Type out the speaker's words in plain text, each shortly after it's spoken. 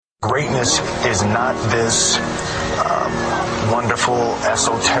Greatness is not this wonderful,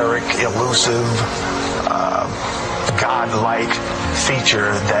 esoteric, elusive, godlike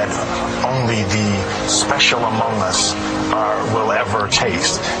feature that only the special among us will ever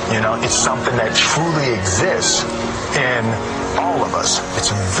taste. You know, it's something that truly exists in all of us.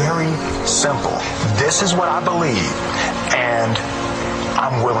 It's very simple. This is what I believe, and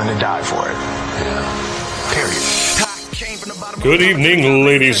I'm willing to die for it. Period. Good evening,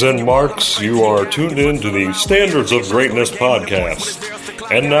 ladies and marks. You are tuned in to the Standards of Greatness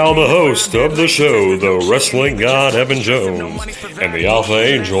podcast. And now the host of the show, the wrestling god Evan Jones, and the alpha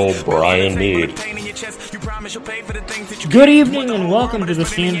angel Brian Mead. Good evening and welcome to the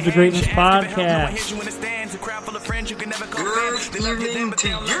Standards of Greatness podcast. Good evening to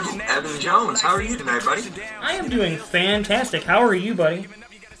you, Evan Jones. How are you tonight, buddy? I am doing fantastic. How are you, buddy?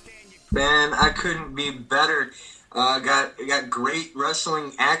 Man, I couldn't be better. Got great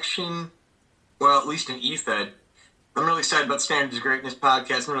wrestling action. Well, at least in efed. I'm really excited about the Standards of Greatness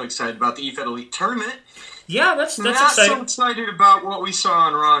podcast. I'm really excited about the efed Elite Tournament. Yeah, that's Not exciting. so excited about what we saw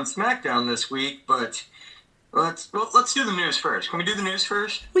on Raw and Smackdown this week, but let's do the news first. Can we do the news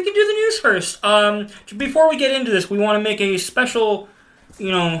first? We can do the news first. Before we get into this, we want to make a special,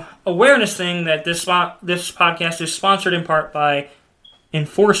 awareness thing that this podcast is sponsored in part by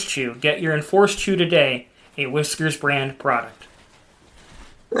Enforce Chew. Get your Enforce Chew today, a Whiskers brand product.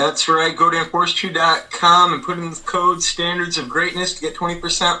 That's right. Go to enforcechew.com and put in the code Standards of Greatness to get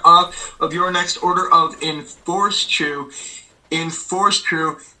 20% off of your next order of Enforce Chew. Enforce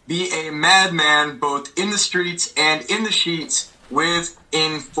Chew. Be a madman both in the streets and in the sheets with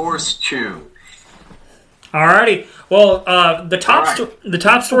Enforce Chew. Alrighty. Well, the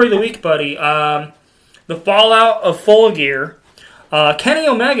top story of the week, buddy. The fallout of Full Gear. Kenny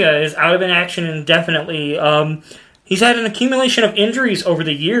Omega is out of action indefinitely. He's had an accumulation of injuries over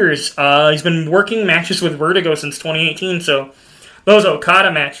the years. He's been working matches with Vertigo since 2018, so those Okada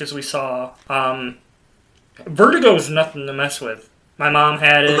matches we saw, Vertigo is nothing to mess with. My mom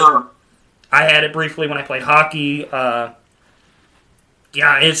had it. I had it briefly when I played hockey.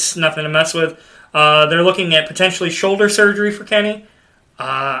 It's nothing to mess with. They're looking at potentially shoulder surgery for Kenny.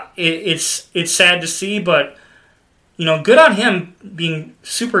 It's sad to see, but good on him being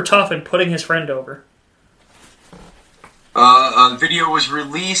super tough and putting his friend over. A video was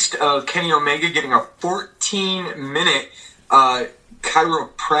released of Kenny Omega getting a 14-minute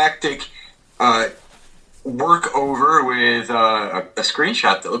chiropractic work over with a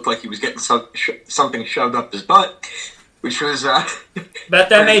screenshot that looked like he was getting something shoved up his butt, which was bet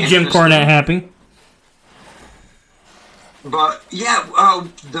that made Jim Cornette happy. But yeah,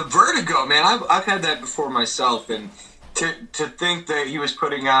 the Vertigo, man, I've had that before myself, and to think that he was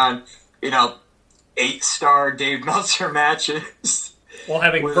putting on 8-star Dave Meltzer matches while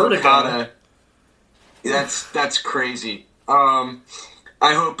having Vertigo. Okada, that's crazy. I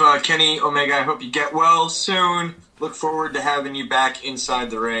hope Kenny Omega, I hope you get well soon. Look forward to having you back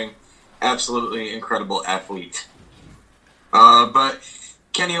inside the ring. Absolutely incredible athlete. But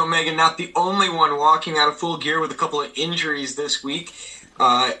Kenny Omega, not the only one walking out of Full Gear with a couple of injuries this week.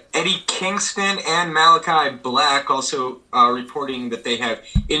 Eddie Kingston and Malachi Black also reporting that they have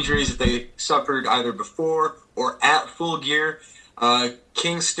injuries that they suffered either before or at Full Gear.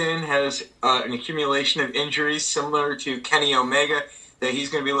 Kingston has an accumulation of injuries similar to Kenny Omega that he's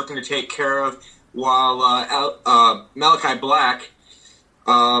going to be looking to take care of, while Malachi Black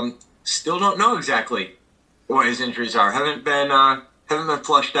still don't know exactly what his injuries are. Haven't been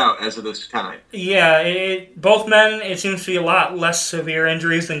flushed out as of this time. Yeah, both men, it seems to be a lot less severe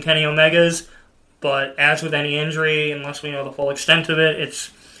injuries than Kenny Omega's, but as with any injury, unless we know the full extent of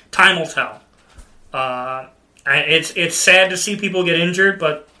it, time will tell. It's sad to see people get injured,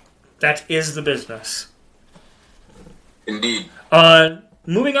 but that is the business. Indeed.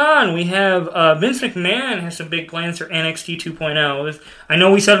 Moving on, we have Vince McMahon has some big plans for NXT 2.0. I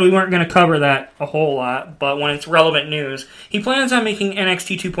know we said we weren't going to cover that a whole lot, but when it's relevant news, he plans on making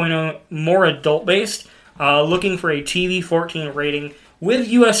NXT 2.0 more adult-based, looking for a TV 14 rating with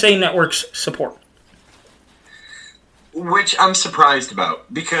USA Network's support. Which I'm surprised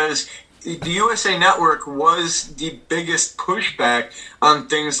about, because the USA Network was the biggest pushback on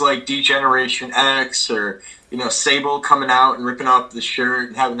things like D-Generation X or Sable coming out and ripping off the shirt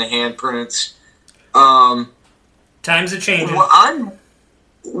and having the handprints. Times are changing. What I'm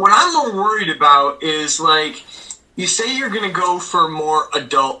more worried about is, you say you're going to go for more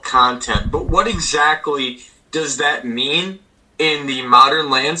adult content, but what exactly does that mean in the modern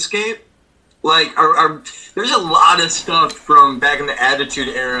landscape? There's a lot of stuff from back in the Attitude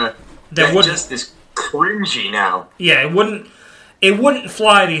Era that just is cringy now. Yeah, it wouldn't. it wouldn't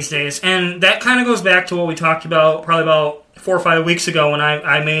fly these days. And that kind of goes back to what we talked about probably about 4 or 5 weeks ago when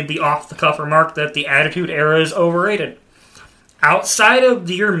I made the off-the-cuff remark that the Attitude Era is overrated. Outside of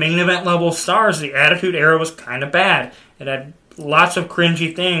your main event level stars, the Attitude Era was kind of bad. It had lots of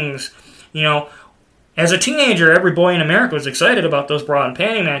cringy things. You know, as a teenager, every boy in America was excited about those bra and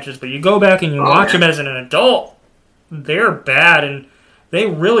panty matches, but you go back and you watch them as an adult, they're bad, and they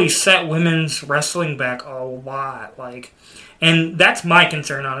really set women's wrestling back a lot. And that's my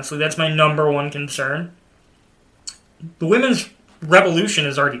concern, honestly. That's my number one concern. The women's revolution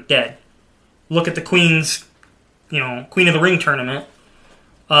is already dead. Look at the Queen's, Queen of the Ring tournament.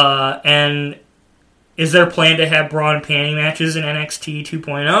 And is there a plan to have bra and panty matches in NXT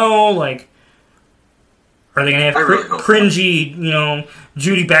 2.0? Are they going to have cringy,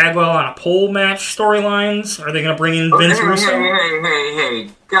 Judy Bagwell on a pole match storylines? Are they going to bring in Vince Russo? Hey.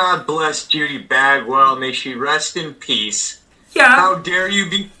 God bless Judy Bagwell. May she rest in peace. Yeah. How dare you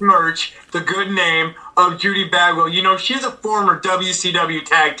besmirch the good name of Judy Bagwell? She's a former WCW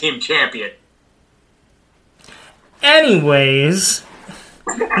Tag Team Champion. Anyways,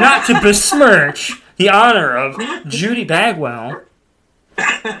 not to besmirch the honor of Judy Bagwell.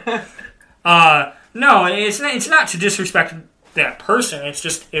 No, it's not to disrespect that person. It's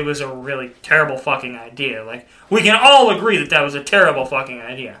just, it was a really terrible fucking idea. We can all agree that was a terrible fucking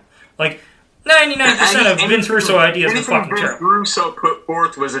idea. 99% of Vince Russo ideas are fucking terrible. Vince Russo put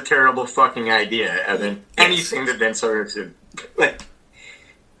forth was a terrible fucking idea, Evan. Anything that Vince Russo did.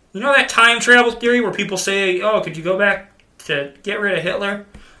 You know that time travel theory where people say, oh, could you go back to get rid of Hitler?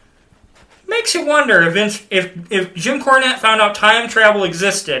 Makes you wonder if Jim Cornette found out time travel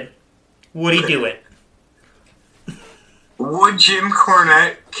existed, would he do it? Would Jim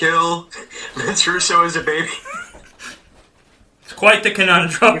Cornette kill Vince Russo as a baby? It's quite the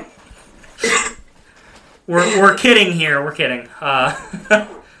conundrum. We're kidding here. We're kidding.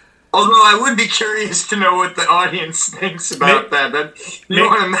 Although I would be curious to know what the audience thinks about that. But if you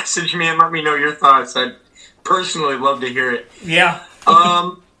want to message me and let me know your thoughts, I'd personally love to hear it. Yeah.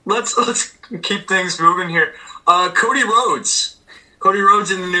 Let's keep things moving here. Cody Rhodes. Cody Rhodes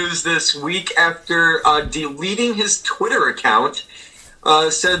in the news this week after deleting his Twitter account.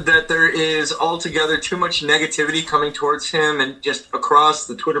 Said that there is altogether too much negativity coming towards him and just across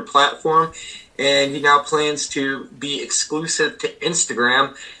the Twitter platform. And he now plans to be exclusive to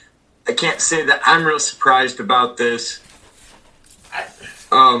Instagram. I can't say that I'm real surprised about this.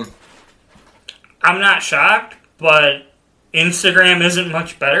 I'm not shocked, but Instagram isn't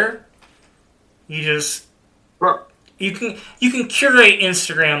much better. You can curate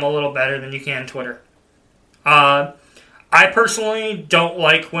Instagram a little better than you can Twitter. I personally don't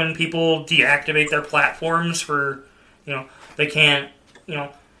like when people deactivate their platforms for, they can't,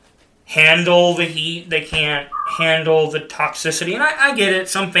 handle the heat, they can't handle the toxicity, and I get it,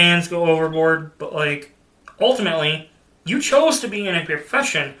 some fans go overboard, but, ultimately, you chose to be in a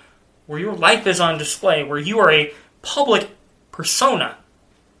profession where your life is on display, where you are a public persona.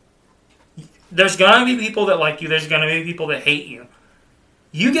 There's gonna be people that like you, there's gonna be people that hate you.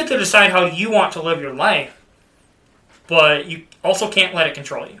 You get to decide how you want to live your life, but you also can't let it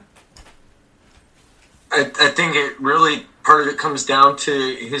control you. I think it really, part of it comes down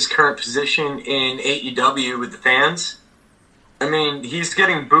to his current position in AEW with the fans. I mean, he's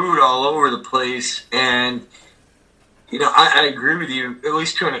getting booed all over the place, and, I agree with you, at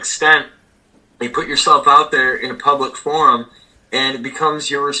least to an extent. You put yourself out there in a public forum, and it becomes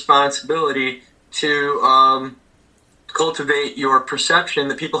your responsibility to cultivate your perception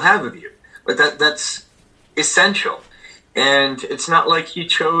that people have of you. But that's essential. And it's not like he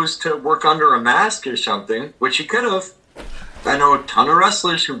chose to work under a mask or something, which he could have. I know a ton of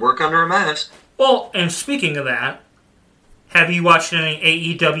wrestlers who work under a mask. Well, and speaking of that, have you watched any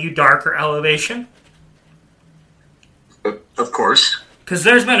AEW Dark or Elevation? Of course. Because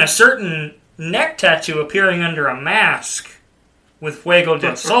there's been a certain neck tattoo appearing under a mask with Fuego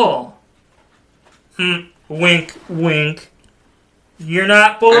del Sol. Wink, wink. You're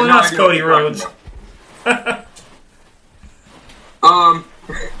not fooling us, Cody Rhodes. But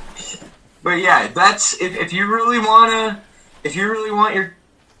yeah, that's if you really want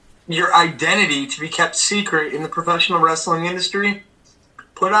your identity to be kept secret in the professional wrestling industry,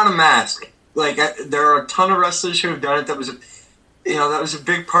 put on a mask. There are a ton of wrestlers who have done it. That was a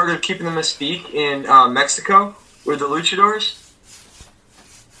big part of keeping the mystique in Mexico with the luchadors.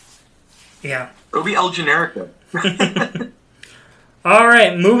 Yeah. Go be El Generico. All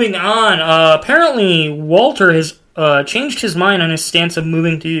right, moving on. Apparently, Walter has changed his mind on his stance of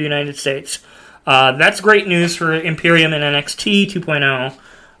moving to the United States. That's great news for Imperium and NXT 2.0.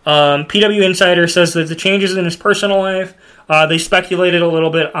 PW Insider says that the changes in his personal life, they speculated a little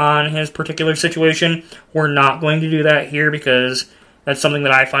bit on his particular situation. We're not going to do that here because that's something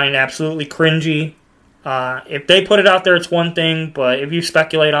that I find absolutely cringy. If they put it out there, it's one thing, but if you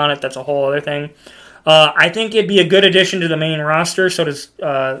speculate on it, that's a whole other thing. I think it'd be a good addition to the main roster, so does,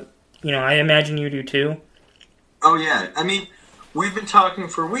 I imagine you do too. Oh, yeah. I mean, we've been talking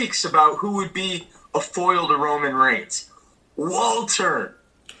for weeks about who would be a foil to Roman Reigns. Walter!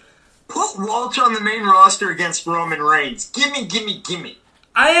 Put Walter on the main roster against Roman Reigns. Gimme.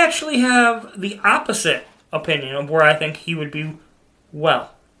 I actually have the opposite opinion of where I think he would be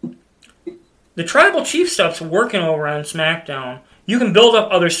well. The Tribal Chief stuff's working over on SmackDown. You can build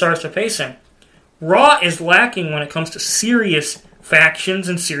up other stars to face him. Raw is lacking when it comes to serious factions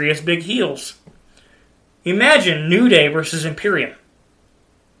and serious big heels. Imagine New Day versus Imperium.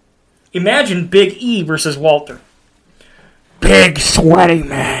 Imagine Big E versus Walter. Big sweaty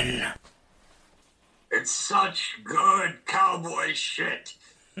men. It's such good cowboy shit.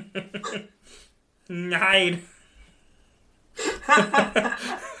 Hide. Yeah.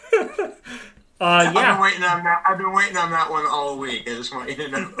 I've been waiting on that one all week. I just want you to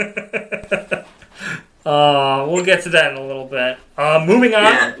know. We'll get to that in a little bit. Moving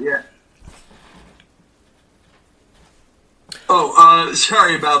on. Yeah. Oh,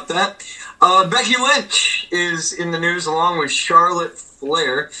 sorry about that. Becky Lynch is in the news along with Charlotte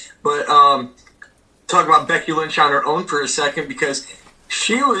Flair, but talk about Becky Lynch on her own for a second because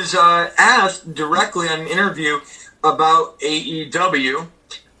she was asked directly on an interview about AEW,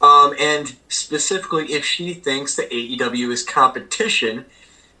 and specifically if she thinks that AEW is competition.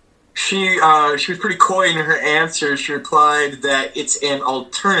 She was pretty coy in her answer. She replied that it's an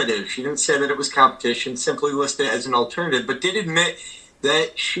alternative. She didn't say that it was competition, simply listed it as an alternative, but did admit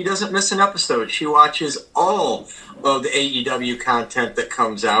that she doesn't miss an episode. She watches all of the AEW content that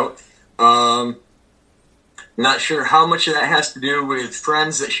comes out. Not sure how much of that has to do with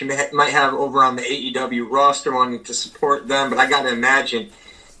friends that she might have over on the AEW roster wanting to support them, but I got to imagine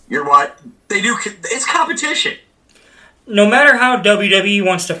it's competition. No matter how WWE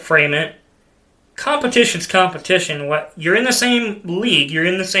wants to frame it, competition's competition. You're in the same league, you're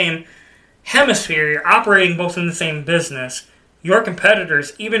in the same hemisphere, you're operating both in the same business. Your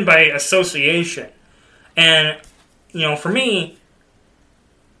competitors, even by association. And, for me,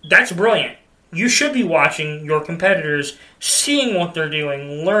 that's brilliant. You should be watching your competitors, seeing what they're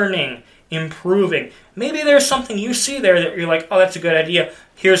doing, learning, improving. Maybe there's something you see there that you're like, oh, that's a good idea.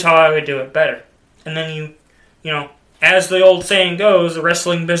 Here's how I would do it better. And then you as the old saying goes, the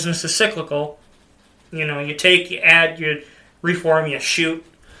wrestling business is cyclical. You take, you add, you reform, you shoot,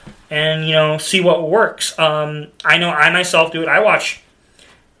 and, see what works. I know I myself do it. I watch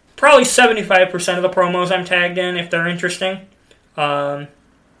probably 75% of the promos I'm tagged in if they're interesting.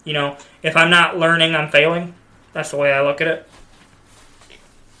 If I'm not learning, I'm failing. That's the way I look at it.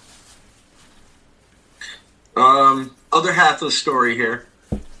 Other half of the story here.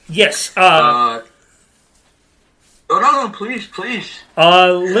 Yes. No, please.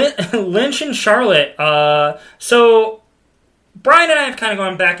 Lynch and Charlotte. So Brian and I have kind of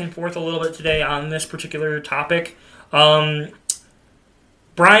gone back and forth a little bit today on this particular topic. Brian,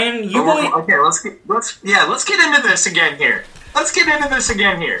 believe? Okay, let's get into this again here.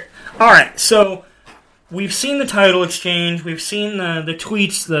 All right, so we've seen the title exchange, we've seen the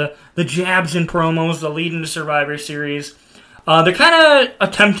tweets, the jabs and promos, the lead into Survivor Series. They're kind of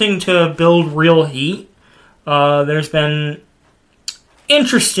attempting to build real heat. There's been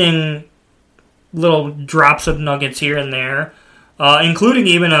interesting little drops of nuggets here and there, including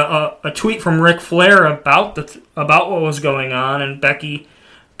even a tweet from Ric Flair about what was going on, and Becky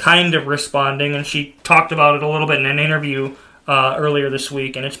kind of responding, and she talked about it a little bit in an interview earlier this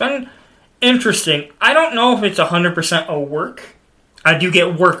week, and it's been interesting. I don't know if it's 100% a work. I do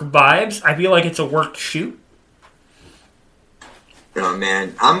get work vibes. I feel like it's a worked shoot. Oh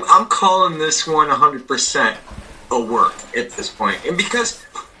man, I'm calling this one 100% a work at this point, and because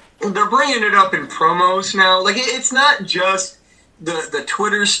they're bringing it up in promos now. Like it's not just the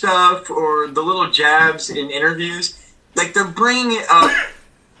Twitter stuff or the little jabs in interviews. Like they're bringing it up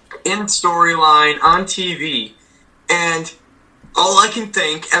in storyline on TV, and all I can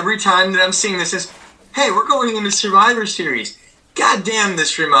think every time that I'm seeing this is, "Hey, we're going into Survivor Series." God damn,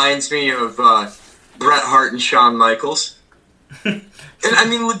 this reminds me of Bret Hart and Shawn Michaels. And I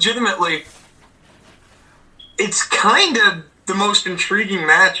mean, legitimately, it's kind of the most intriguing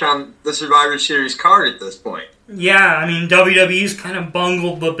match on the Survivor Series card at this point. Yeah, I mean, WWE's kind of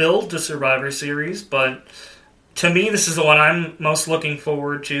bungled the build to Survivor Series, but to me, this is the one I'm most looking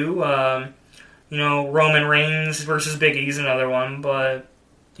forward to. Roman Reigns versus Big E's another one, but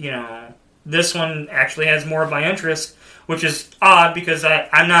this one actually has more of my interest, which is odd because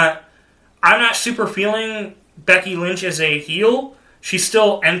I'm not super feeling Becky Lynch as a heel. She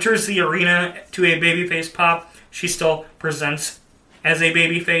still enters the arena to a babyface pop. She still presents as a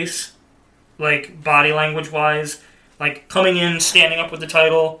babyface, like body language wise, like coming in, standing up with the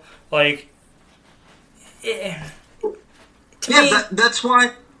title, like.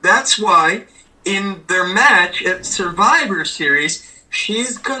 That's why in their match at Survivor Series,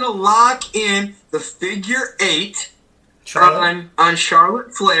 she's gonna lock in the figure 8 on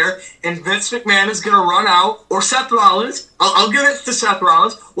Charlotte Flair, and Vince McMahon is gonna run out, or Seth Rollins. I'll give it to Seth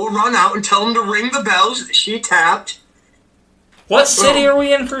Rollins. Will run out and tell him to ring the bells. She tapped. What city are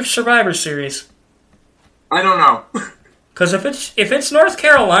we in for Survivor Series? I don't know. Because if it's North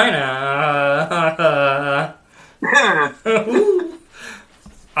Carolina,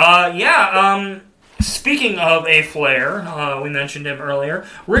 speaking of a Flair, we mentioned him earlier.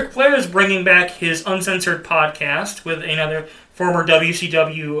 Ric Flair is bringing back his uncensored podcast with another former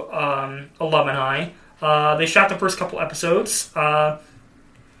WCW alumni. They shot the first couple episodes.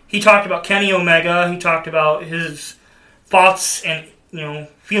 He talked about Kenny Omega. He talked about his thoughts and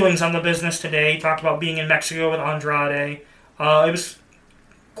feelings on the business today. He talked about being in Mexico with Andrade. It was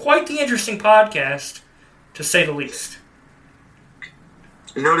quite the interesting podcast, to say the least.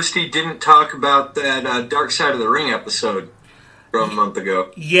 I noticed he didn't talk about that Dark Side of the Ring episode from a month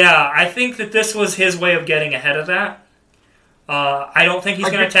ago. Yeah, I think that this was his way of getting ahead of that. I don't think he's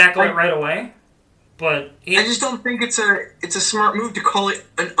going to tackle it right away. But I just don't think it's a smart move to call it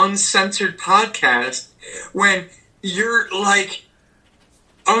an uncensored podcast when your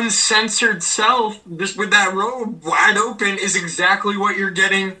uncensored self, just with that robe wide open, is exactly what you're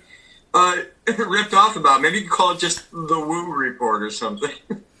getting ripped off about. Maybe you could call it just the Woo Report or something.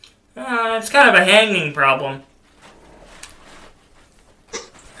 It's kind of a hanging problem.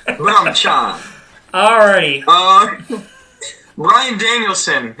 Ramchan. Alrighty. Bryan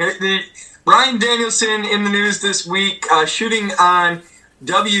Danielson. Bryan Danielson in the news this week, shooting on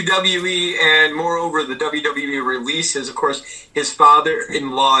WWE and, moreover, the WWE releases. Of course, his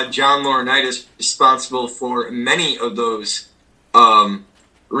father-in-law, John Laurinaitis, responsible for many of those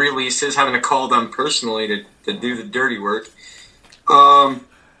releases, having to call them personally to do the dirty work.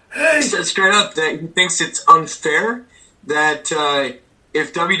 He said straight up that he thinks it's unfair that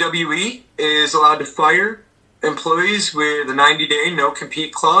if WWE is allowed to fire employees with a 90-day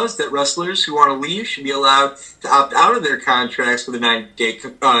no-compete clause, that wrestlers who want to leave should be allowed to opt out of their contracts with a 90-day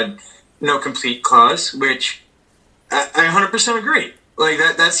no-compete clause, which I 100% agree. Like,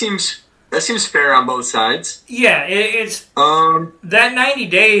 that seems fair on both sides. Yeah, it's that 90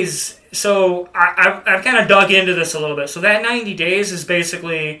 days. So I've kind of dug into this a little bit. So that 90 days is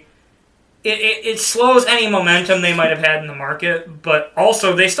basically it slows any momentum they might have had in the market, but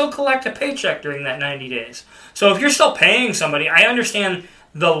also they still collect a paycheck during that 90 days. So if you're still paying somebody, I understand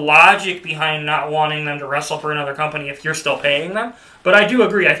the logic behind not wanting them to wrestle for another company if you're still paying them. But I do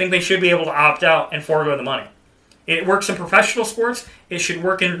agree. I think they should be able to opt out and forego the money. It works in professional sports. It should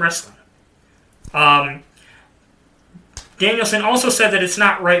work in wrestling. Danielson also said that it's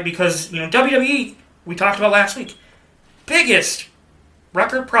not right because, WWE, we talked about last week, biggest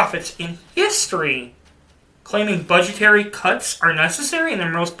record profits in history, claiming budgetary cuts are necessary in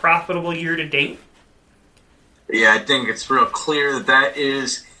their most profitable year to date. Yeah, I think it's real clear that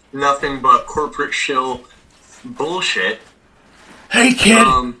is nothing but corporate shill bullshit. Hey, kid,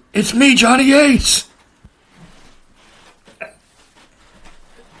 it's me, Johnny Ace.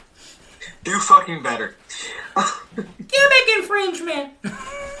 Do fucking better. Gimmick infringement.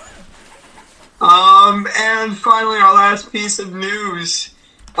 And finally, our last piece of news,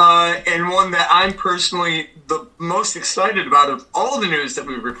 and one that I'm personally the most excited about of all the news that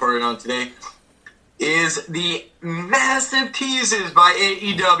we've reported on today, is the massive teases by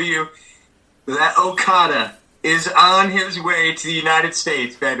AEW that Okada is on his way to the United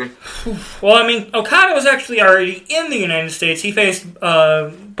States, baby. Well, I mean, Okada was actually already in the United States. He faced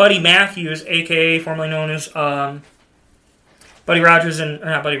Buddy Matthews, a.k.a. formerly known as Buddy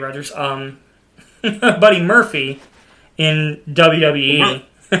Murphy in WWE.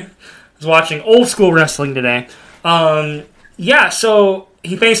 I was watching old school wrestling today. So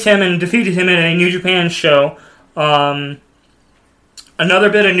he faced him and defeated him at a New Japan show. Another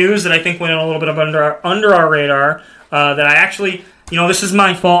bit of news that I think went a little bit of under our radar, that I actually, this is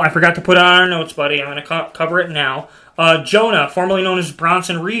my fault. I forgot to put it on our notes, buddy. I'm going to cover it now. Jonah, formerly known as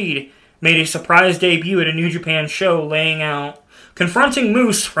Bronson Reed, made a surprise debut at a New Japan show confronting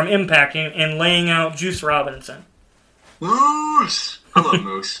Moose from Impact and laying out Juice Robinson. Moose! I love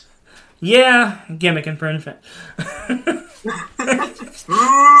Moose. Yeah, gimmick infringement.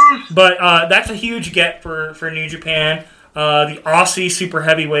 But that's a huge get for New Japan. The Aussie super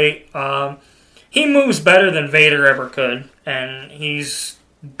heavyweight. He moves better than Vader ever could, and he's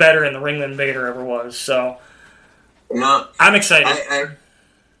better in the ring than Vader ever was. So, no, I'm excited.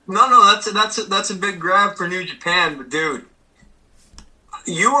 That's a big grab for New Japan. But dude,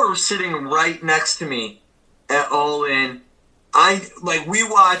 you were sitting right next to me at All In. We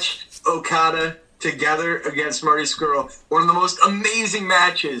watched Okada together against Marty Scurll. One of the most amazing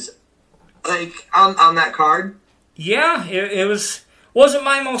matches, on that card. Yeah, it wasn't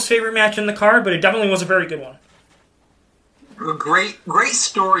my most favorite match in the card, but it definitely was a very good one. Great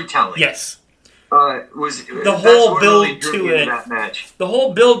storytelling. Yes. Was the whole build really to it. That match. The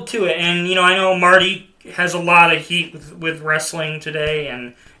whole build to it, and I know Marty has a lot of heat with wrestling today,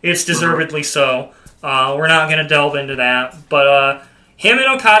 and it's deservedly so. We're not going to delve into that, but him and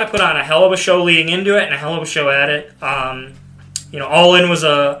Okada put on a hell of a show leading into it, and a hell of a show at it. All In was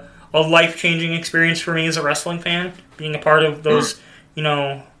a life-changing experience for me as a wrestling fan, being a part of those,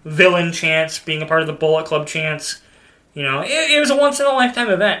 villain chants, being a part of the Bullet Club chants. It was a once-in-a-lifetime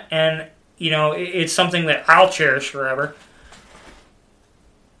event, and, it's something that I'll cherish forever.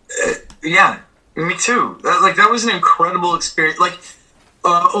 Yeah, me too. That was an incredible experience.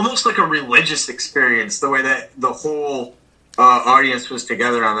 Almost like a religious experience, the way that the whole audience was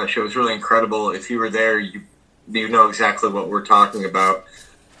together on that show was really incredible. If you were there, you know exactly what we're talking about.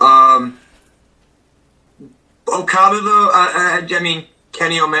 Okada, though,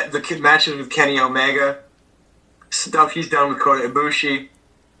 the matches with Kenny Omega, stuff he's done with Kota Ibushi,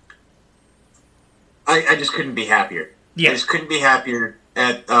 I just couldn't be happier. Yeah. I just couldn't be happier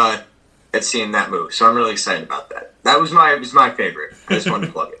at seeing that move. So I'm really excited about that. That was my favorite. I just wanted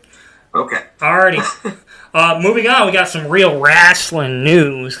to plug it. Okay. Alrighty. Moving on, we got some real wrestling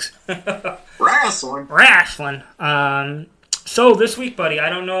news. Wrestling. So this week, buddy, I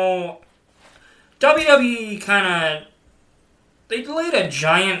don't know. WWE they laid a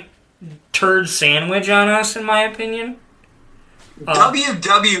giant turd sandwich on us, in my opinion.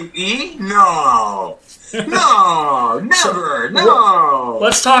 WWE? No. No, never. No.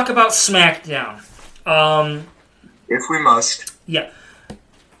 Let's talk about Smackdown. If we must. Yeah.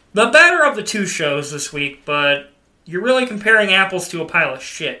 The better of the two shows this week, but you're really comparing apples to a pile of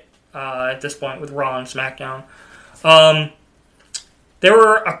shit at this point with Raw and SmackDown. There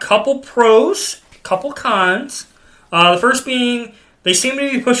were a couple pros, a couple cons. The first being, they seem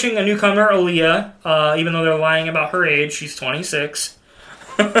to be pushing a newcomer, Aaliyah, even though they're lying about her age. She's 26.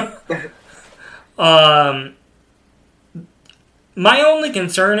 My only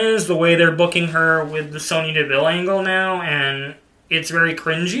concern is the way they're booking her with the Sonya Deville angle now, and it's very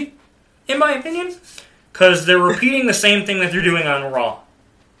cringy, in my opinion, because they're repeating the same thing that they're doing on Raw.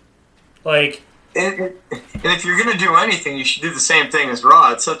 And if you're going to do anything, you should do the same thing as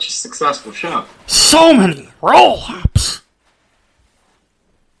Raw. It's such a successful show. So many roll-ups.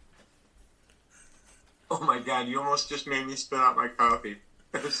 Oh my god, you almost just made me spit out my coffee.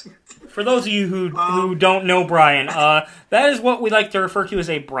 For those of you who don't know Brian, that is what we like to refer to as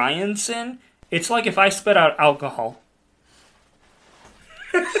a Brian sin. It's like if I spit out alcohol.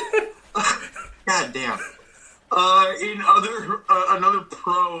 God damn. Another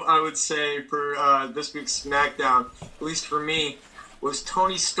pro, I would say, for this week's SmackDown, at least for me, was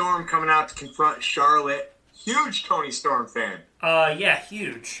Toni Storm coming out to confront Charlotte. Huge Toni Storm fan. Yeah,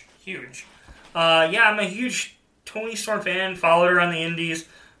 huge. I'm a huge Toni Storm fan. Followed her on the Indies.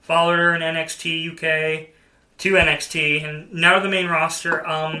 Followed her in NXT UK to NXT, and now to the main roster.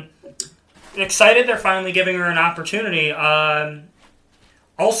 Excited they're finally giving her an opportunity.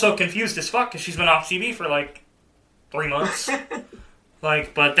 Also confused as fuck because she's been off TV for 3 months.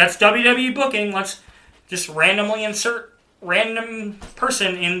 But that's WWE booking. Let's just randomly insert random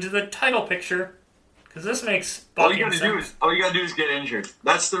person into the title picture because this makes fucking sense. All you gotta do is get injured.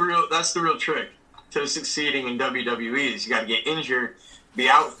 That's the real trick to succeeding in WWE. Is you gotta get injured, be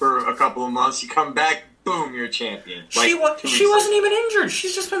out for a couple of months. You come back, boom, you're a champion. She wasn't even injured.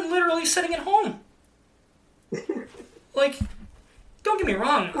 She's just been literally sitting at home. Don't get me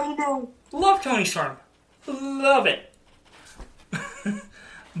wrong. I know. Love Toni Storm. Love it.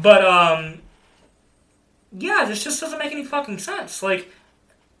 But, yeah, this just doesn't make any fucking sense.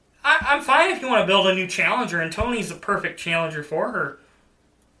 I'm fine if you want to build a new challenger, and Tony's the perfect challenger for her.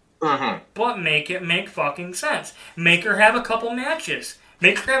 Uh-huh. But make it make fucking sense. Make her have a couple matches.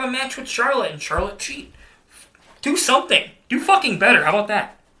 Make her have a match with Charlotte, and Charlotte cheat. Do something. Do fucking better. How about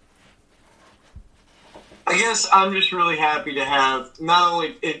that? I guess I'm just really happy to have not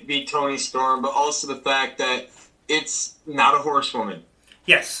only it be Toni Storm, but also the fact that it's not a horsewoman.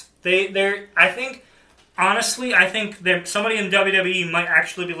 Yes. I think honestly, I think that somebody in WWE might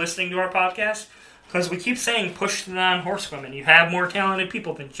actually be listening to our podcast because we keep saying push the non-horsewomen. You have more talented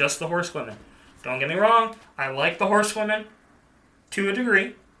people than just the horsewomen. Don't get me wrong. I like the horsewomen to a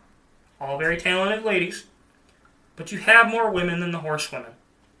degree. All very talented ladies. But you have more women than the horsewomen.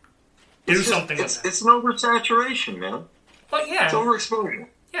 Do something with that. It's an oversaturation, man. But yeah. It's overexposure.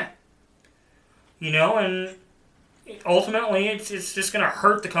 Yeah. You know, and ultimately it's just going to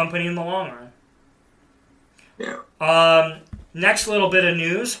hurt the company in the long run. Yeah. Next little bit of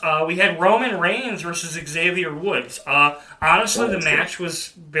news. We had Roman Reigns versus Xavier Woods. Honestly, the match was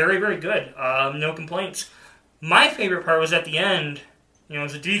very, very good. No complaints. My favorite part was at the end. You know, it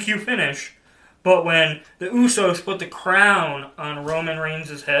was a DQ finish. But when the Usos put the crown on Roman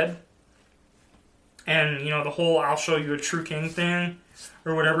Reigns' head, and, you know, the whole I'll show you a true king thing,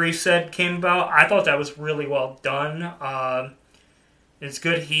 or whatever he said, came about, I thought that was really well done. It's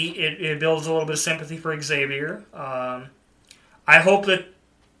good heat. It builds a little bit of sympathy for Xavier. I hope that...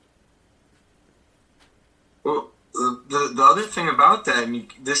 Well, the other thing about that,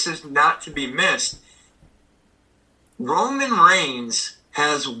 and this is not to be missed, Roman Reigns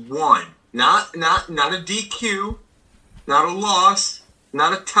has won. Not a DQ, not a loss,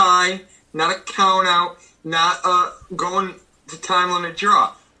 not a tie, not a count out, not going to time limit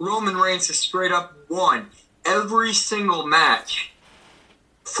draw. Roman Reigns has straight up won every single match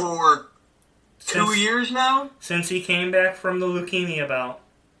for 2 years now? Since he came back from the leukemia bout.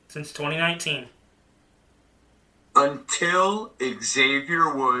 Since 2019. Until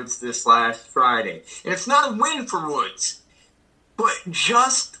Xavier Woods this last Friday. And it's not a win for Woods. But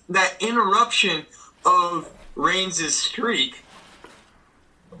just that interruption of Reigns' streak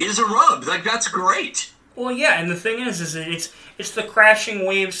is a rub. Like, that's great. Well, yeah, and the thing is it's the crashing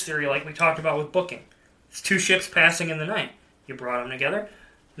waves theory like we talked about with booking. It's two ships passing in the night. You brought them together.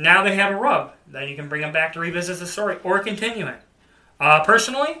 Now they have a rub. Then you can bring them back to revisit the story or continue it.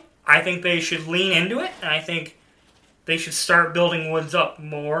 Personally, I think they should lean into it, and I think they should start building Woods up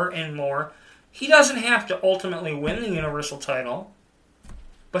more and more. He doesn't have to ultimately win the Universal title,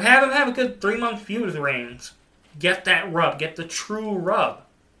 but have him have a good 3-month feud with Reigns. Get that rub. Get the true rub.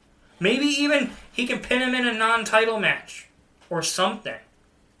 Maybe even he can pin him in a non-title match or something.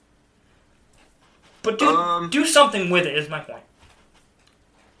 But do something with it is my point.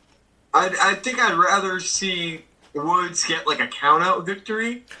 I think I'd rather see Woods get like a count-out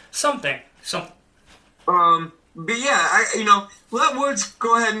victory. Something. But yeah, let Woods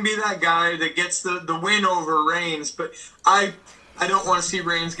go ahead and be that guy that gets the win over Reigns. But I don't want to see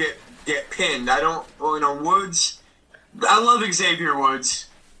Reigns get pinned. I don't, Woods. I love Xavier Woods.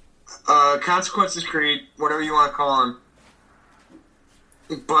 Consequences Creed, whatever you want to call him.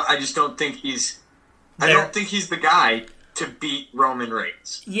 But I just don't think he's. I don't think he's the guy to beat Roman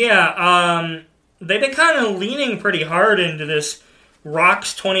Reigns. Yeah, they've been kind of leaning pretty hard into this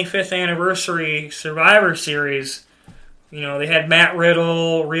Rock's 25th anniversary Survivor Series. You know, they had Matt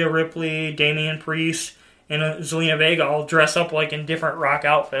Riddle, Rhea Ripley, Damian Priest, and Zelina Vega all dress up like in different Rock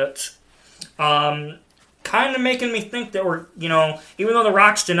outfits. Kind of making me think that we're, even though The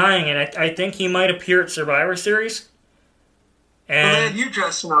Rock's denying it, I think he might appear at Survivor Series. And well, they had you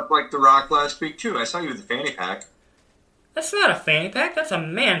dressing up like The Rock last week, too. I saw you with the fanny pack. That's not a fanny pack. That's a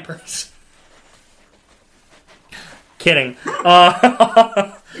man purse. Kidding.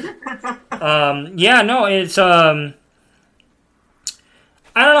 Yeah, no, it's, I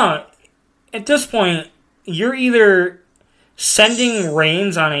don't know. At this point, you're either sending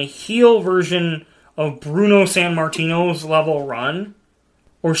Reigns on a heel version of Bruno Sammartino's level run,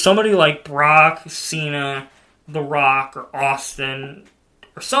 or somebody like Brock, Cena, The Rock, or Austin,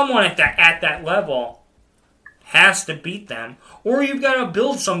 or someone at that level has to beat them, or you've got to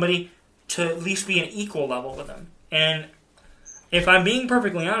build somebody to at least be an equal level with them. And if I'm being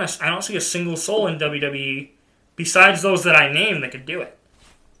perfectly honest, I don't see a single soul in WWE besides those that I named that could do it.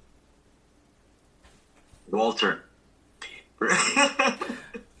 Walter.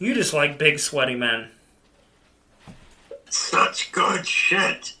 You just like big, sweaty men. Such good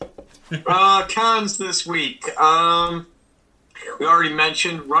shit. Cons this week. We already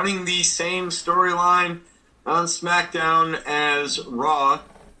mentioned running the same storyline on SmackDown as Raw.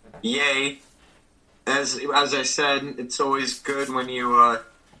 Yay. As I said, it's always good when you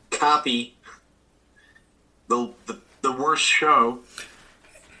copy the worst show.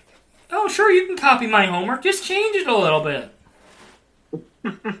 Oh, sure, you can copy my homework. Just change it a little bit.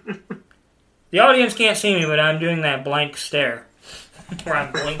 The audience can't see me, but I'm doing that blank stare where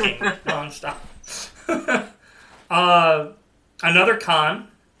I'm blinking nonstop. Another con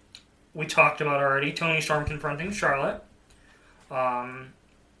we talked about already, Tony Storm confronting Charlotte.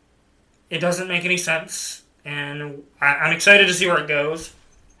 It doesn't make any sense, and I'm excited to see where it goes.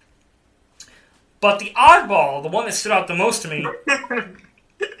 But the oddball, the one that stood out the most to me,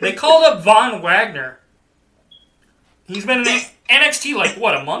 they called up Von Wagner. He's been in NXT like,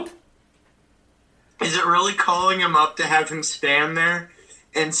 what, a month? Is it really calling him up to have him stand there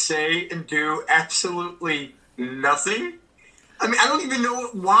and say and do absolutely nothing? I mean, I don't even know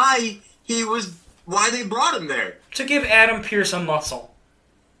why they brought him there. To give Adam Pearce a muscle.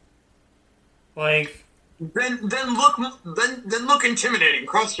 Like, Then look intimidating.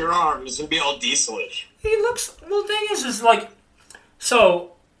 Cross your arms and be all dieselish. he looks. Well, the thing is like,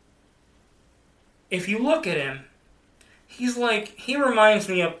 so if you look at him, he reminds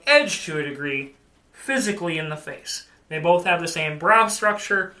me of Edge to a degree, physically in the face. They both have the same brow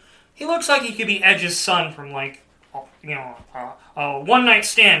structure. He looks like he could be Edge's son from like, a one night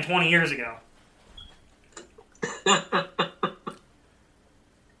stand 20 years ago.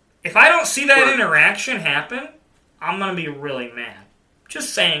 If I don't see that interaction happen, I'm going to be really mad.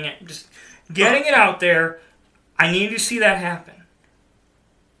 Just saying it. Just getting it out there. I need to see that happen.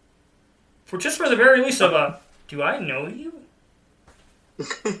 For the very least of a, do I know you?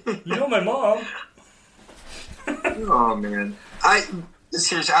 You know my mom. Oh, man.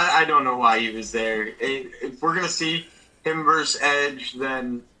 Seriously, I don't know why he was there. If we're going to see him versus Edge,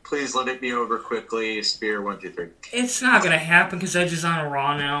 then please let it be over quickly. Spear 1, 2, 3. It's not going to happen because Edge is on a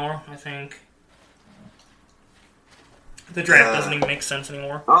Raw now, I think. The draft doesn't even make sense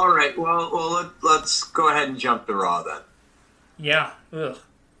anymore. All right, well, let's go ahead and jump to Raw then. Yeah. Ugh.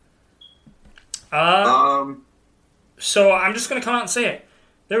 So I'm just going to come out and say it.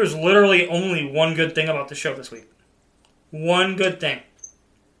 There was literally only one good thing about the show this week. One good thing.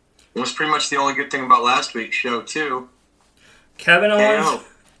 It was pretty much the only good thing about last week's show, too. Kevin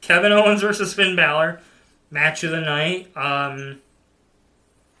Owens versus Finn Balor. Match of the night.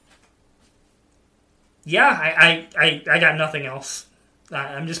 Yeah, I got nothing else.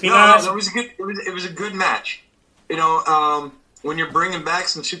 I'm just being honest. No, it was a good match. You know, when you're bringing back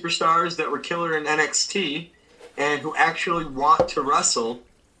some superstars that were killer in NXT and who actually want to wrestle,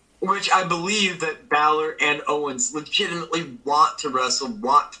 which I believe that Balor and Owens legitimately want to wrestle,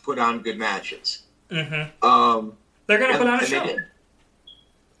 want to put on good matches. Mm-hmm. They're going to put on a show.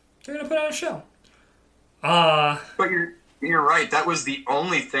 They're going to put on a show. But you're right. That was the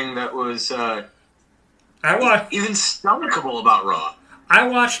only thing that was even stomachable about Raw. I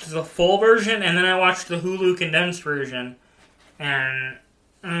watched the full version, and then I watched the Hulu condensed version. And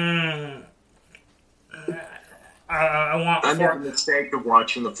I made the mistake of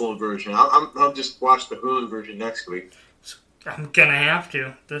watching the full version. I'll just watch the Hulu version next week. I'm gonna have to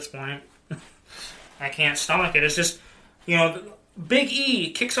at this point. I can't stomach it. It's just, Big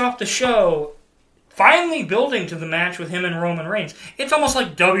E kicks off the show, finally building to the match with him and Roman Reigns. It's almost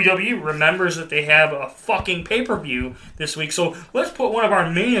like WWE remembers that they have a fucking pay-per-view this week, so let's put one of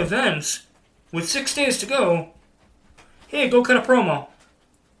our main events with 6 days to go. Hey, go cut a promo.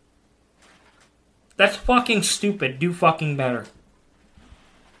 That's fucking stupid. Do fucking better.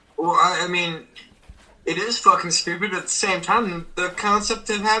 Well, I mean, it is fucking stupid, but at the same time, the concept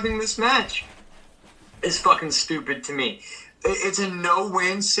of having this match is fucking stupid to me. It's a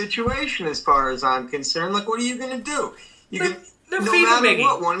no-win situation as far as I'm concerned. Like, what are you going to do? No matter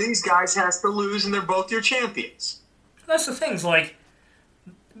what, one of these guys has to lose, and they're both your champions. That's the thing. Like,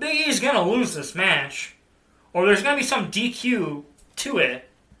 Big E's going to lose this match, or there's going to be some DQ to it,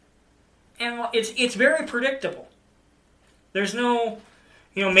 and it's very predictable. There's no,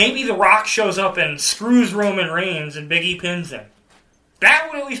 maybe The Rock shows up and screws Roman Reigns and Big E pins him. That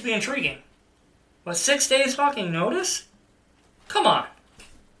would at least be intriguing. But 6 days fucking notice? Come on.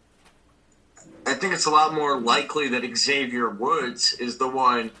 I think it's a lot more likely that Xavier Woods is the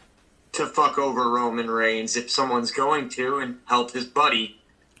one to fuck over Roman Reigns if someone's going to and help his buddy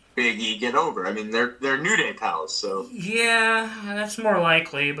Big E get over. I mean, they're New Day pals, so... Yeah, that's more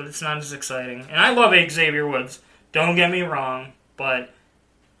likely, but it's not as exciting. And I love Xavier Woods. Don't get me wrong, but...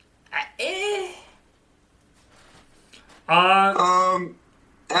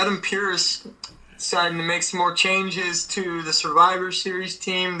 Adam Pearce deciding to make some more changes to the Survivor Series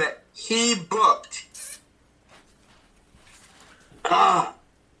team that he booked. My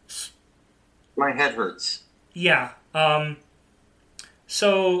head hurts. Yeah.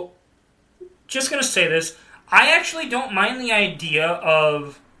 So, just going to say this. I actually don't mind the idea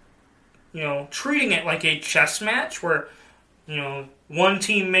of, treating it like a chess match where, one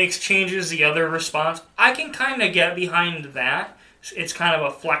team makes changes, the other responds. I can kind of get behind that. It's kind of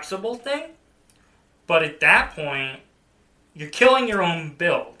a flexible thing. But at that point, you're killing your own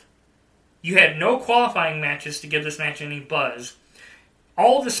build. You had no qualifying matches to give this match any buzz.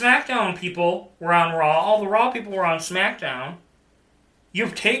 all the SmackDown people were on Raw. All the Raw people were on SmackDown.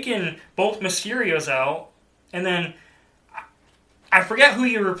 You've taken both Mysterios out, and then I forget who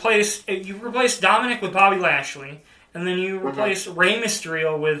you replaced. You replaced Dominic with Bobby Lashley, and then you replaced Rey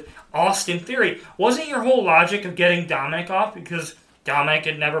Mysterio with Austin Theory. Wasn't your whole logic of getting Dominic off because Dominic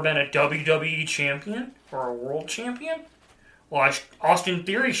had never been a WWE champion or a world champion? Well, Austin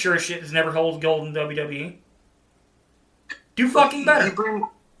Theory sure as shit has never held gold in WWE. Do fucking better.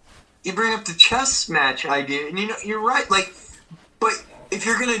 You bring up the chess match idea, and you're right. But if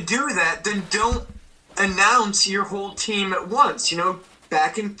you're gonna do that, then don't announce your whole team at once.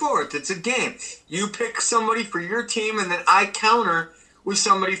 Back and forth. It's a game. You pick somebody for your team, and then I counter with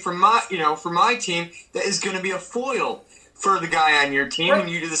somebody from my team that is going to be a foil for the guy on your team, and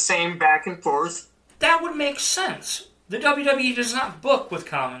you do the same back and forth. That would make sense. The WWE does not book with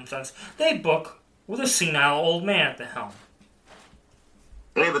common sense. They book with a senile old man at the helm.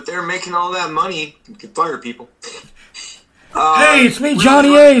 Hey, but they're making all that money. You can fire people. Hey, it's me,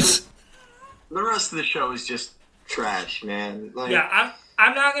 Johnny Ace. The rest of the show is just trash, man.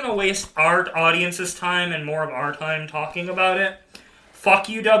 I'm not going to waste our audience's time and more of our time talking about it. Fuck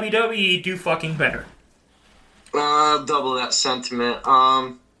you, WWE. Do fucking better. Double that sentiment.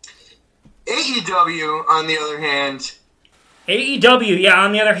 AEW, on the other hand. AEW,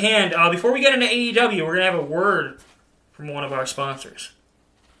 on the other hand, before we get into AEW, we're going to have a word from one of our sponsors.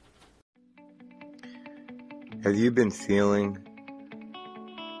 Have you been feeling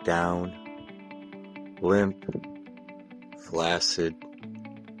down, limp, flaccid,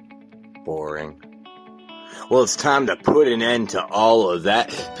 boring? Well, it's time to put an end to all of that.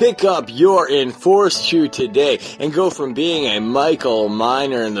 Pick up your Enforced Chew today and go from being a Michael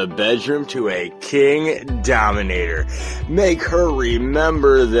Miner in the bedroom to a King Dominator. Make her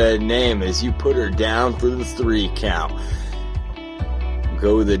remember the name as you put her down for the 3 count.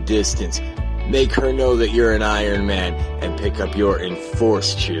 Go the distance. Make her know that you're an Iron Man and pick up your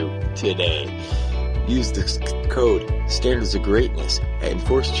Enforced Chew today. Use the code Standards of Greatness at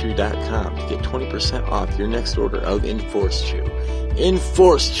EnforcedChew.com to get 20% off your next order of Enforced Chew.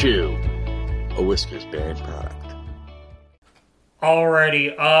 Enforced Chew, a whiskers-bearing product.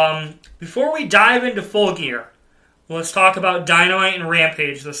 Alrighty, before we dive into Full Gear, let's talk about Dynamite and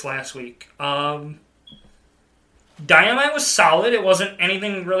Rampage this last week. Dynamite was solid. It wasn't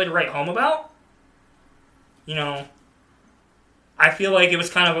anything really to write home about. I feel like it was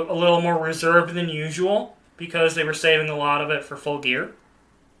kind of a little more reserved than usual because they were saving a lot of it for Full Gear.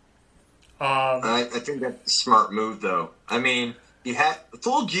 I think that's a smart move, though. I mean,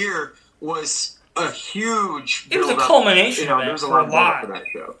 Full Gear was a huge build-up. It was a culmination of it. There was a lot of build-up for that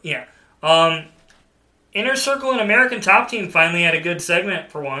show. Yeah. Inner Circle and American Top Team finally had a good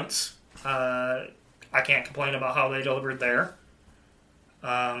segment for once. I can't complain about how they delivered there.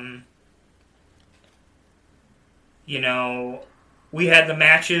 We had the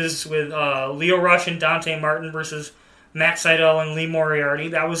matches with Lio Rush and Dante Martin versus Matt Sydal and Lee Moriarty.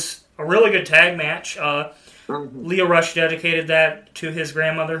 That was a really good tag match. Lio Rush dedicated that to his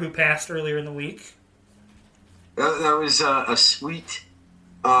grandmother who passed earlier in the week. That was a sweet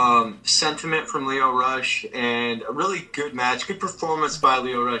sentiment from Lio Rush and a really good match. Good performance by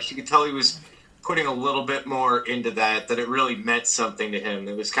Lio Rush. You could tell he was putting a little bit more into that it really meant something to him.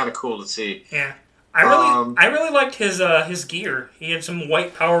 It was kind of cool to see. Yeah. I really liked his gear. He had some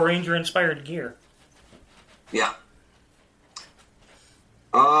white Power Ranger inspired gear. Yeah.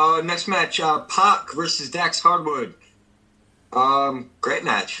 Next match, Pac versus Dax Hardwood. Great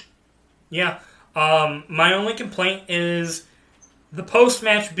match. Yeah. My only complaint is the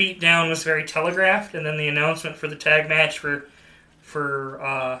post-match beatdown was very telegraphed, and then the announcement for the tag match for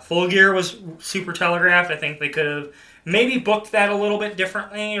Full Gear was super telegraphed. I think they could have maybe booked that a little bit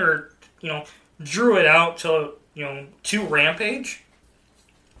differently, or drew it out to Rampage.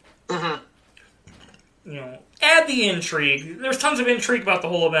 Mm-hmm. Add the intrigue. There's tons of intrigue about the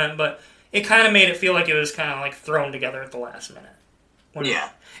whole event, but it kind of made it feel like it was kind of like thrown together at the last minute.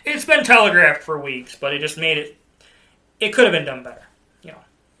 It's been telegraphed for weeks, but it just made it. It could have been done better.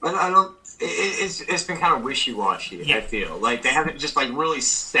 I don't. It's been kind of wishy-washy. Yeah. I feel like they haven't just like really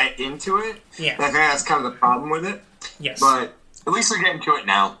set into it. Yeah, I think that's kind of the problem with it. Yes, but at least they're getting to it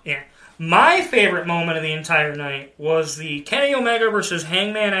now. Yeah. My favorite moment of the entire night was the Kenny Omega versus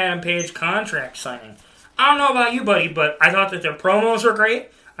Hangman Adam Page contract signing. I don't know about you, buddy, but I thought that their promos were great.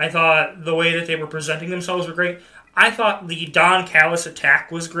 I thought the way that they were presenting themselves were great. I thought the Don Callis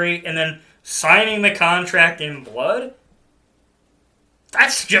attack was great, and then signing the contract in blood,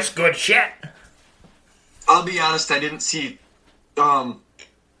 that's just good shit. I'll be honest, I didn't see I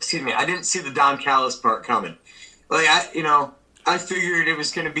didn't see the Don Callis part coming. I figured it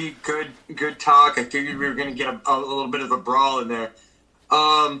was going to be good talk. I figured we were going to get a little bit of a brawl in there.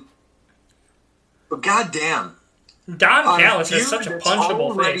 But goddamn, Don Callis has such a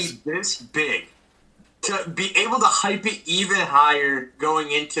punchable face. This big to be able to hype it even higher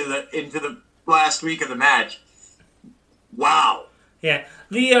going into the last week of the match. Wow. Yeah.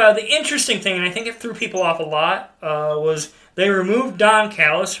 The interesting thing, and I think it threw people off a lot, was they removed Don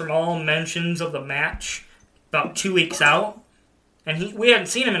Callis from all mentions of the match about 2 weeks out. And we hadn't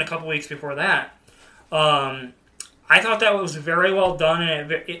seen him in a couple weeks before that. I thought that was very well done,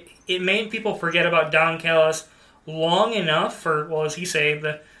 and it made people forget about Don Callis long enough for, well, as he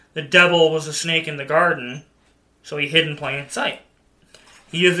said, the devil was a snake in the garden, so he hid in plain sight.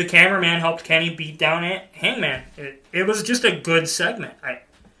 He, as the cameraman, helped Kenny beat down Hangman. It was just a good segment.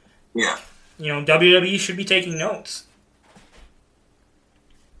 Yeah. WWE should be taking notes.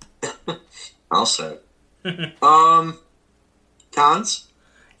 I'll say. Cons?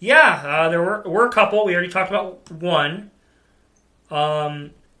 Yeah, there were a couple. We already talked about one.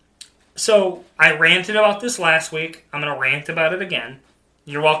 So I ranted about this last week. I'm going to rant about it again.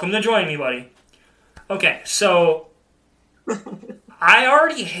 You're welcome to join me, buddy. Okay, so I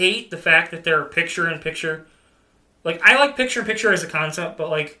already hate the fact that they're picture-in-picture. Like, I like picture-in-picture as a concept, but,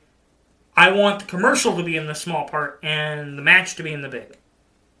 like, I want the commercial to be in the small part and the match to be in the big.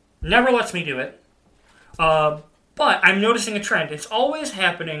 Never lets me do it. But I'm noticing a trend. It's always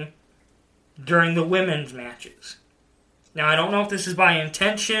happening during the women's matches. Now, I don't know if this is by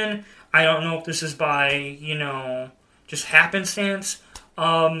intention. I don't know if this is by, just happenstance.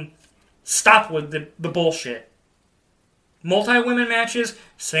 Stop with the bullshit. Multi-women matches,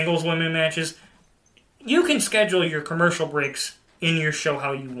 singles women matches. You can schedule your commercial breaks in your show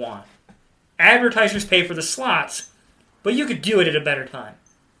how you want. Advertisers pay for the slots, but you could do it at a better time.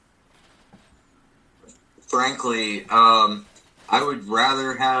 Frankly, I would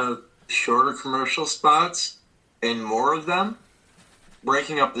rather have shorter commercial spots and more of them,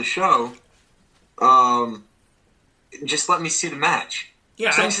 breaking up the show. Just let me see the match.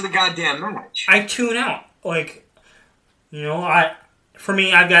 Yeah, just see the goddamn match. I tune out. Like, for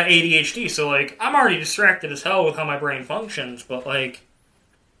me, I've got ADHD, so, like, I'm already distracted as hell with how my brain functions, but, like,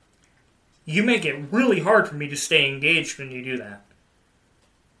 you make it really hard for me to stay engaged when you do that.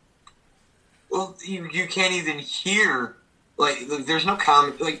 Well, you can't even hear, like there's no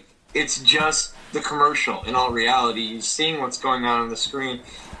comment, like, it's just the commercial in all reality. You're seeing what's going on the screen.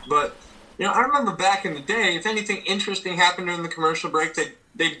 But, I remember back in the day, if anything interesting happened during the commercial break,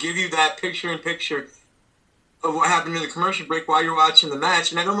 they'd give you that picture-in-picture of what happened in the commercial break while you're watching the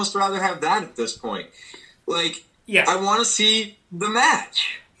match, and I'd almost rather have that at this point. Like, yeah. I want to see the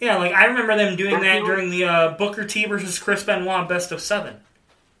match. Yeah, like, I remember them doing that during the Booker T versus Chris Benoit Best of 7.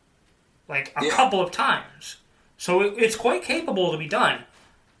 Like, a couple of times. So it's quite capable to be done.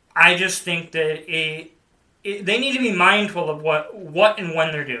 I just think that they need to be mindful of what and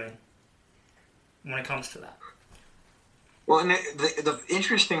when they're doing when it comes to that. Well, and the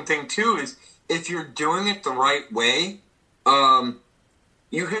interesting thing, too, is if you're doing it the right way,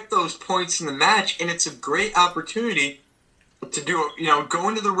 you hit those points in the match, and it's a great opportunity to go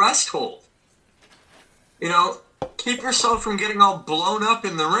into the rest hold. Keep yourself from getting all blown up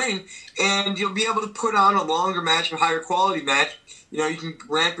in the ring, and you'll be able to put on a longer match, a higher quality match. You can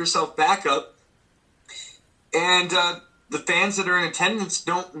ramp yourself back up. And the fans that are in attendance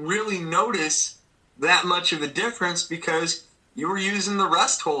don't really notice that much of a difference because you were using the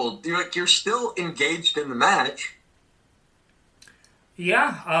rest hold. You're still engaged in the match.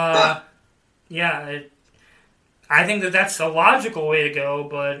 Yeah. I think that's a logical way to go,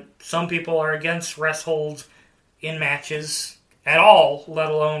 but some people are against rest holds in matches at all, let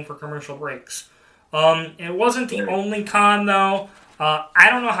alone for commercial breaks. It wasn't the only con, though. I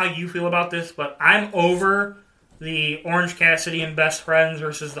don't know how you feel about this, but I'm over the Orange Cassidy and Best Friends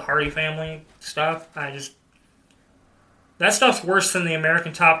versus the Hardy Family stuff. That stuff's worse than the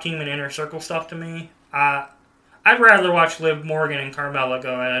American Top Team and Inner Circle stuff to me. I'd rather watch Liv Morgan and Carmella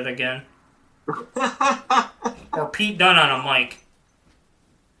go at it again. Or Pete Dunne on a mic.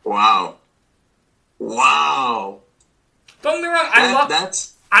 Wow. Don't get me wrong,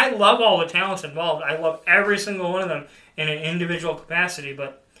 I love all the talents involved. I love every single one of them in an individual capacity,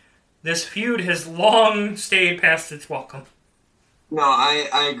 but this feud has long stayed past its welcome. No,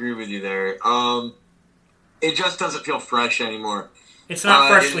 I agree with you there. It just doesn't feel fresh anymore. It's not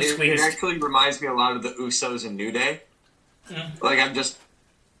freshly squeezed. It actually reminds me a lot of the Usos and New Day. Mm. Like, I'm just,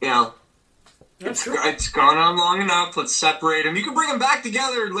 it's gone on long enough. Let's separate them. You can bring them back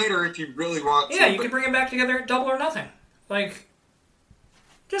together later if you really want to. Yeah, you can bring them back together at Double or Nothing. Like,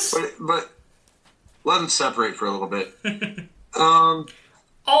 just... But let them separate for a little bit. All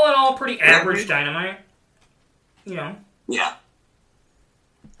in all, pretty average Dynamite. You know. Yeah.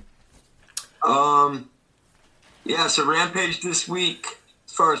 Yeah, so Rampage this week,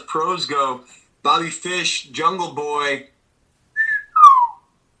 as far as pros go, Bobby Fish, Jungle Boy.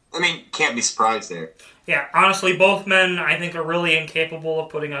 I mean, can't be surprised there. Yeah, honestly, both men, I think, are really incapable of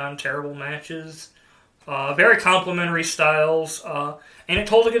putting on terrible matches. Very complimentary styles, and it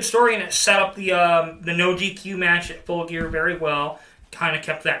told a good story, and it set up the no DQ match at Full Gear very well. Kind of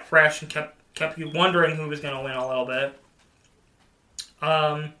kept that fresh and kept you wondering who was going to win a little bit.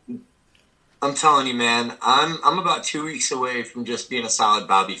 I'm telling you, man, I'm about 2 weeks away from just being a solid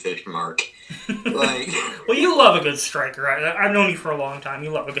Bobby Fish mark. Like, well, you love a good striker. I've known you for a long time.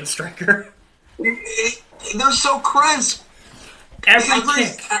 You love a good striker. They're so crisp.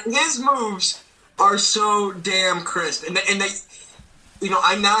 His moves are so damn crisp, and they, you know,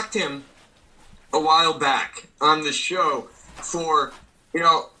 I knocked him a while back on the show for, you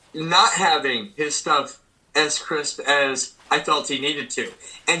know, not having his stuff as crisp as I felt he needed to,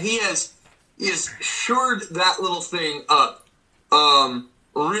 and he has shored that little thing up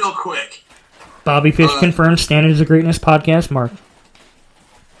real quick. Bobby Fish confirmed Standards of Greatness podcast, Mark.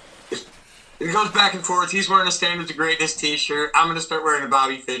 It goes back and forth. He's wearing a Standards of Greatness t-shirt. I'm going to start wearing a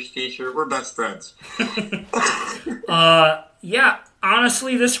Bobby Fish t-shirt. We're best friends. Yeah,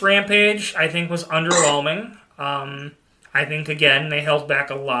 honestly, this Rampage, I think, was underwhelming. I think, again, they held back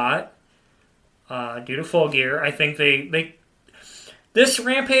a lot due to Full Gear. I think this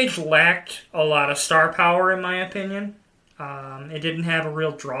Rampage lacked a lot of star power, in my opinion. It didn't have a real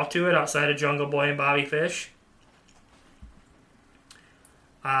draw to it outside of Jungle Boy and Bobby Fish.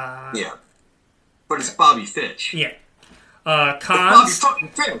 Yeah. But it's Bobby Fish. Yeah. Bobby fucking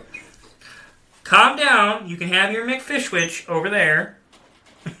Fish. Calm down. You can have your McFishwitch over there.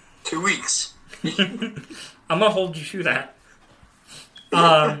 2 weeks. I'm going to hold you to that.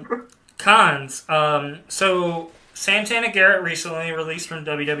 Cons. So, Santana Garrett recently released from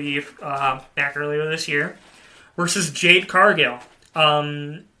WWE back earlier this year versus Jade Cargill.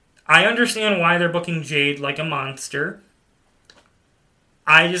 I understand why they're booking Jade like a monster.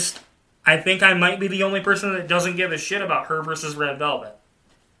 I think I might be the only person that doesn't give a shit about her versus Red Velvet.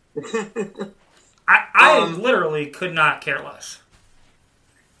 I literally could not care less.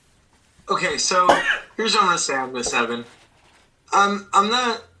 Okay, so here's what I'm gonna say on this, Evan. I'm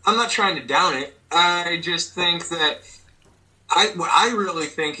not trying to down it. I just think that what I really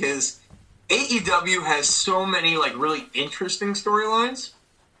think is AEW has so many like really interesting storylines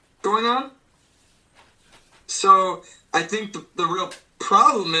going on. So I think the real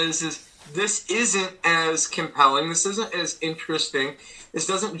problem is this isn't as compelling. This isn't as interesting. This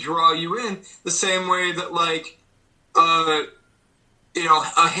doesn't draw you in the same way that, like, you know,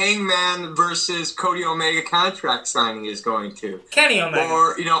 a Hangman versus Cody Omega contract signing is going to. Kenny Omega.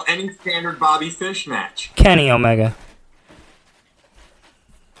 Or, you know, any standard Bobby Fish match. Kenny Omega.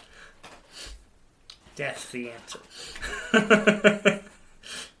 That's the answer.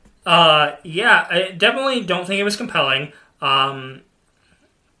 Yeah, I definitely don't think it was compelling.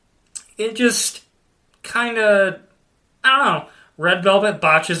 It just kind of, I don't know. Red Velvet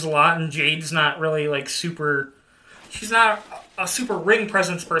botches a lot, and Jade's not really like super. She's not a super ring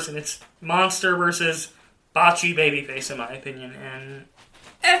presence person. It's monster versus botchy babyface, in my opinion, and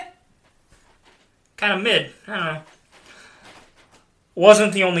kind of mid. I don't know.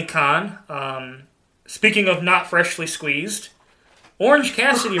 Wasn't the only con. Speaking of not freshly squeezed, Orange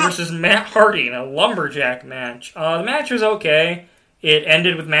Cassidy versus Matt Hardy in a lumberjack match. The match was okay. It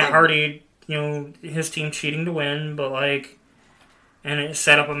ended with Matt Hardy, you know, his team cheating to win, but like, and it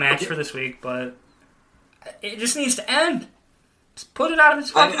set up a match for this week, but it just needs to end. Just put it out of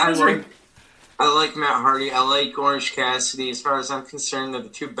its fucking misery. I like Matt Hardy. I like Orange Cassidy. As far as I'm concerned, they're the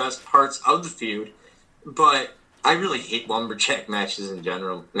two best parts of the feud. But I really hate lumberjack matches in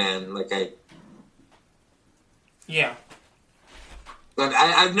general, man. Like yeah.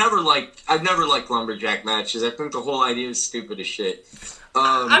 I've never liked lumberjack matches. I think the whole idea is stupid as shit.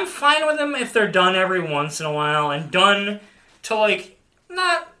 I'm fine with them if they're done every once in a while and done to, like,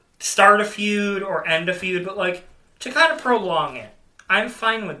 not start a feud or end a feud, but like to kind of prolong it. I'm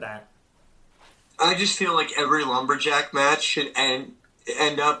fine with that. I just feel like every lumberjack match should end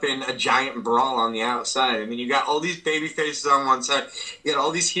up in a giant brawl on the outside. I mean, you got all these baby faces on one side, you got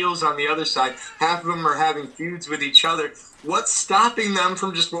all these heels on the other side. Half of them are having feuds with each other. What's stopping them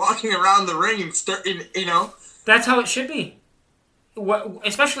from just walking around the ring and starting, you know? That's how it should be.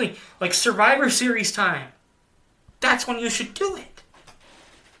 Especially, like, Survivor Series time. That's when you should do it.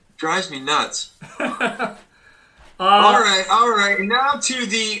 Drives me nuts. All right. Now to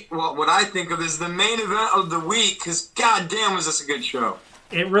the what I think of as the main event of the week, because goddamn was this a good show.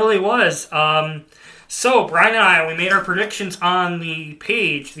 It really was. So Brian and I, we made our predictions on the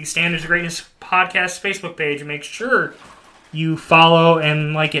page, the Standards of Greatness podcast Facebook page, and make sure you follow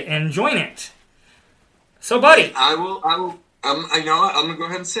and like it and join it. So, buddy, I will. I'm gonna go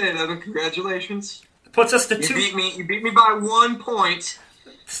ahead and say it, Evan. Congratulations. Puts us to 2. You beat me by 1 point.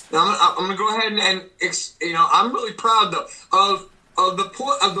 I'm gonna go ahead and I'm really proud though of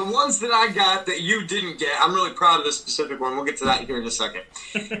the ones that I got that you didn't get. I'm really proud of this specific one. We'll get to that here in a second.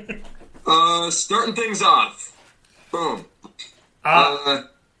 Starting things off. Boom. Go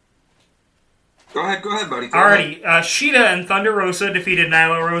ahead, buddy. Alrighty. Shida and Thunder Rosa defeated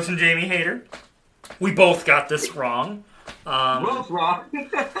Nyla Rose and Jamie Hayter. We both got this wrong. Both wrong.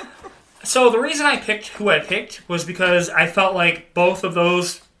 So the reason I picked who I picked was because I felt like both of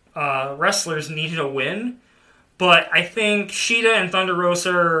those wrestlers needed a win. But I think Shida and Thunder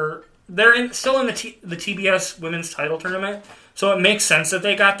Rosa, they're still in the TBS Women's Title Tournament. So it makes sense that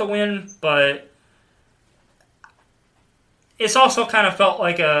they got the win. But it's also kind of felt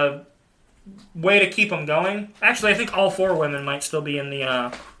like a way to keep them going. Actually, I think all 4 women might still be in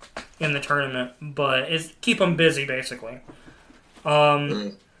the tournament. But it's keep them busy, basically.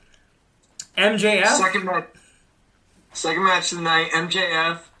 MJF. Second match of the night,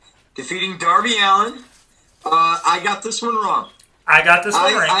 MJF defeating Darby Allin. I got this one wrong. I got this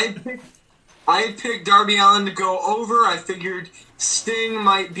one right. I picked Darby Allin to go over. I figured Sting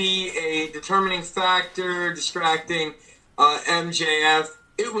might be a determining factor, distracting MJF.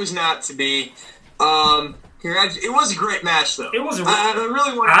 It was not to be. It was a great match, though. It was. I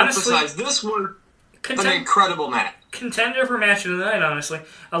really want to emphasize this was an incredible match. Contender for match of the night, honestly.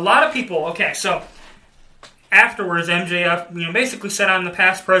 A lot of people. Okay, so afterwards, MJF, basically said on the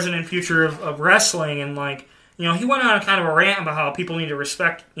past, present, and future of wrestling, and he went on kind of a rant about how people need to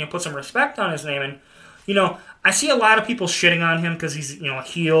respect, put some respect on his name, and I see a lot of people shitting on him because he's a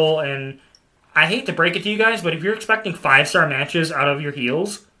heel, and I hate to break it to you guys, but if you're expecting 5-star matches out of your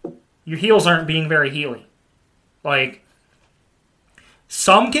heels aren't being very heely.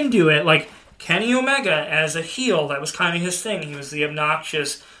 Some can do it, like Kenny Omega as a heel, that was kind of his thing. He was the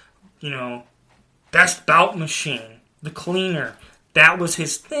obnoxious, best bout machine, the cleaner. That was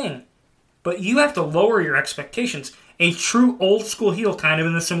his thing. But you have to lower your expectations. A true old school heel, kind of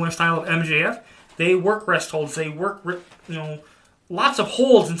in the similar style of MJF, they work rest holds, they work, lots of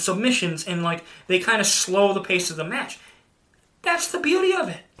holds and submissions, and they kind of slow the pace of the match. That's the beauty of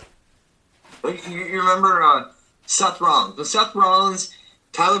it. You remember Seth Rollins? When Seth Rollins,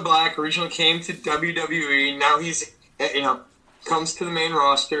 Tyler Black originally came to WWE. Now he's, comes to the main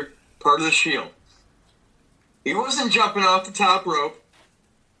roster, part of the Shield. He wasn't jumping off the top rope.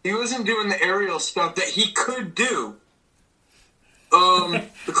 He wasn't doing the aerial stuff that he could do. The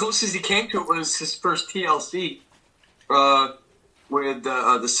closest he came to it was his first TLC with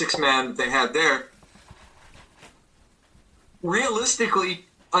the 6-man that they had there. Realistically,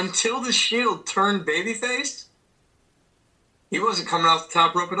 until the Shield turned babyface, he wasn't coming off the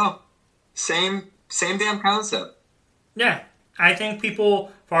top rope at all. Same damn concept. Yeah, I think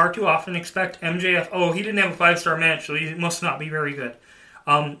people far too often expect MJF, he didn't have a 5-star match, so he must not be very good.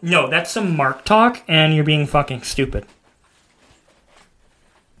 No, that's some mark talk, and you're being fucking stupid.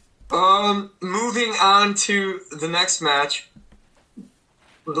 Moving on to the next match.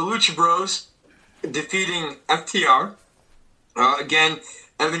 The Lucha Bros defeating FTR. Again,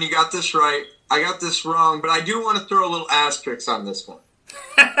 Evan, you got this right. I got this wrong, but I do want to throw a little asterisk on this one.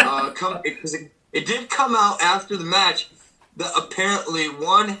 Because it did come out after the match that apparently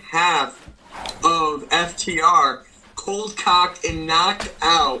one half of FTR cold-cocked and knocked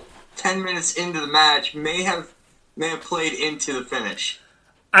out 10 minutes into the match may have played into the finish.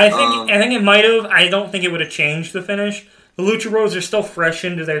 I think it might have. I don't think it would have changed the finish. The Lucha Bros are still fresh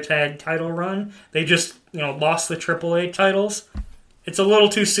into their tag title run. They just, lost the AAA titles. It's a little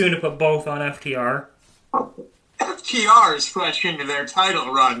too soon to put both on FTR. FTR is fresh into their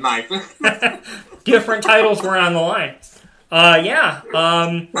title run, Mike. Different titles were on the line.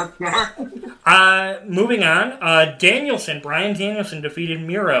 Moving on. Bryan Danielson defeated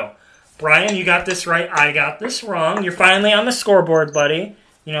Miro. Brian, you got this right. I got this wrong. You're finally on the scoreboard, buddy.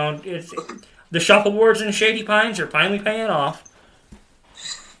 The shuffleboards and Shady Pines are finally paying off.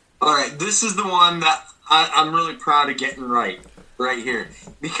 All right, this is the one that I'm really proud of getting right here,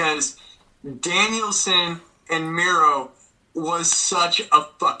 because Danielson and Miro was such a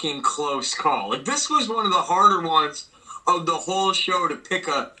fucking close call. This was one of the harder ones of the whole show to pick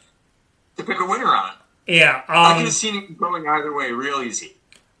a winner on. Yeah, I could have seen it going either way real easy.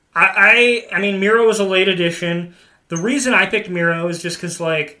 I mean, Miro was a late addition. The reason I picked Miro is just because,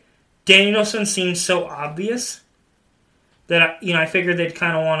 like, Danielson seems so obvious that, I figured they'd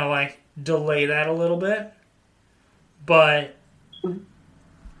kind of want to, like, delay that a little bit. But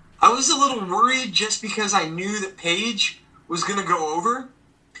I was a little worried just because I knew that Paige was going to go over.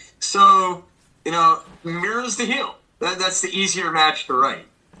 So, Miro's the heel. That's the easier match to write.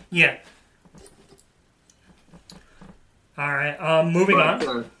 Yeah. All right, moving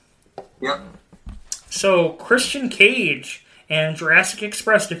on. Yep. So, Christian Cage and Jurassic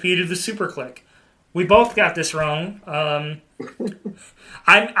Express defeated the Super Click. We both got this wrong.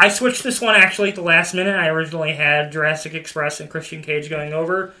 I switched this one actually at the last minute. I originally had Jurassic Express and Christian Cage going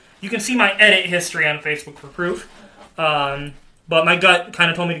over. You can see my edit history on Facebook for proof. But my gut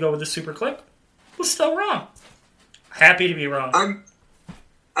kind of told me to go with the Super Click. Was still wrong. Happy to be wrong.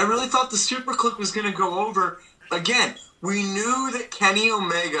 I really thought the Super Click was going to go over. Again, we knew that Kenny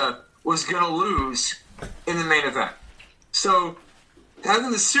Omega was going to lose in the main event. So having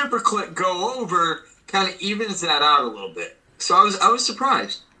the Super Click go over kind of evens that out a little bit. So I was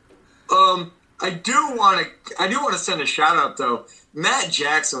surprised. I do want to send a shout out though. Matt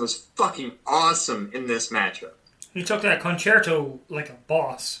Jackson was fucking awesome in this matchup. He took that concerto like a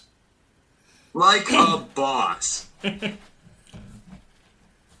boss. Like a boss.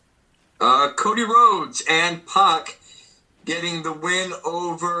 Cody Rhodes and Pac getting the win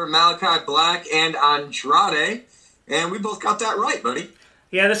over Malachi Black and Andrade. And we both got that right, buddy.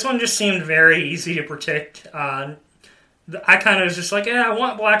 Yeah, this one just seemed very easy to predict. I kind of was just like, I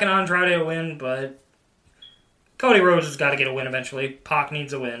want Black and Andrade to win, but Cody Rhodes has got to get a win eventually. Pac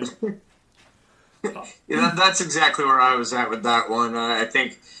needs a win. That's exactly where I was at with that one. I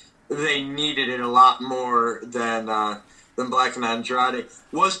think they needed it a lot more than Black and Andrade.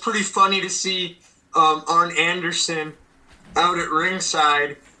 Was pretty funny to see Arn Anderson out at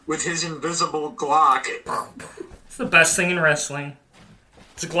ringside with his invisible Glock. It's the best thing in wrestling.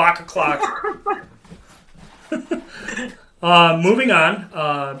 It's a Glock o'clock. Moving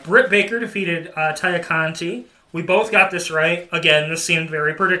on, Britt Baker defeated Taya Conti. We both got this right. Again, this seemed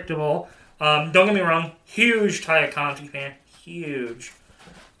very predictable. Don't get me wrong, huge Taya Conti fan. Huge.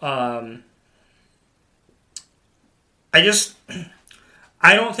 I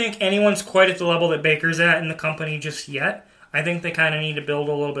don't think anyone's quite at the level that Baker's at in the company just yet. I think they kind of need to build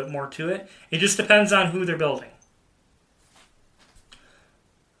a little bit more to it. It just depends on who they're building.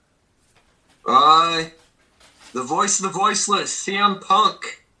 The voice of the voiceless, CM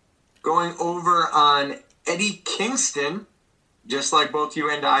Punk, going over on Eddie Kingston, just like both you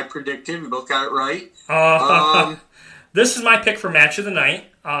and I predicted. We both got it right. This is my pick for match of the night.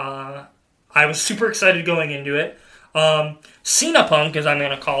 I was super excited going into it. Cena Punk, as I'm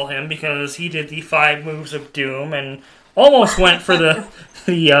going to call him, because he did the 5 moves of doom and almost went for the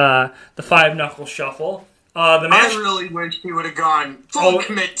 5-knuckle shuffle. The match, I really wish he would have gone full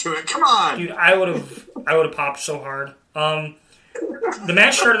commit to it. Come on, dude! I would have popped so hard. The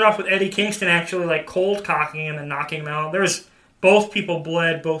match started off with Eddie Kingston actually like cold cocking him and knocking him out. Both people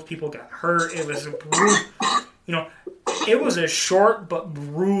bled, both people got hurt. It was it was a short but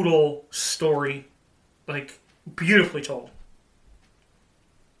brutal story, like beautifully told.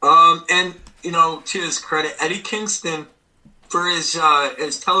 And to his credit, Eddie Kingston, for as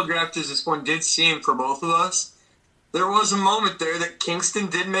telegraphed as this one did seem for both of us, there was a moment there that Kingston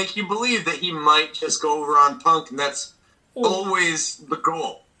did make you believe that he might just go over on Punk, and that's always the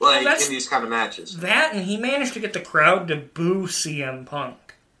goal, in these kind of matches. That, and he managed to get the crowd to boo CM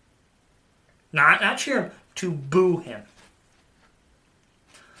Punk. Not cheer him, to boo him.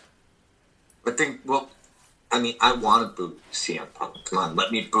 I want to boo CM Punk. Come on,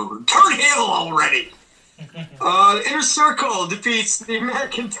 let me boo. Turn heel already! Inner Circle defeats the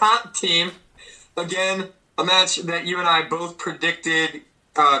American Top Team. Again, a match that you and I both predicted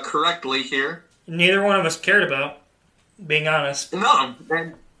correctly here. Neither one of us cared about, being honest. No.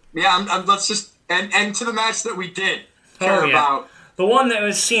 Let's just... And to the match that we did care about. The one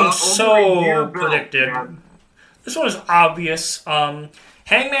that seemed so predicted. Yeah. This one is obvious.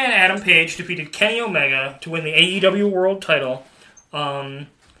 Hangman Adam Page defeated Kenny Omega to win the AEW World Title.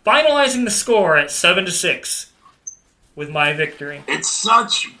 Finalizing the score at 7-6 with my victory. It's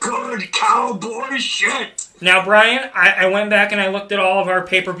such good cowboy shit. Now, Brian, I went back and I looked at all of our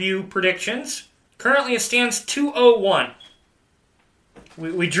pay-per-view predictions. Currently, it stands 2-0-1.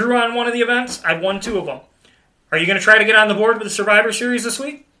 We drew on one of the events. I've won 2 of them. Are you going to try to get on the board with the Survivor Series this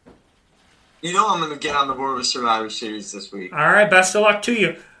week? I'm going to get on the board with Survivor Series this week. All right, best of luck to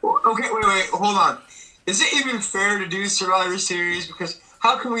you. Okay, wait, hold on. Is it even fair to do Survivor Series? Because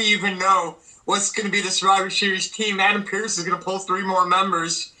how can we even know what's going to be the Survivor Series team? Adam Pearce is going to pull 3 more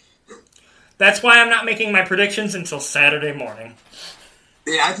members. That's why I'm not making my predictions until Saturday morning.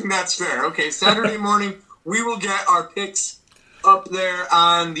 Yeah, I think that's fair. Okay, Saturday morning, we will get our picks up there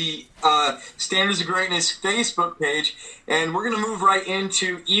on the Standards of Greatness Facebook page, and we're going to move right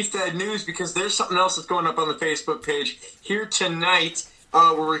into efed news because there's something else that's going up on the Facebook page here tonight.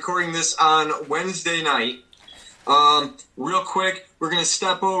 We're recording this on Wednesday night. Real quick, we're going to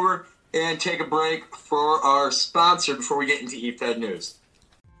step over and take a break for our sponsor before we get into efed news.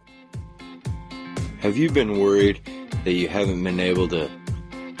 Have you been worried that you haven't been able to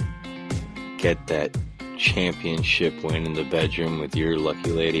get that championship win in the bedroom with your lucky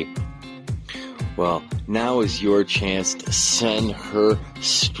lady? Well, now is your chance to send her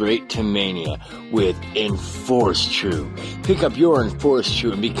straight to Mania with Enforce True. Pick up your Enforce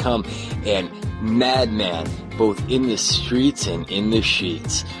True and become a madman both in the streets and in the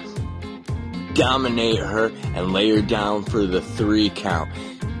sheets. Dominate her and lay her down for the 3 count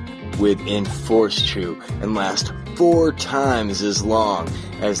with Enforce True and last 4 times as long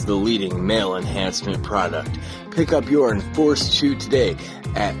as the leading male enhancement product. Pick up your Enforce True today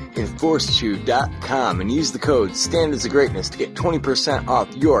at EnforceTrue.com and use the code Standards of Greatness to get 20%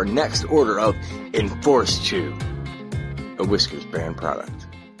 off your next order of Enforce True, a Whiskers brand product.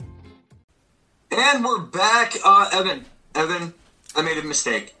 And we're back. Evan, I made a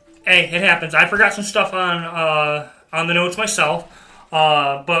mistake. Hey, it happens. I forgot some stuff on the notes myself.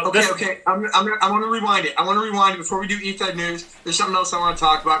 But okay. I want to rewind it. I want to rewind it before we do efed news. There's something else I want to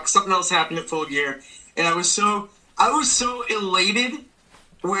talk about. Something else happened at Full Gear, and I was so elated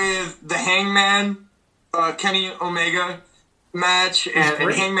with the Hangman Kenny Omega match and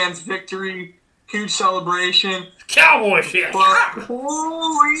Hangman's victory. Huge celebration. Cowboy shit. But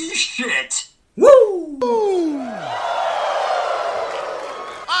holy shit! Woo!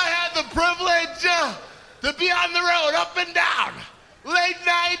 I had the privilege to be on the road, up and down. Late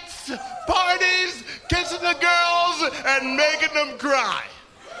nights, parties, kissing the girls, and making them cry.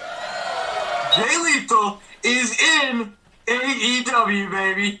 Jay Lethal is in AEW,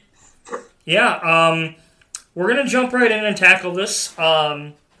 baby. Yeah, we're going to jump right in and tackle this.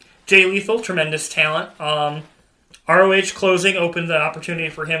 Jay Lethal, tremendous talent. ROH closing opened the opportunity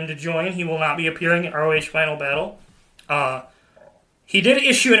for him to join. He will not be appearing at ROH Final Battle. He did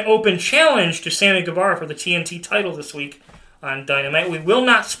issue an open challenge to Sammy Guevara for the TNT title this week on Dynamite. We will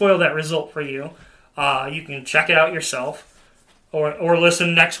not spoil that result for you. You can check it out yourself or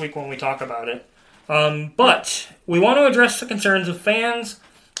listen next week when we talk about it. But we want to address the concerns of fans,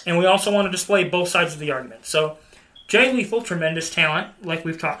 and we also want to display both sides of the argument. So, Jay Lethal, tremendous talent, like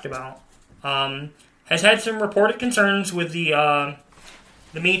we've talked about, has had some reported concerns with the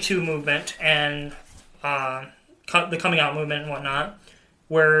Me Too movement and the coming out movement and whatnot,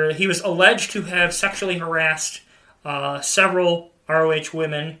 where he was alleged to have sexually harassed several ROH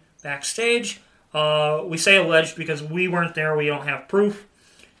women backstage. We say alleged because we weren't there. We don't have proof.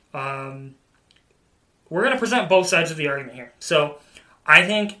 We're going to present both sides of the argument here. So I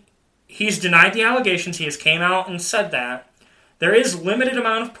think he's denied the allegations. He has came out and said that. There is limited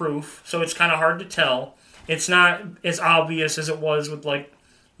amount of proof, so it's kind of hard to tell. It's not as obvious as it was with, like,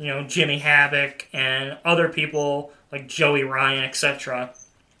 you know, Jimmy Havoc and other people like Joey Ryan, etc.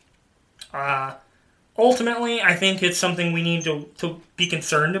 Ultimately, I think it's something we need to be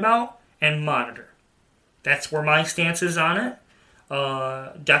concerned about and monitor. That's where my stance is on it.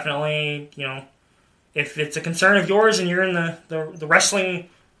 Definitely, you know, if it's a concern of yours and you're in the wrestling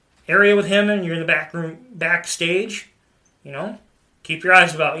area with him and you're in the backstage, you know, keep your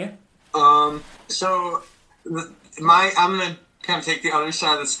eyes about you. So I'm going to kind of take the other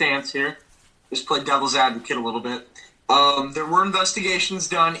side of the stance here. Just play devil's advocate a little bit. There were investigations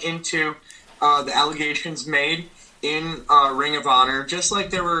done into the allegations made in Ring of Honor, just like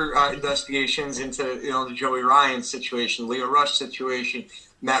there were investigations into, you know, the Joey Ryan situation, Leo Rush situation,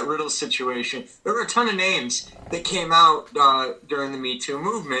 Matt Riddle's situation. There were a ton of names that came out during the Me Too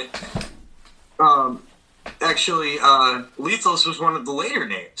movement. Actually, Lethal's was one of the later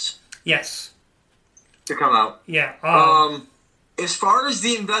names. Yes. To come out. Yeah. As far as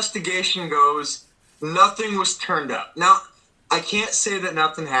the investigation goes, nothing was turned up. Now, I can't say that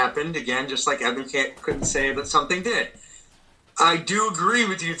nothing happened. Again, just like Evan couldn't say that something did. I do agree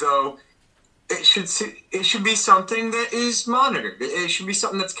with you, though. It should be something that is monitored. It should be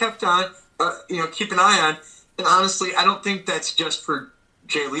something that's kept on, keep an eye on. And honestly, I don't think that's just for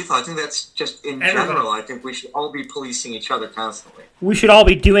Jay Lethal. I think that's just in general. I think we should all be policing each other constantly. We should all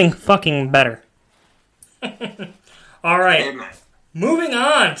be doing fucking better. All right. Amen. Moving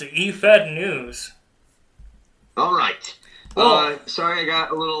on to efed news. All right. Sorry, I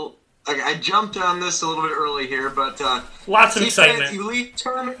got a little I jumped on this a little bit early here, but lots of excitement. Elite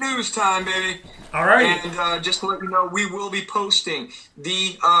Tournament news time, baby. All right. And just to let you know, we will be posting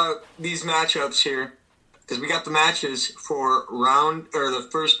these matchups here because we got the matches for the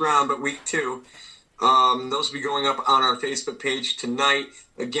first round, but week 2. Those will be going up on our Facebook page tonight.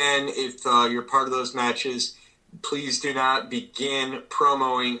 Again, if you're part of those matches, please do not begin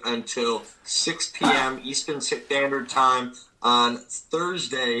promoing until 6 p.m. Eastern Standard Time on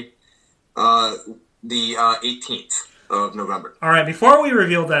Thursday, the 18th of November. All right, before we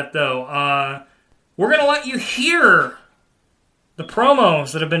reveal that, though, we're going to let you hear the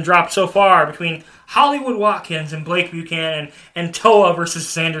promos that have been dropped so far between Hollywood Watkins and Blake Buchanan and Toa versus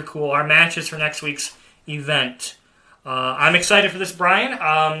Xander Cool, our matches for next week's event. I'm excited for this,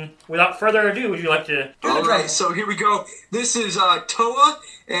 Brian. Without further ado, would you like to do All right, so here we go. This is Toa,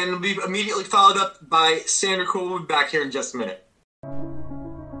 and it'll be immediately followed up by Xander Cool. We'll be back here in just a minute.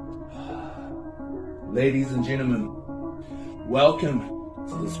 Ladies and gentlemen, welcome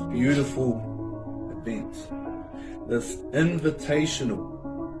to this beautiful event, this invitational,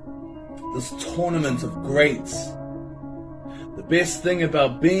 this tournament of greats. The best thing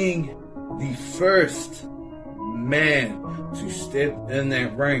about being the first man to step in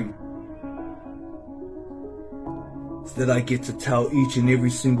that ring is that I get to tell each and every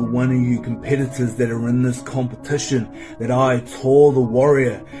single one of you competitors that are in this competition that I, Tor the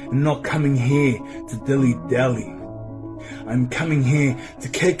Warrior, am not coming here to dilly-dally. I'm coming here to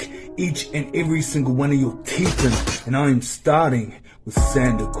kick each and every single one of your teeth in, and I'm starting with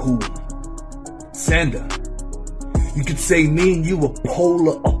Xander Cool. Xander, you could say me and you are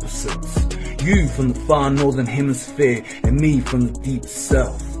polar opposites. You from the far northern hemisphere and me from the deep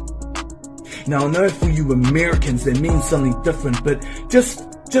south. Now I know for you Americans that means something different, but just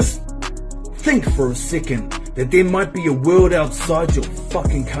think for a second that there might be a world outside your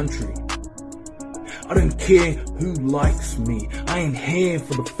fucking country. I don't care who likes me. I am here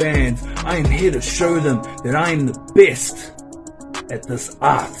for the fans. I am here to show them that I am the best at this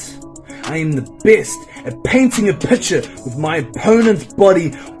art. I am the best at painting a picture with my opponent's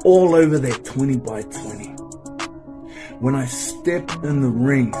body all over that 20 by 20. When I step in the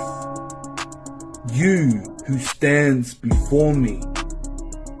ring, you who stands before me,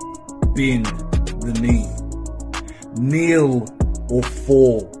 bend the knee, kneel or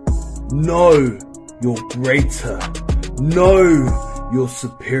fall. Know you're greater. Know you're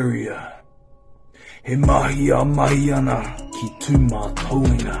superior. He mahia mahiana ki tuma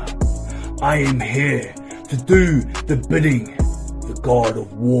toinga. I am here to do the bidding of the God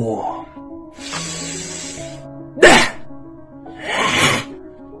of War.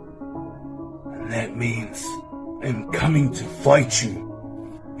 And that means I'm coming to fight you.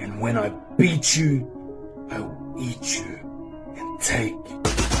 And when I beat you, I will eat you and take your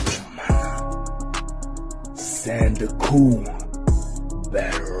mana. Xander Cool,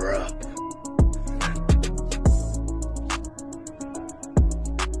 batter up.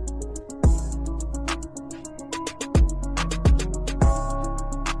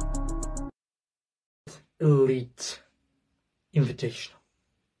 Elite Invitational.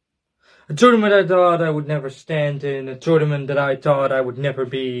 A tournament I thought I would never stand in, a tournament that I thought I would never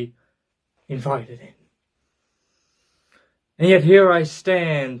be invited in. And yet here I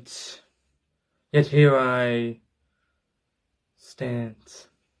stand. Yet here I stand.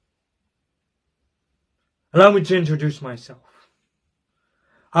 Allow me to introduce myself.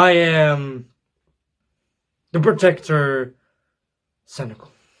 I am the Protector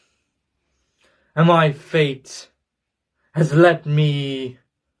Cynical. And my fate has led me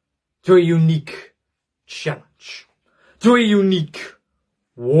to a unique challenge, to a unique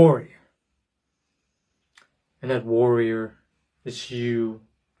warrior. And that warrior is you,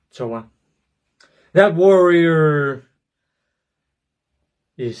 Toa. That warrior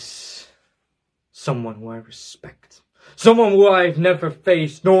is someone who I respect. Someone who I've never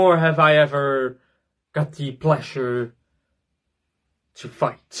faced, nor have I ever got the pleasure to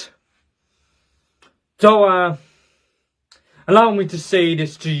fight. So, allow me to say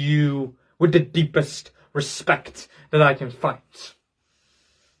this to you with the deepest respect that I can find.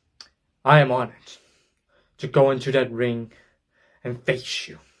 I am honored to go into that ring and face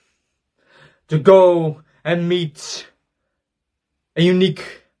you. To go and meet a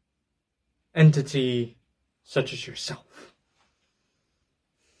unique entity such as yourself.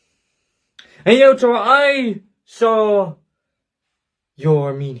 And Yoto, I saw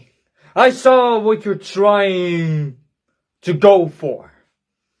your meaning. I saw what you're trying to go for.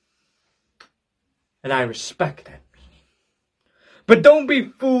 And I respect that meaning. But don't be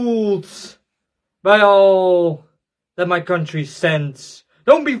fooled by all that my country sends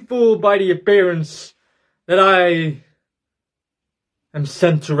Don't be fooled by the appearance that I am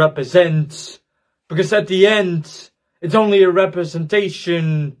sent to represent, because at the end, it's only a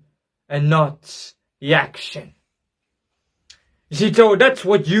representation and not the action. You see, Joe, that's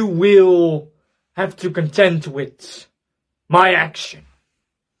what you will have to contend with. My action.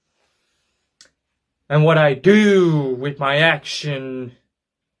 And what I do with my action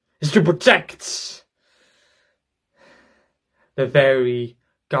is to protect the very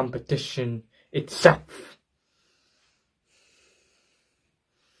competition itself.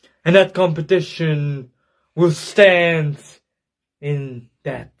 And that competition will stand in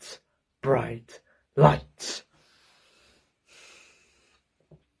that bright light.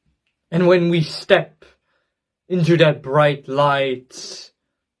 And when we step into that bright light,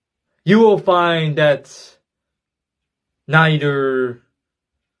 you will find that neither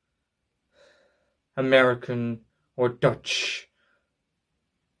American or Dutch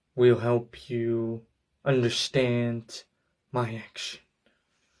will help you understand my action.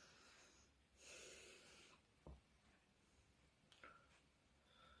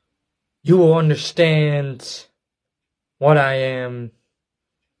 You will understand what I am,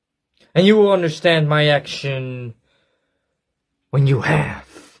 and you will understand my action when you have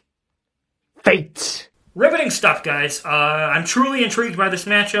fate. Riveting stuff, guys. I'm truly intrigued by this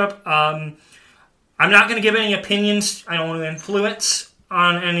matchup. I'm not going to give any opinions. I don't want to influence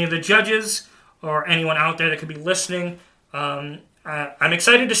on any of the judges or anyone out there that could be listening. I'm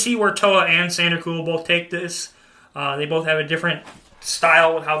excited to see where Toa and Sander will both take this. They both have a different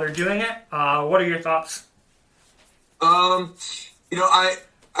style with how they're doing it. What are your thoughts? I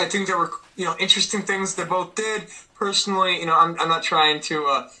think there were, interesting things they both did. Personally, I'm not trying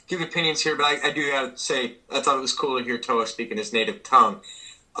to give opinions here, but I do have to say I thought it was cool to hear Toa speak in his native tongue.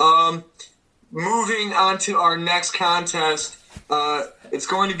 Moving on to our next contest, it's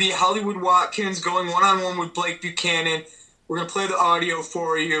going to be Hollywood Watkins going one-on-one with Blake Buchanan. We're going to play the audio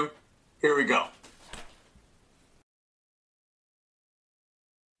for you. Here we go.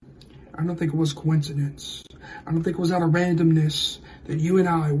 I don't think it was coincidence. I don't think it was out of randomness that you and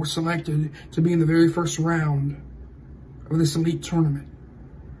I were selected to be in the very first round of this elite tournament.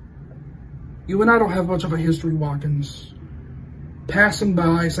 You and I don't have much of a history, Watkins. Passing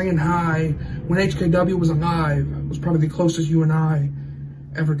by, saying hi when HKW was alive was probably the closest you and I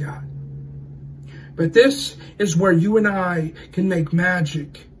ever got. But this is where you and I can make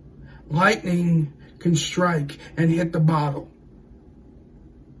magic. Lightning can strike and hit the bottle.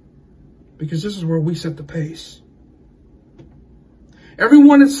 Because this is where we set the pace.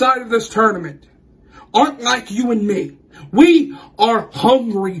 Everyone inside of this tournament aren't like you and me. We are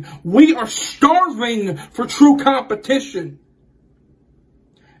hungry. We are starving for true competition.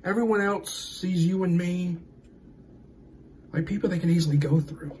 Everyone else sees you and me like people they can easily go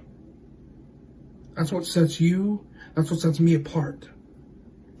through. That's what sets you, that's what sets me apart.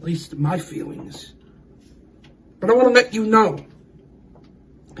 At least my feelings. But I want to let you know,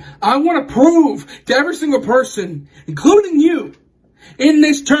 I want to prove to every single person, including you, in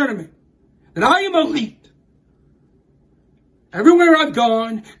this tournament, that I am elite. Everywhere I've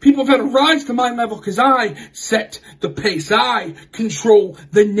gone, people have had to rise to my level because I set the pace. I control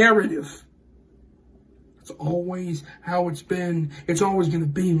the narrative. That's always how it's been. It's always going to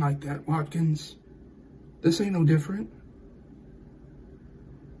be like that, Watkins. This ain't no different.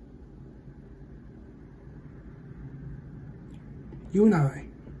 You and I,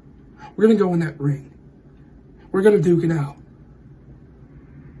 we're going to go in that ring. We're going to duke it out.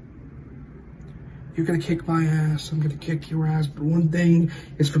 You're going to kick my ass. I'm going to kick your ass. But one thing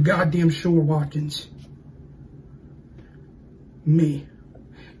is for goddamn sure, Watkins. Me,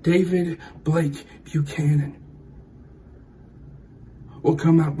 David Blake Buchanan, will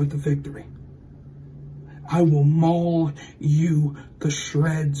come out with the victory. I will maul you to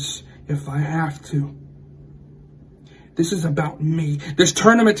shreds if I have to. This is about me. This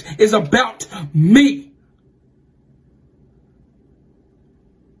tournament is about me.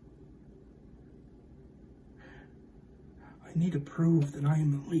 I need to prove that I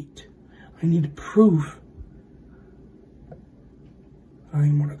am elite. I need to prove I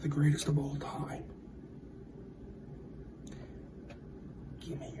am one of the greatest of all time.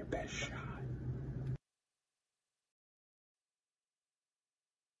 Give me your best shot.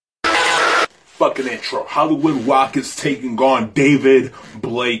 Fucking intro. Hollywood Watkins taking on David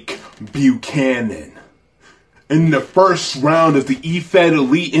Blake Buchanan in the first round of the efed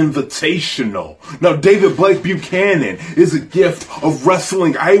Elite Invitational. Now, David Blake Buchanan is a gift of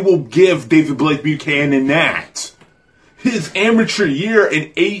wrestling. I will give David Blake Buchanan that. His amateur year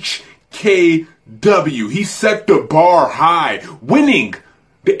in HKW, he set the bar high, winning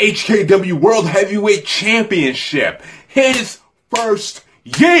the HKW World Heavyweight Championship. His first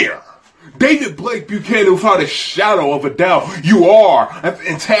year. David Blake Buchanan, without a shadow of a doubt, you are a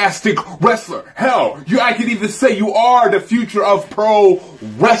fantastic wrestler. Hell, I could even say you are the future of pro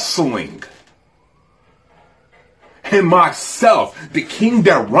wrestling. And myself, the king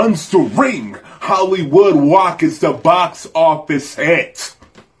that runs the ring, Hollywood Walk, is the box office hit.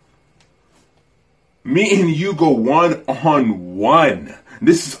 Me and you go 1-on-1.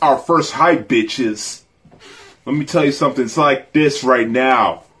 This is our first hype, bitches. Let me tell you something. It's like this right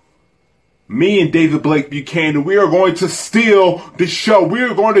now. Me and David Blake Buchanan, we are going to steal the show. We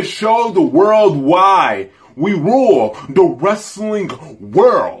are going to show the world why we rule the wrestling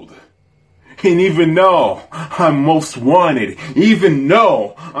world. And even though I'm most wanted, even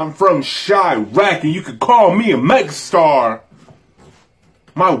though I'm from Chirac and you could call me a megastar,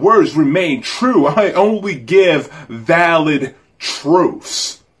 my words remain true. I only give valid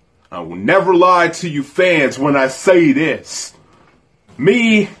truths. I will never lie to you fans when I say this.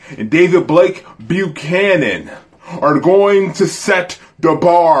 Me and David Blake Buchanan are going to set the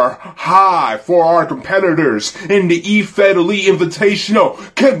bar high for our competitors in the efed Elite Invitational.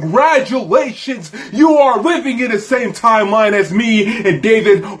 Congratulations! You are living in the same timeline as me and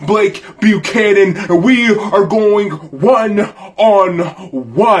David Blake Buchanan. And we are going 1-on-1.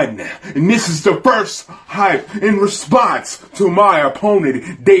 And this is the first hype in response to my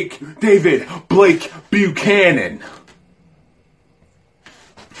opponent, David Blake Buchanan.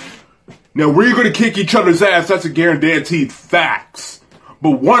 Now, we're going to kick each other's ass. That's a guaranteed facts.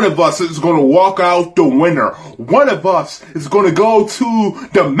 But one of us is going to walk out the winner. One of us is going to go to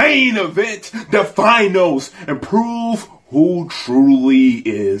the main event, the finals, and prove who truly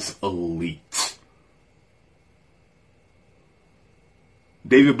is elite.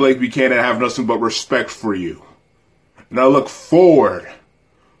 David Blake Buchanan, I have nothing but respect for you. And I look forward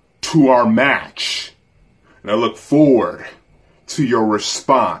to our match. And I look forward to your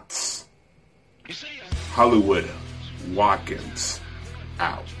response. Hollywood Watkins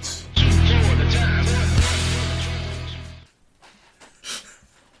out.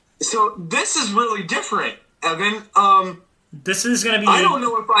 So this is really different, Evan. This is going to be... I don't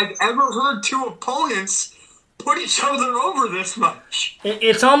know if I've ever heard two opponents put each other over this much.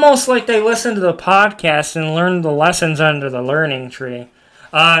 It's almost like they listened to the podcast and learned the lessons under the learning tree.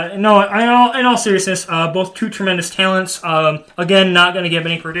 No, in all seriousness, both two tremendous talents. Again, not going to give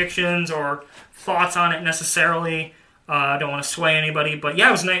any predictions or thoughts on it necessarily. I don't want to sway anybody, but yeah,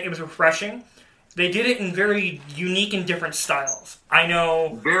 it was nice. It was refreshing. They did it in very unique and different styles. I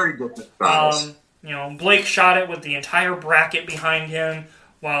know, very different styles. Blake shot it with the entire bracket behind him,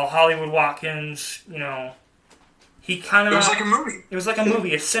 while Hollywood Watkins, he kind of... It was like a movie. It was like a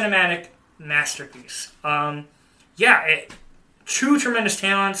movie, a cinematic masterpiece. Two tremendous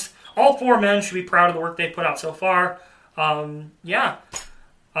talents. All four men should be proud of the work they put out so far. Moving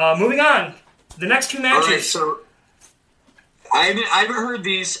on. The next two matches. All right, so I haven't heard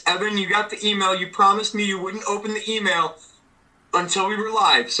these. Evan, you got the email. You promised me you wouldn't open the email until we were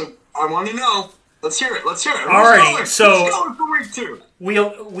live. So I want to know. Let's hear it. All right, so who's going for week 2?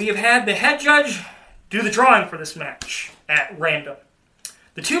 We have had the head judge do the drawing for this match at random.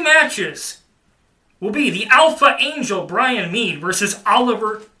 The two matches will be the Alpha Angel Brian Mead versus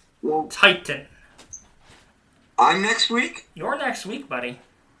Oliver Titan. I'm next week? You're next week, buddy.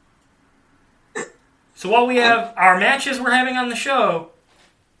 So while we have our matches we're having on the show,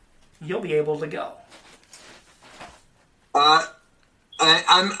 you'll be able to go. I'm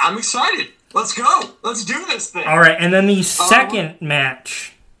excited. Let's go. Let's do this thing. All right, and then the second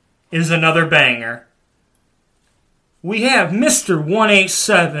match is another banger. We have Mr.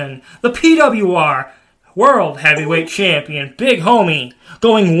 187, the PWR World Heavyweight Champion, Big Homie,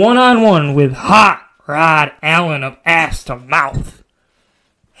 going one-on-one with Hot Rod Allen of Ass to Mouth.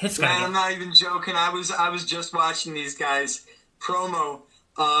 I'm not even joking. I was just watching these guys promo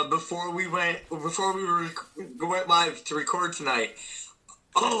before we went live to record tonight.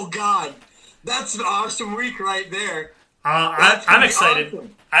 Oh God, that's an awesome week right there. I'm excited.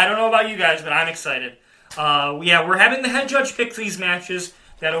 Awesome. I don't know about you guys, but I'm excited. We're having the head judge pick these matches.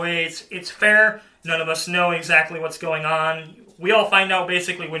 That way, it's fair. None of us know exactly what's going on. We all find out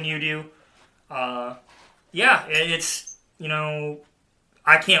basically when you do.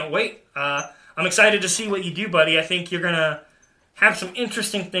 I can't wait. I'm excited to see what you do, buddy. I think you're going to have some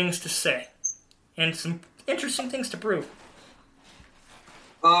interesting things to say. And some interesting things to prove.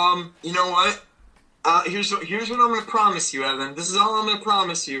 You know what? Here's what I'm going to promise you, Evan. This is all I'm going to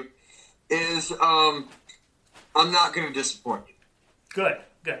promise you. Is, I'm not going to disappoint you. Good.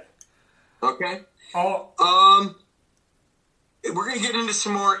 Okay? Oh. we're going to get into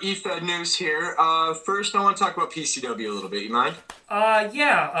some more efed news here. First, I want to talk about PCW a little bit. You mind?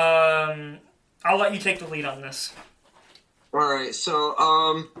 Yeah. I'll let you take the lead on this. All right. So,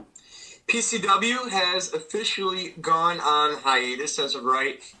 PCW has officially gone on hiatus as of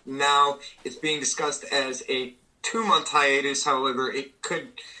right now. It's being discussed as a 2-month hiatus. However, it could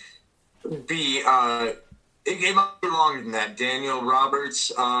be it might be longer than that. Daniel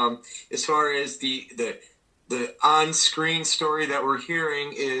Roberts, as far as the on-screen story that we're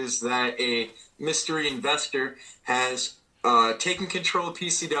hearing is that a mystery investor has taken control of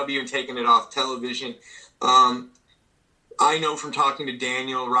PCW and taken it off television. I know from talking to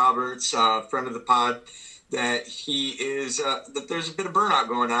Daniel Roberts, friend of the pod, that he is that there's a bit of burnout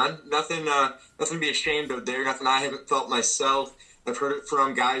going on. Nothing to be ashamed of there. Nothing I haven't felt myself. I've heard it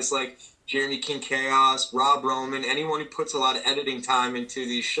from guys like Jeremy King Chaos, Rob Roman, anyone who puts a lot of editing time into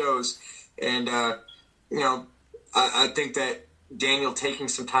these shows. And I think that Daniel taking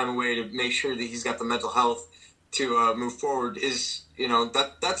some time away to make sure that he's got the mental health to move forward is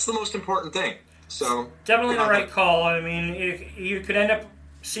that's the most important thing. So definitely the right call. I mean, if you could end up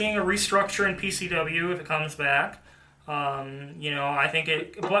seeing a restructure in PCW if it comes back. I think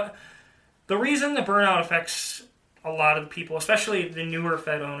it. But the reason the burnout affects a lot of the people, especially the newer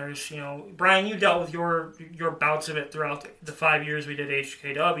Fed owners, Brian, you dealt with your bouts of it throughout the 5 years we did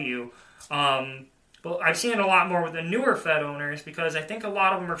HKW. But I've seen it a lot more with the newer Fed owners because I think a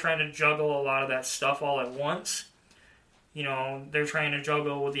lot of them are trying to juggle a lot of that stuff all at once. They're trying to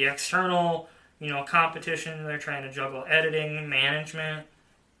juggle with the external, competition. They're trying to juggle editing, management.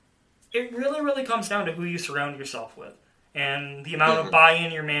 It really, really comes down to who you surround yourself with and the amount of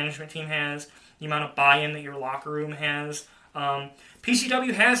buy-in your management team has, the amount of buy-in that your locker room has.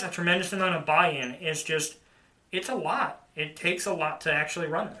 PCW has a tremendous amount of buy-in. It's a lot. It takes a lot to actually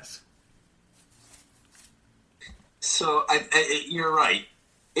run this. So you're right.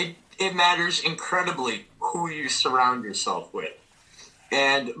 It matters incredibly who you surround yourself with,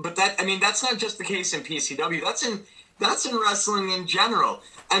 but that's not just the case in PCW. That's in wrestling in general.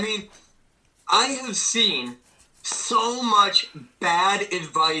 I mean, I have seen so much bad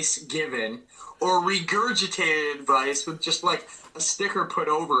advice given or regurgitated advice with just like a sticker put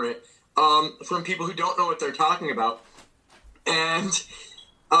over it from people who don't know what they're talking about, and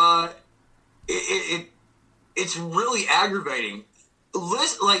it's really aggravating.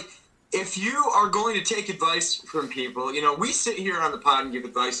 If you are going to take advice from people, we sit here on the pod and give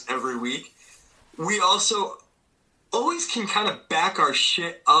advice every week. We also always can kind of back our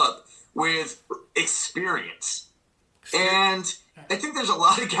shit up with experience. And I think there's a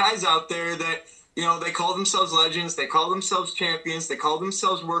lot of guys out there that, they call themselves legends, they call themselves champions, they call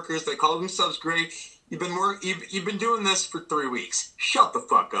themselves workers, they call themselves great. You've been doing this for 3 weeks. Shut the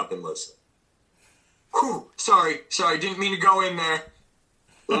fuck up and listen. Whew, sorry, didn't mean to go in there.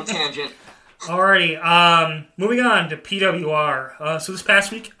 Little tangent. Alrighty, moving on to PWR. So this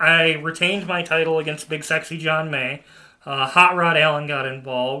past week, I retained my title against Big Sexy John May. Hot Rod Allen got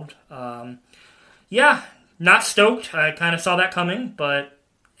involved. Not stoked. I kind of saw that coming, but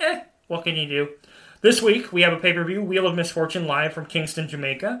what can you do? This week, we have a pay-per-view, Wheel of Misfortune, live from Kingston,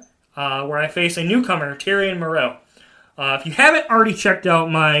 Jamaica, where I face a newcomer, Tyrion Moreau. If you haven't already checked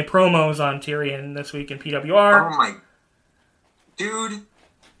out my promos on Tyrion this week in PWR... Oh my... Dude...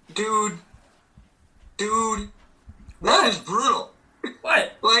 That was brutal.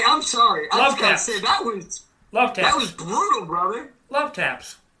 What? I'm sorry. I just gotta say, that was... Love taps. That was brutal, brother. Love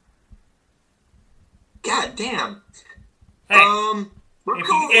taps. God damn. Hey.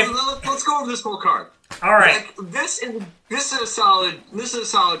 Let's go over this whole card. All right. This is a solid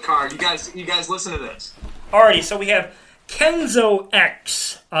card. You guys listen to this. Alrighty, so we have Kenzo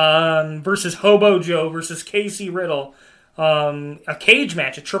X versus Hobo Joe versus Casey Riddle. A cage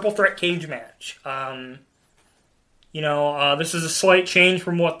match, a triple threat cage match. This is a slight change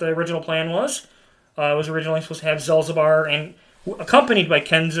from what the original plan was. It was originally supposed to have Zelzabar and accompanied by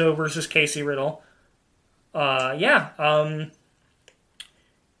Kenzo versus Casey Riddle.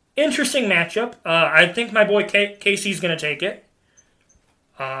 Interesting matchup. I think my boy Casey's going to take it.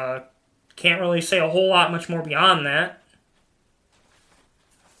 Can't really say a whole lot much more beyond that.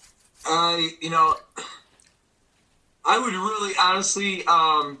 I would really honestly,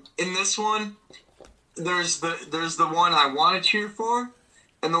 in this one, there's the one I want to cheer for,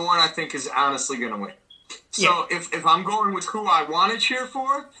 and the one I think is honestly going to win. So if I'm going with who I want to cheer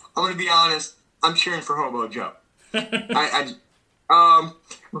for, I'm going to be honest. I'm cheering for Hobo Joe.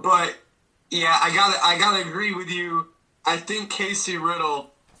 But yeah, I gotta agree with you. I think Casey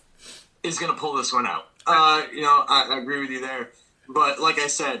Riddle is going to pull this one out. I agree with you there. But like I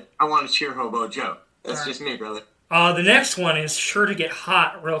said, I want to cheer Hobo Joe. That's just me, brother. The next one is sure to get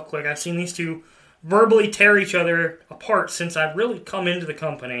hot real quick. I've seen these two verbally tear each other apart since I've really come into the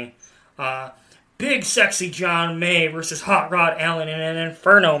company. Big Sexy John May versus Hot Rod Allen in an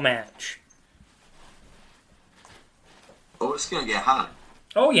Inferno match. Oh, it's going to get hot.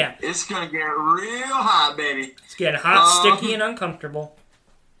 Oh, yeah. It's going to get real hot, baby. It's getting hot, sticky, and uncomfortable.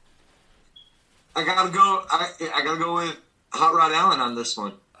 I gotta go. I gotta go with Hot Rod Allen on this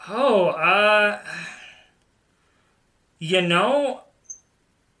one. Oh, you know,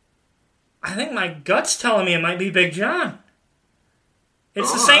 I think my gut's telling me it might be Big John.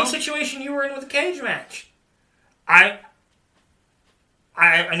 It's the same situation you were in with the cage match. I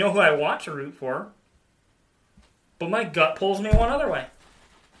know who I want to root for, but my gut pulls me one other way.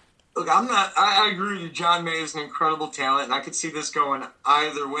 Look, I agree with you. John May is an incredible talent, and I could see this going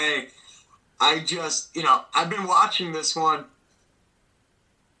either way. I just, I've been watching this one.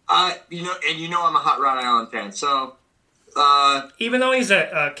 And I'm a Hot Rod Allen fan, so. Even though he's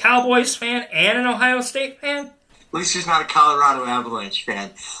a Cowboys fan and an Ohio State fan? At least he's not a Colorado Avalanche fan.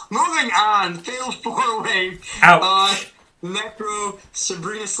 Moving on, Fatal 4-Way. Ouch. Necro,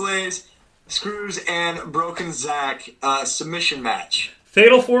 Sabrina Slays, Screws, and Broken Zach submission match.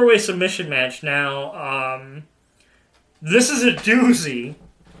 Fatal 4-Way submission match. Now, this is a doozy.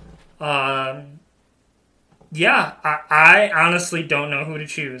 I honestly don't know who to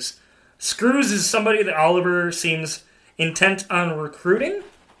choose. Screws is somebody that Oliver seems intent on recruiting.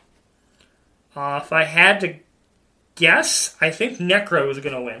 If I had to guess, I think Necro is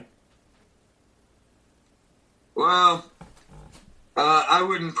going to win. Well, I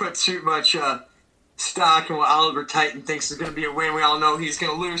wouldn't put too much stock in what Oliver Titan thinks is going to be a win. We all know he's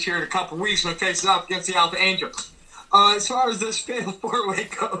going to lose here in a couple weeks when he faces off against the Alpha Angel. As far as this Fatal 4-Way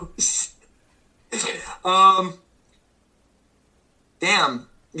goes,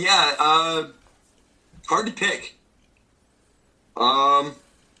 hard to pick. I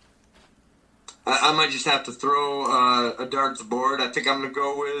might just have to throw a dart at the board. I think I'm going to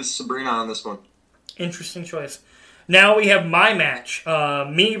go with Sabrina on this one. Interesting choice. Now we have my match.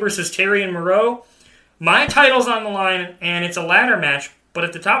 Me versus Terry and Moreau. My title's on the line, and it's a ladder match, but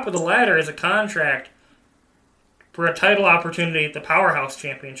at the top of the ladder is a contract for a title opportunity at the Powerhouse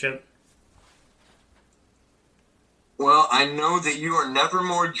Championship. Well, I know that you are never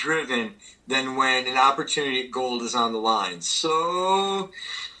more driven than when an opportunity at gold is on the line. So,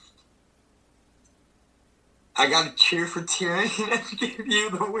 I got to cheer for Tyrion and give you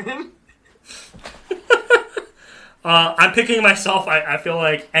the win. I'm picking myself. I feel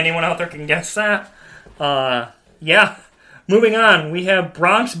like anyone out there can guess that. Moving on, we have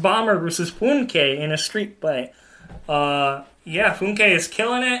Bronx Bomber versus Funke in a street fight. Funke is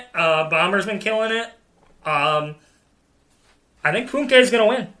killing it. Bomber's been killing it. I think Funke is going to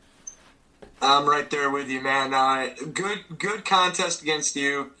win. I'm right there with you, man. Good contest against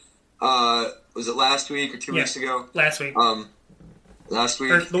you. Was it last week or 2 weeks ago? Last week. Last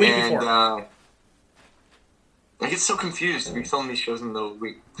week. Or the week before. I get so confused. We film these shows in the middle of the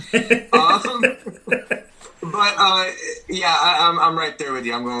week. I'm right there with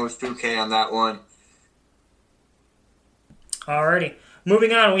you. I'm going with Funke on that one. Alrighty.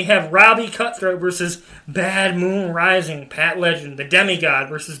 Moving on, we have Robbie Cutthroat versus Bad Moon Rising, Pat Legend, the Demigod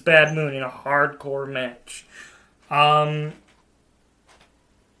versus Bad Moon in a hardcore match.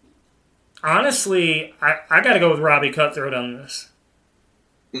 Honestly, I gotta go with Robbie Cutthroat on this.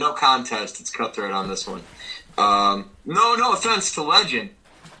 No contest. It's Cutthroat on this one. No offense to Legend.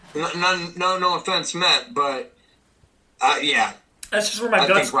 No offense meant, but yeah. That's just where my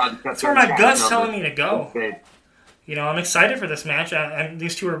gut's telling me to go. Okay. I'm excited for this match.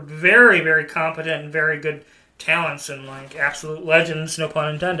 These two are very, very competent and very good talents and absolute legends, no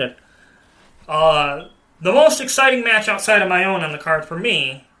pun intended. The most exciting match outside of my own on the card for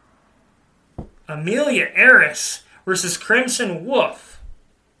me, Amelia Eris versus Crimson Wolf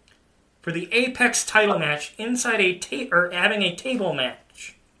for the Apex title match inside having a table match.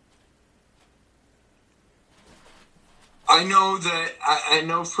 I know that I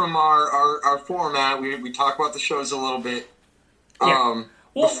know from our format we talk about the shows a little bit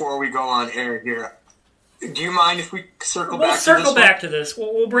before we go on air here. Do you mind if we circle back to this? We'll circle back to this.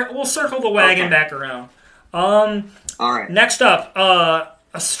 We'll circle the wagon back around. All right. Next up,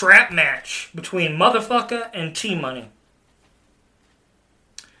 a strap match between Motherfucker and T-Money.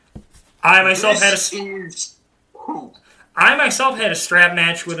 I myself had a strap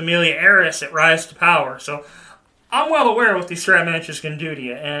match with Amelia Eris at Rise to Power, so I'm well aware what these strap matches can do to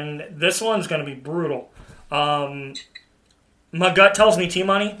you, and this one's going to be brutal. My gut tells me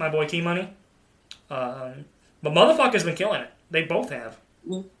T-Money, my boy T-Money. But Motherfucker's been killing it. They both have.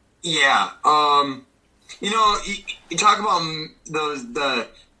 Yeah. You talk about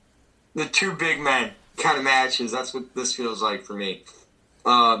the two big men kind of matches. That's what this feels like for me.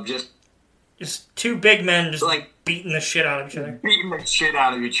 Just two big men just like beating the shit out of each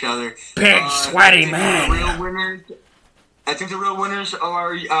other. Big sweaty man. I think the real winners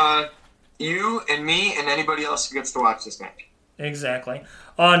are you and me and anybody else who gets to watch this match. Exactly.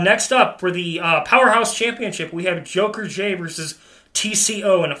 Next up, for the Powerhouse Championship, we have Joker J versus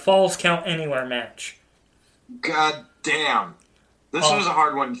TCO in a Falls Count Anywhere match. God damn. This was a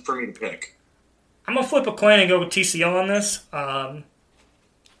hard one for me to pick. I'm going to flip a coin and go with TCO on this.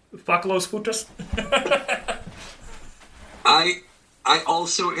 Fuck los putos. I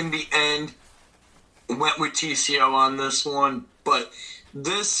also, in the end, went with TCO on this one, but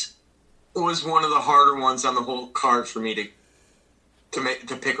this was one of the harder ones on the whole card for me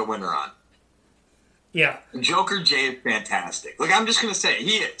to pick a winner on. Yeah. Joker J is fantastic. Like, I'm just going to say it,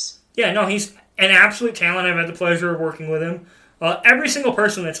 he is. Yeah, no, he's an absolute talent. I've had the pleasure of working with him. Every single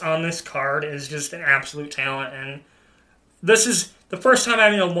person that's on this card is just an absolute talent, and this is the first time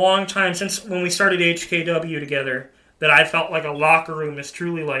in a long time since when we started HKW together that I felt like a locker room is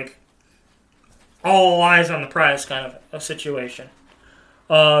truly like all eyes on the prize kind of a situation.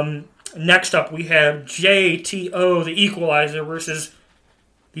 Next up, we have JTO, the Equalizer, versus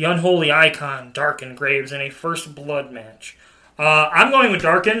the Unholy Icon, Darken Graves, in a First Blood match. I'm going with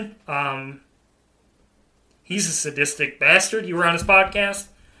Darken. He's a sadistic bastard. You were on his podcast.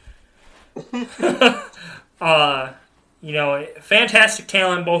 Fantastic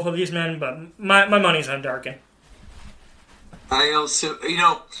talent, both of these men, but my money's on Darken. I also,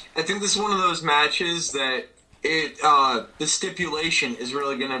 I think this is one of those matches that the stipulation is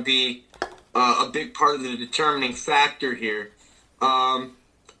really going to be a big part of the determining factor here.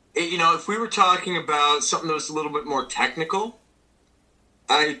 If we were talking about something that was a little bit more technical,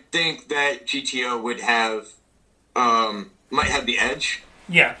 I think that GTO would might have the edge.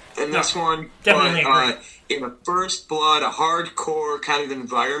 Yeah. In this one. Definitely agree. In a First Blood, a hardcore kind of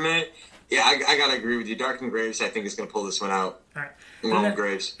environment, yeah, I got to agree with you. Darken Graves, I think, is going to pull this one out. All right. Roman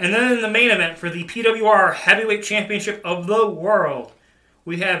Graves. And then in the main event for the PWR Heavyweight Championship of the World,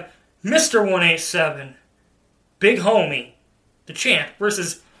 we have Mr. 187, Big Homie, the champ,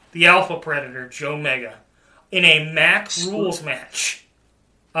 versus the Alpha Predator, Joe Mega, in a Mac Rules match.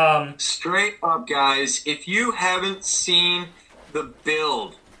 Straight up, guys, if you haven't seen the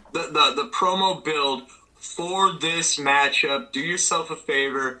build, the promo build for this matchup, do yourself a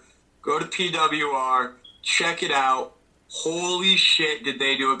favor, go to PWR, check it out. Holy shit, did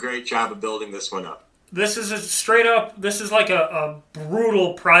they do a great job of building this one up. This is this is like a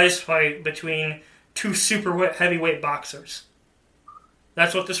brutal prize fight between two super heavyweight boxers.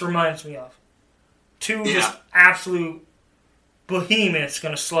 That's what this reminds me of. Two just absolute behemoths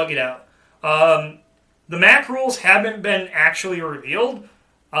going to slug it out. The Mac rules haven't been actually revealed.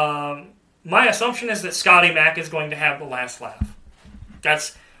 My assumption is that Scotty Mac is going to have the last laugh.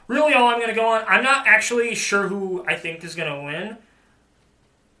 That's really all I'm going to go on. I'm not actually sure who I think is going to win.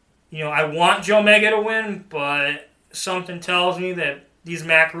 I want Joe Mega to win, but something tells me that these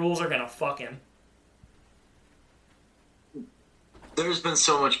Mac rules are going to fuck him. There's been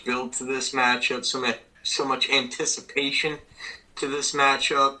so much build to this matchup, so much anticipation to this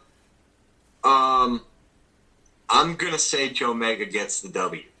matchup. I'm going to say Joe Mega gets the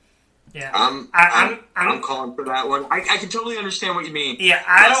W. Yeah, I'm calling for that one. I can totally understand what you mean. Yeah,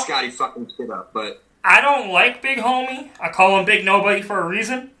 I don't. Scotty fucking shit up, but I don't like Big Homie. I call him Big Nobody for a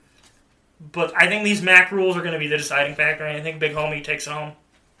reason. But I think these Mac rules are going to be the deciding factor, and I think Big Homie takes it home.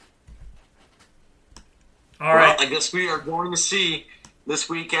 All right. I guess we are going to see this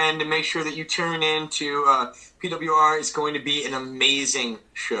weekend, and make sure that you tune in to PWR. It's going to be an amazing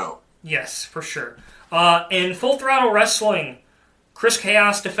show. Yes, for sure. In Full Throttle Wrestling, Chris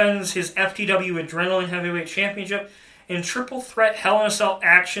Chaos defends his FTW Adrenaline Heavyweight Championship in triple threat Hell in a Cell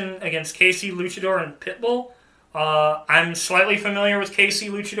action against KC Luchador and Pitbull. I'm slightly familiar with KC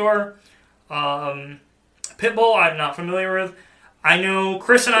Luchador. Pitbull, I'm not familiar with. I know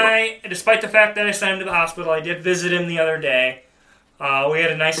Chris and I, despite the fact that I sent him to the hospital, I did visit him the other day. We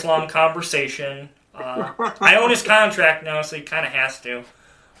had a nice long conversation. I own his contract now, so he kind of has to.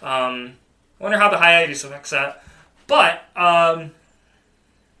 Wonder how the hiatus affects that. But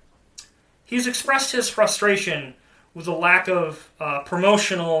he's expressed his frustration with the lack of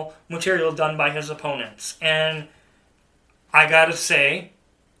promotional material done by his opponents. And I gotta say,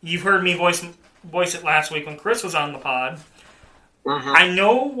 you've heard me voice it last week when Chris was on the pod. Mm-hmm. I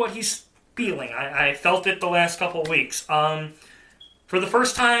know what he's feeling. I felt it the last couple of weeks. For the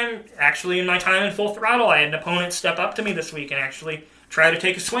first time, actually, in my time in Full Throttle, I had an opponent step up to me this week and actually try to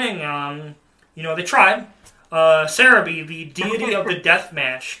take a swing. they tried. Sarabi, the deity of the death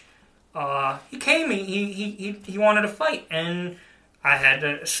match, he came, he wanted to fight, and I had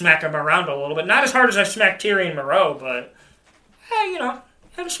to smack him around a little bit. Not as hard as I smacked Tyrion Moreau, but, hey,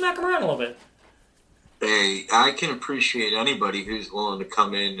 had to smack him around a little bit. Hey, I can appreciate anybody who's willing to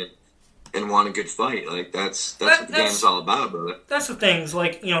come in and want a good fight. Like, that's what the game's all about, brother. That's the things,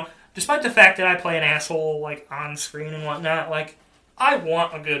 like, despite the fact that I play an asshole, like, on screen and whatnot, like, I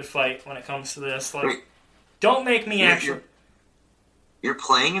want a good fight when it comes to this. Like, Wait, don't make me actually... You're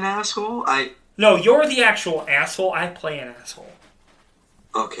playing an asshole? No, you're the actual asshole. I play an asshole.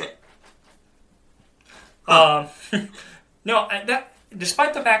 Okay. No,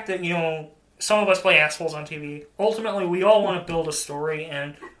 despite the fact that, some of us play assholes on TV, ultimately we all want to build a story,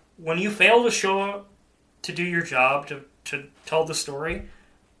 and when you fail to show up to do your job, to tell the story,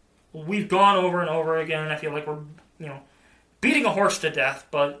 we've gone over and over again, and I feel like we're, beating a horse to death,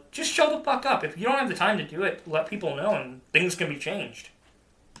 but just show the fuck up. If you don't have the time to do it, let people know, and things can be changed.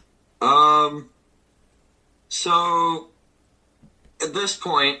 So, at this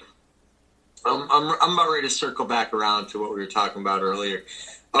point, I'm about ready to circle back around to what we were talking about earlier.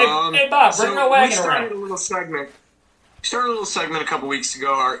 Hey Bob, bring no wagon we started around. a little segment. A couple weeks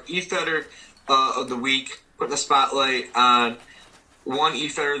ago. Our efeder of the week, putting a spotlight on one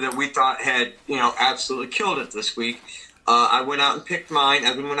efeder that we thought had, absolutely killed it this week. I went out and picked mine.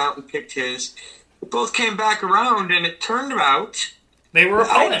 Evan went out and picked his. We both came back around, and it turned out they were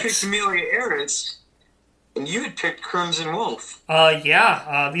opponents. I picked Amelia Eris, and you had picked Crimson Wolf.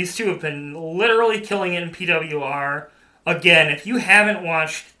 These two have been literally killing it in PWR. Again, if you haven't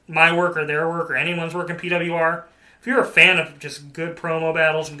watched my work or their work or anyone's work in PWR, if you're a fan of just good promo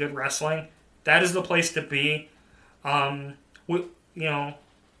battles and good wrestling, that is the place to be. The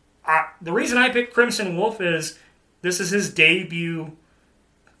reason I picked Crimson Wolf is this is his debut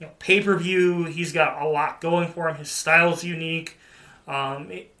pay-per-view. He's got a lot going for him. His style's unique.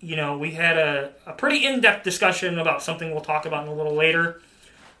 We had a pretty in-depth discussion about something we'll talk about in a little later.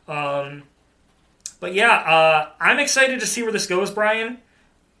 I'm excited to see where this goes, Brian,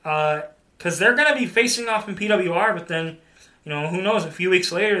 because they're going to be facing off in PWR, but then, who knows, a few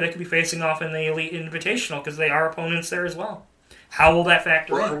weeks later they could be facing off in the Elite Invitational because they are opponents there as well. How will that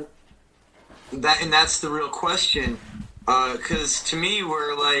factor in? That's the real question, because to me,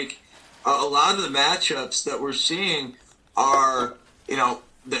 we're like, a lot of the matchups that we're seeing are,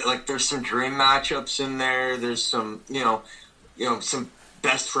 there's some dream matchups in there, there's some, some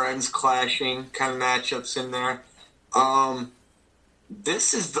best friends clashing kind of matchups in there.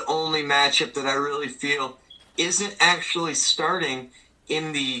 This is the only matchup that I really feel isn't actually starting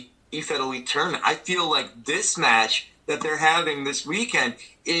in the efed Elite tournament. I feel like this match that they're having this weekend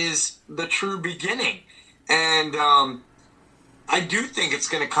is the true beginning. And I do think it's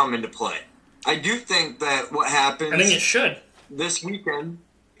going to come into play. I do think that what happens... I think it should. ...this weekend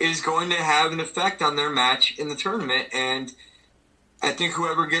is going to have an effect on their match in the tournament, and I think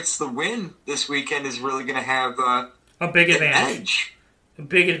whoever gets the win this weekend is really going to have a big advantage. Edge. A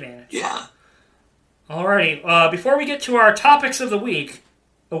big advantage. Yeah. Alrighty. Before we get to our topics of the week,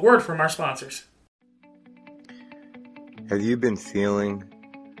 a word from our sponsors. Have you been feeling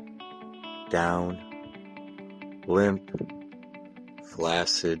down, limp,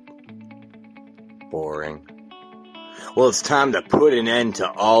 flaccid, boring? Well, it's time to put an end to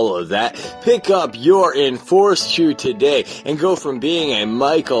all of that. Pick up your Enforced Shoe today and go from being a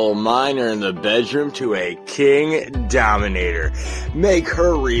Michael Miner in the bedroom to a King Dominator. Make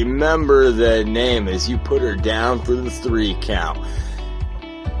her remember the name as you put her down for the 3 count.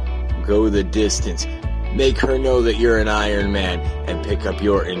 Go the distance. Make her know that you're an Iron Man and pick up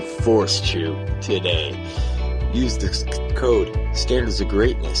your Enforced Shoe today. Use the code Standards of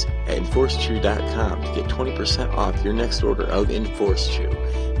Greatness at EnforcedShoe.com to get 20% off your next order of Enforced Shoe.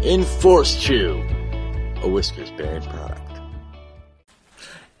 Enforced Shoe, a whiskers-bearing product.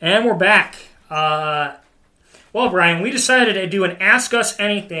 And we're back. Well, Brian, we decided to do an Ask Us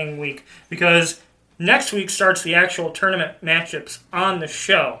Anything week because next week starts the actual tournament matchups on the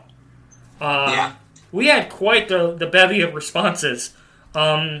show. We had quite the bevy of responses.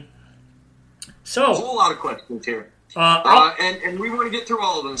 So a whole lot of questions here, and we want to get through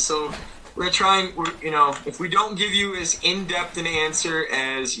all of them. So we're gonna try and if we don't give you as in-depth an answer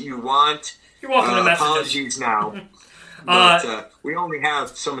as you want, you're welcome to messages. Apologies now, but we only have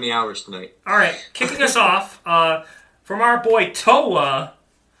so many hours tonight. All right, kicking us off from our boy Toa.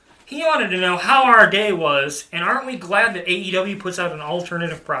 He wanted to know how our day was, and aren't we glad that AEW puts out an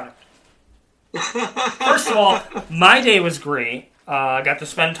alternative product? First of all, my day was great. I got to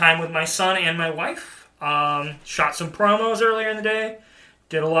spend time with my son and my wife. Shot some promos earlier in the day.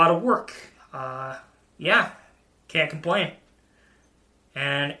 Did a lot of work. Yeah, can't complain.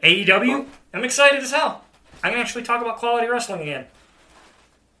 And AEW, I'm excited as hell. I can actually talk about quality wrestling again.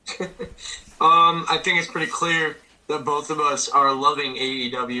 I think it's pretty clear that both of us are loving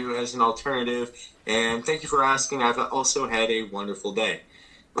AEW as an alternative. And thank you for asking. I've also had a wonderful day.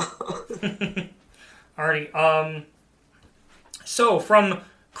 Alrighty. So, from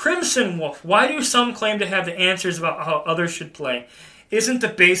Crimson Wolf, why do some claim to have the answers about how others should play? Isn't the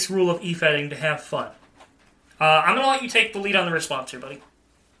base rule of efeding to have fun? I'm going to let you take the lead on the response here, buddy.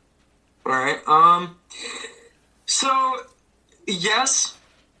 Alright. So, yes,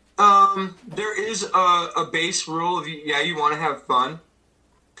 there is a base rule of, you want to have fun.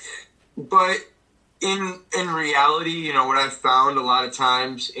 But in reality, what I've found a lot of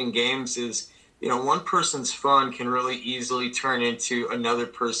times in games is, one person's fun can really easily turn into another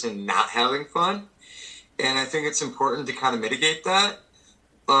person not having fun. And I think it's important to kind of mitigate that.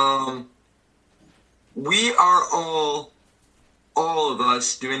 We are all of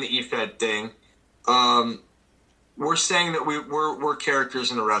us doing the efed thing. We're saying that we're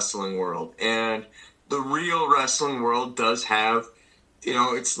characters in the wrestling world. And the real wrestling world does have,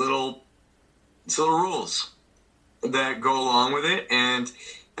 its little rules that go along with it. And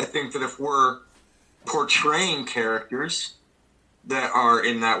I think that if we're portraying characters that are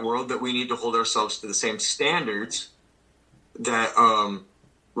in that world, that we need to hold ourselves to the same standards that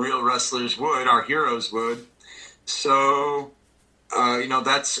real wrestlers would, our heroes would. So,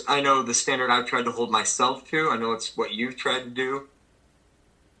 that's, I know, the standard I've tried to hold myself to. I know it's what you've tried to do.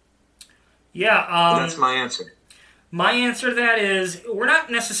 Yeah. That's my answer. My answer to that is, we're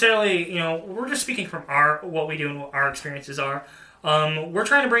not necessarily, we're just speaking from what we do and what our experiences are. We're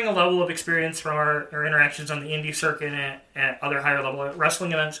trying to bring a level of experience from our interactions on the indie circuit and at other higher level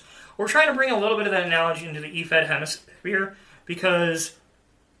wrestling events. We're trying to bring a little bit of that analogy into the efed hemisphere, because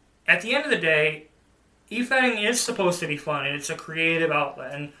at the end of the day, efeding is supposed to be fun, and it's a creative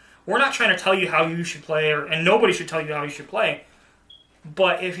outlet. And we're not trying to tell you how you should play, and nobody should tell you how you should play.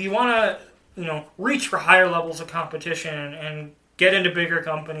 But if you want to, reach for higher levels of competition and get into bigger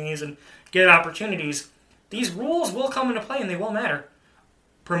companies and get opportunities, these rules will come into play and they will matter.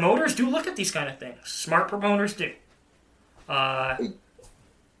 Promoters do look at these kind of things. Smart promoters do.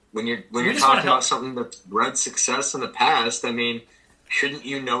 When you're talking about something that's bred success in the past, I mean, shouldn't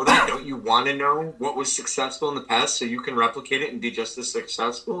you know that? Don't you want to know what was successful in the past so you can replicate it and be just as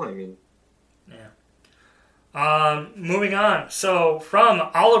successful? I mean, yeah. Moving on. So, from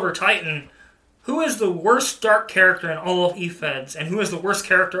Oliver Titan, who is the worst dark character in all of EFEDs, and who is the worst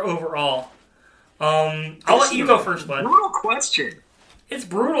character overall? I'll let you go first, bud. Brutal question. It's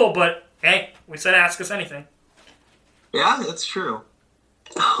brutal, but hey, we said ask us anything. Yeah, that's true.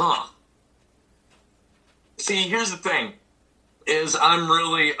 Huh. See, here's the thing. Is I'm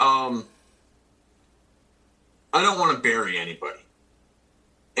really, I don't want to bury anybody.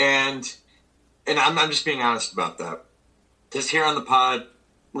 And I'm just being honest about that. Just here on the pod,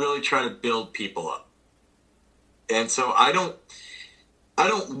 really try to build people up. And so I don't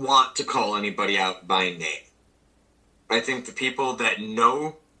want to call anybody out by name. I think the people that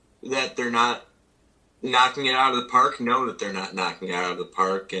know that they're not knocking it out of the park know that they're not knocking it out of the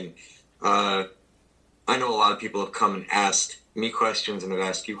park. And I know a lot of people have come and asked me questions and have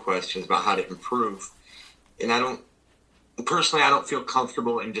asked you questions about how to improve. And I don't feel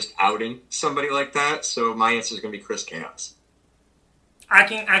comfortable in just outing somebody like that. So my answer is going to be Chris Chaos. I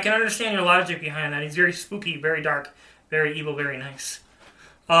can understand your logic behind that. He's very spooky, very dark, very evil, very nice.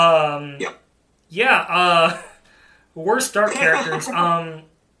 Yeah. Worst dark characters. God,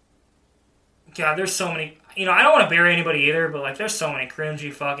 there's so many. I don't want to bury anybody either, but there's so many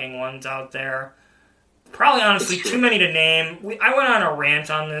cringy fucking ones out there. Probably, honestly, too many to name. I went on a rant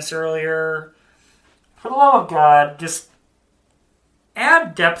on this earlier. For the love of God, just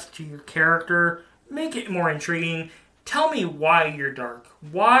add depth to your character. Make it more intriguing. Tell me why you're dark.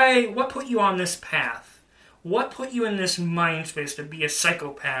 What put you on this path? What put you in this mind space to be a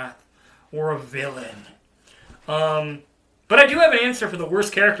psychopath or a villain? But I do have an answer for the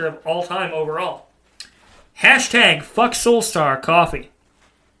worst character of all time overall. Hashtag fuck Soulstar Coffee.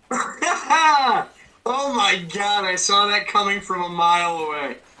 Oh my God, I saw that coming from a mile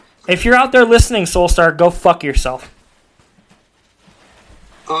away. If you're out there listening, Soulstar, go fuck yourself.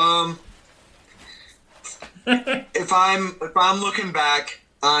 If I'm looking back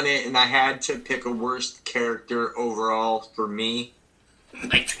on it and I had to pick a worst character overall for me,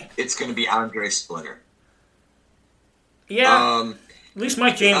 it's going to be Andre Splinter. Yeah. At least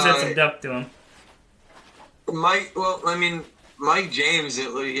Mike James had some depth to him. Mike James,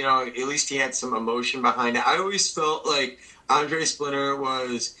 at least he had some emotion behind it. I always felt like Andre Splinter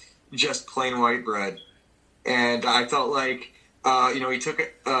was, just plain white bread. And I felt like, he took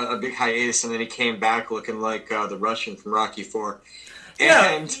a big hiatus, and then he came back looking like the Russian from Rocky IV.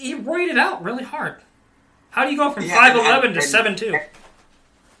 And he roided out really hard. How do you go from 5'11" to 7'2"?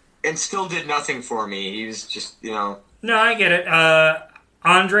 And still did nothing for me. He was just, No, I get it.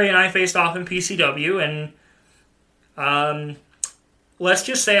 Andre and I faced off in PCW, and let's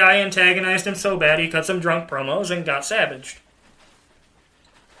just say I antagonized him so bad he cut some drunk promos and got savaged.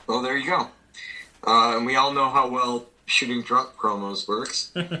 Well, there you go. And we all know how well shooting drunk promos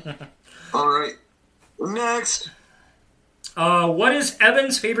works. All right. Next. What is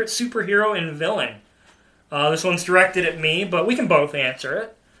Evan's favorite superhero and villain? This one's directed at me, but we can both answer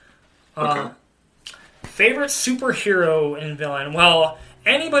it. Okay. Favorite superhero and villain? Well,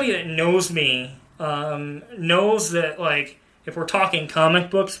 anybody that knows me knows that, like, if we're talking comic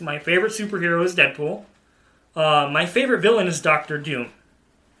books, my favorite superhero is Deadpool. My favorite villain is Doctor Doom.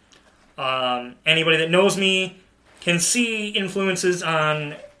 Anybody that knows me can see influences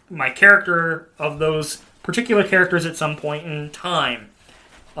on my character of those particular characters at some point in time.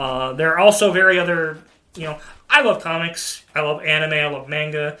 There are also very other, I love comics, I love anime, I love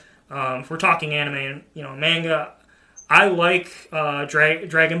manga. If we're talking anime and, manga, I like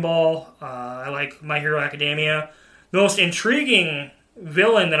Dragon Ball, I like My Hero Academia. The most intriguing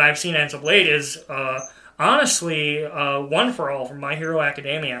villain that I've seen as of late is, honestly, One For All from My Hero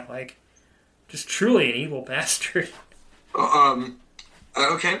Academia. Like, just truly an evil bastard.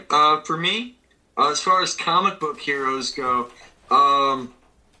 Okay, for me, as far as comic book heroes go, I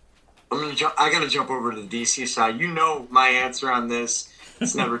gotta jump over to the DC side. You know my answer on this.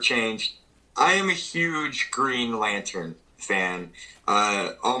 It's never changed. I am a huge Green Lantern fan.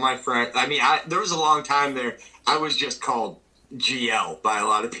 All my friends, there was a long time there, I was just called GL by a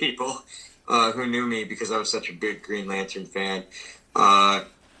lot of people who knew me because I was such a big Green Lantern fan.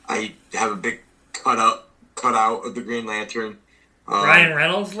 I have a big cutout of the Green Lantern. Ryan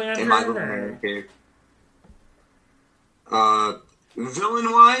Reynolds Lantern? In my little man cave.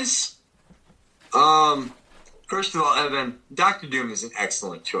 Villain-wise, first of all, Evan, Dr. Doom is an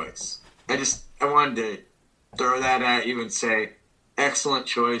excellent choice. I wanted to throw that at you and say, excellent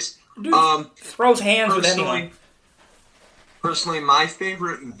choice. Dude throws hands with anyone. Personally, my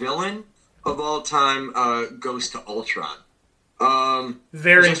favorite villain of all time goes to Ultron.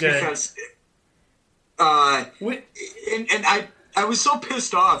 Very just good. Because, and I was so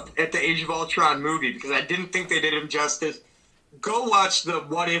pissed off at the Age of Ultron movie because I didn't think they did him justice. Go watch the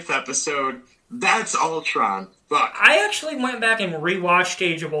What If episode. That's Ultron. Fuck. I actually went back and rewatched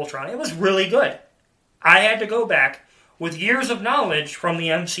Age of Ultron. It was really good. I had to go back with years of knowledge from the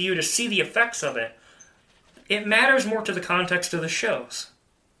MCU to see the effects of it. It matters more to the context of the shows.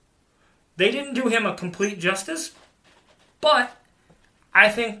 They didn't do him a complete justice, but I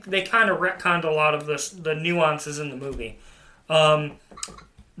think they kind of retconned a lot of the nuances in the movie.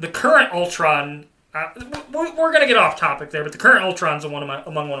 The current Ultron, we're going to get off topic there, but the current Ultron's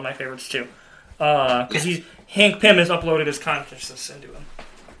among one of my favorites too. Because Hank Pym has uploaded his consciousness into him.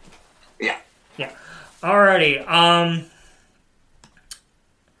 Yeah. Yeah. Alrighty.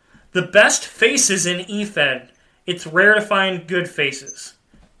 The best faces in efed. It's rare to find good faces.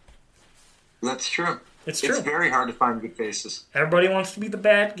 That's true. It's true. It's very hard to find good faces. Everybody wants to be the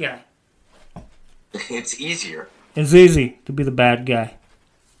bad guy. It's easier. It's easy to be the bad guy.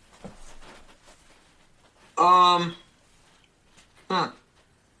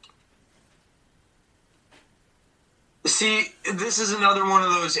 See, this is another one of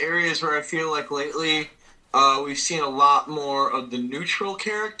those areas where I feel like lately we've seen a lot more of the neutral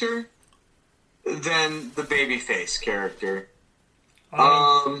character than the babyface character.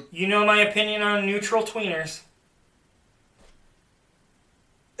 You know my opinion on neutral tweeners.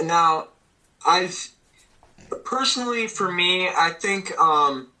 Now, personally, for me, I think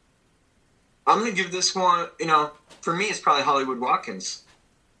I'm going to give this one, for me, it's probably Hollywood Watkins.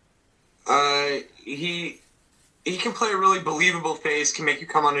 He can play a really believable face, can make you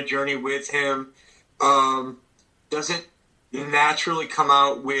come on a journey with him, doesn't naturally come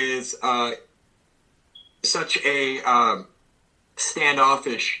out with such a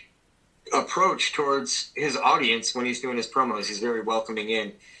standoffish approach towards his audience when he's doing his promos. He's very welcoming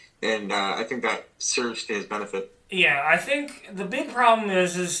in, and I think that serves to his benefit. Yeah, I think the big problem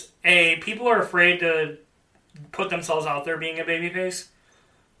is people are afraid to put themselves out there being a babyface,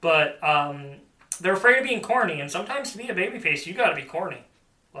 but they're afraid of being corny, and sometimes to be a babyface, you gotta be corny.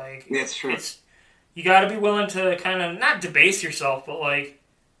 Like, that's true. You gotta be willing to kind of, not debase yourself, but like,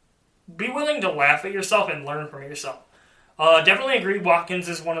 be willing to laugh at yourself and learn from yourself. Definitely agree Watkins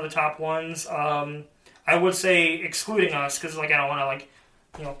is one of the top ones. I would say excluding us, because like I don't want to like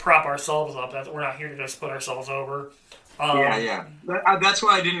prop ourselves up. We're not here to just put ourselves over. Yeah. That's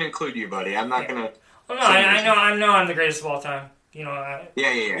why I didn't include you, buddy. I'm not gonna. Well, no, I know I'm the greatest of all time. Yeah.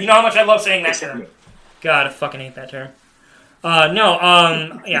 You know how much I love saying that term. God, I fucking hate that term.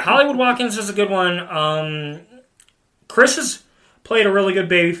 Hollywood Watkins is a good one. Chris has played a really good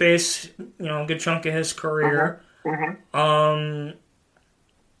babyface, a good chunk of his career. Trying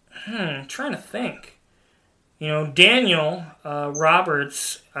to think. Daniel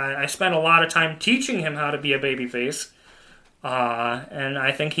Roberts, I spent a lot of time teaching him how to be a babyface. And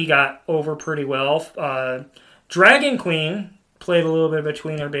I think he got over pretty well. Dragon Queen played a little bit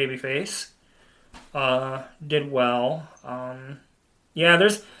between her babyface. Did well.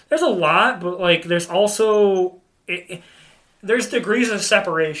 There's a lot, but there's also there's degrees of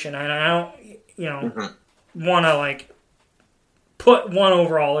separation, and I don't want to put one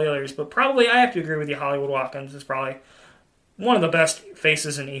over all the others, but probably I have to agree with you. Hollywood Watkins is probably one of the best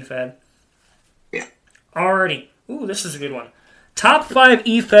faces in efed. Yeah. Alrighty. Ooh, this is a good one. Top 5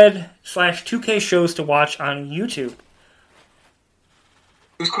 efed/2K shows to watch on YouTube.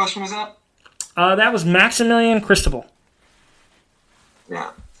 Whose question was that? That was Maximilian Cristobal.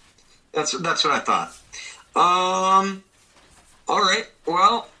 Yeah, that's what I thought. All right.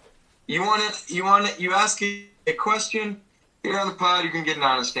 Well, you ask a question here on the pod, you can get an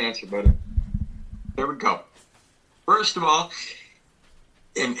honest answer, buddy. There we go. First of all,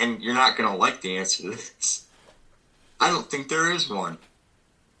 and you're not gonna like the answer to this. I don't think there is one.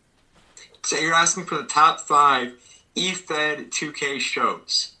 So you're asking for the top 5 efed 2K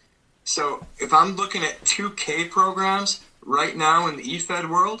shows. So if I'm looking at 2K programs right now in the efed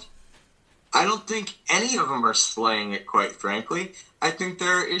world, I don't think any of them are slaying it, quite frankly. I think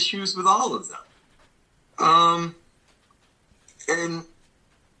there are issues with all of them. And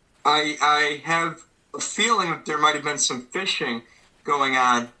I have a feeling that there might have been some fishing going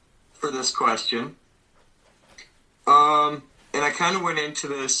on for this question. And I kind of went into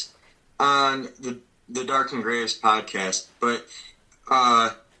this on the Dark and Grayish podcast, but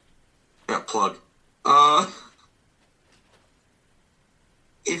plug.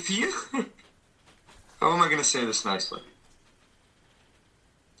 If you, how am I going to say this nicely?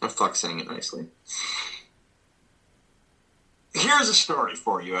 Oh, fuck saying it nicely. Here's a story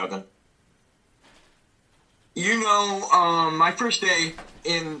for you, Evan. My first day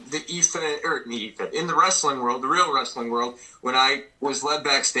in the in the wrestling world, the real wrestling world, when I was led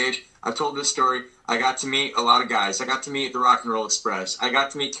backstage, I've told this story. I got to meet a lot of guys. I got to meet the Rock and Roll Express. I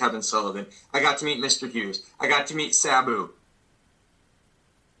got to meet Kevin Sullivan. I got to meet Mr. Hughes. I got to meet Sabu.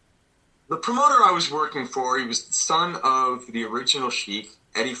 The promoter I was working for, he was the son of the original Sheik,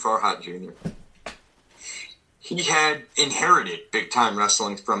 Eddie Farhat Jr. He had inherited big-time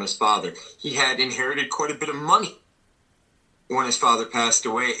wrestling from his father. He had inherited quite a bit of money when his father passed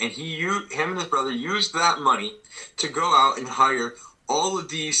away, and him and his brother used that money to go out and hire all of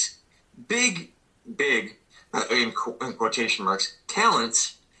these big, in quotation marks,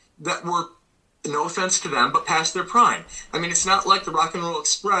 talents that were, no offense to them, but past their prime. I mean, it's not like the Rock and Roll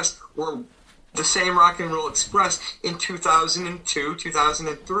Express were the same Rock and Roll Express in 2002,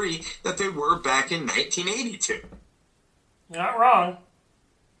 2003 that they were back in 1982. Not wrong.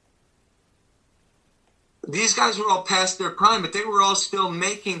 These guys were all past their prime, but they were all still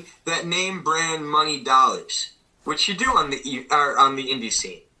making that name brand money dollars, which you do on the indie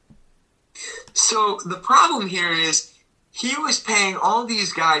scene. So the problem here is he was paying all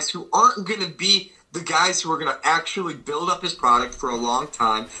these guys who aren't going to be the guys who are going to actually build up his product for a long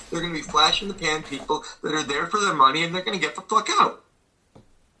time. They're going to be flash in the pan people that are there for their money, and they're going to get the fuck out.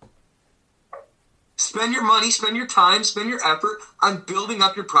 Spend your money, spend your time, spend your effort on building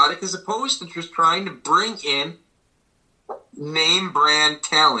up your product as opposed to just trying to bring in name brand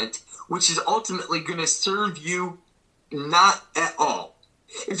talent, which is ultimately going to serve you not at all.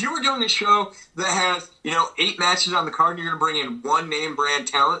 If you were doing a show that has, 8 matches on the card, and you're going to bring in one name brand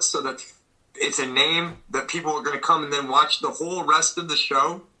talent so that it's a name that people are going to come and then watch the whole rest of the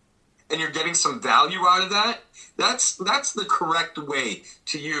show, and you're getting some value out of that, that's the correct way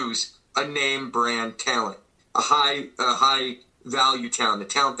to use a name brand talent, a high value talent, a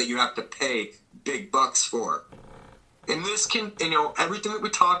talent that you have to pay big bucks for. And this can, everything that we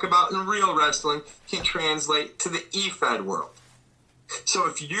talk about in real wrestling can translate to the efed world. So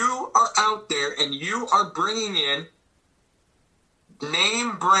if you are out there and you are bringing in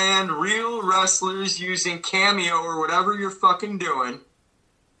name brand real wrestlers using Cameo or whatever you're fucking doing,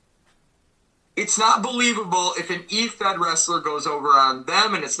 it's not believable if an efed wrestler goes over on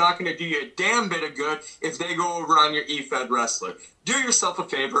them, and it's not going to do you a damn bit of good if they go over on your efed wrestler. Do yourself a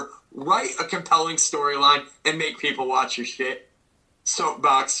favor, write a compelling storyline, and make people watch your shit.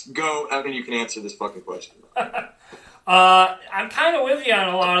 soapbox. Go, Evan. You can answer this fucking question. I'm kind of with you on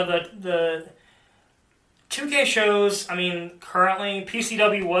a lot of the 2K shows. I mean, currently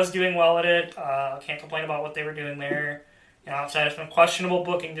PCW was doing well at it. Can't complain about what they were doing there. Outside of some questionable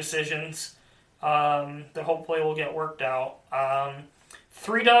booking decisions that hopefully will get worked out.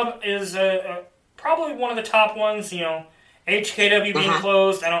 3Dub is probably one of the top ones. HKW being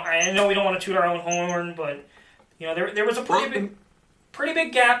closed. I know we don't want to toot our own horn, but there was a pretty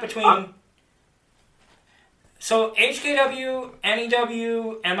big gap between. So HKW,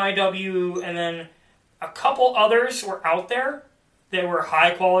 NEW, MIW, and then a couple others were out there that were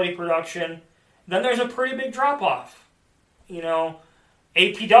high quality production. Then there's a pretty big drop off.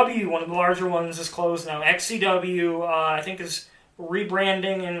 APW, one of the larger ones, is closed now. XCW, I think, is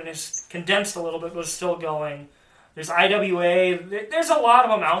rebranding and is condensed a little bit, but is still going. There's IWA. There's a lot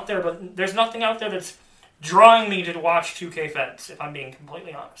of them out there, but there's nothing out there that's drawing me to watch 2K Feds, if I'm being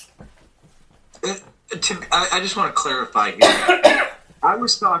completely honest. I just want to clarify here. I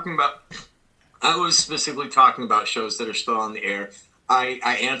was specifically talking about shows that are still on the air. I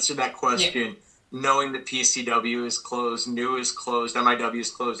answered that question knowing that PCW is closed, New is closed, MIW is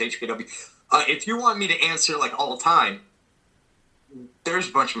closed, HKW. If you want me to answer like all time, there's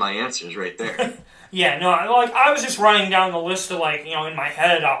a bunch of my answers right there. I was just running down the list of in my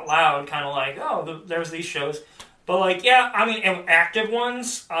head out loud, kind of like, oh, there's these shows. But active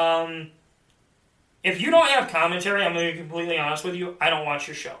ones, if you don't have commentary, I'm going to be completely honest with you, I don't watch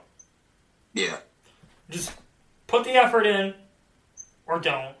your show. Yeah. Just put the effort in, or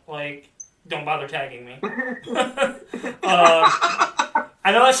don't. Don't bother tagging me. I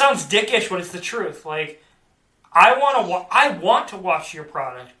know that sounds dickish, but it's the truth. I want to watch your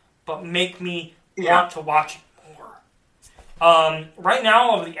product, but make me want to watch it more. Right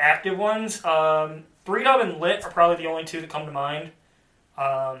now, of the active ones, 3Dub and Lit are probably the only two that come to mind.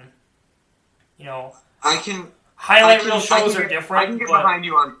 Highlight reel shows are different. I can get behind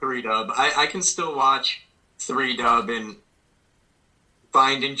you on 3Dub. I can still watch 3Dub and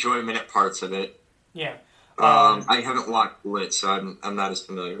find enjoyment at parts of it. Yeah. I haven't watched Lit, so I'm not as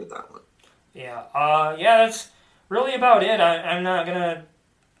familiar with that one. Yeah. That's really about it. I'm not gonna,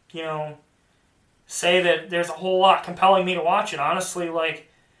 say that there's a whole lot compelling me to watch it. Honestly, if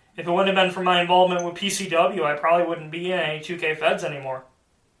it wouldn't have been for my involvement with PCW, I probably wouldn't be in any 2K Feds anymore.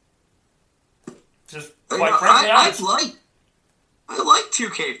 Just quite frankly honest. I like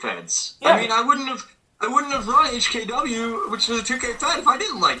 2K Feds. Yeah. I mean, I wouldn't have run HKW, which was a 2K Fed, if I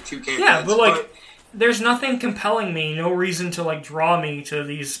didn't like 2K Feds. Yeah, but there's nothing compelling me, no reason to draw me to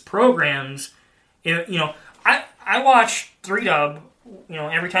these programs. I watch 3Dub,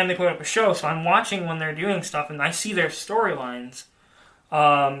 every time they put up a show, so I'm watching when they're doing stuff and I see their storylines.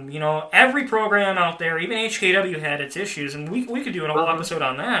 Every program out there, even HKW had its issues, and we could do a whole episode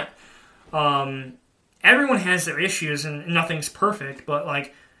on that. Everyone has their issues and nothing's perfect, but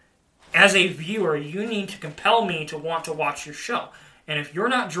as a viewer, you need to compel me to want to watch your show. And if you're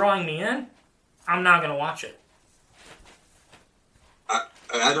not drawing me in, I'm not going to watch it.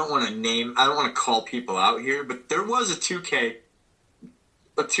 I don't want to call people out here, but there was a 2K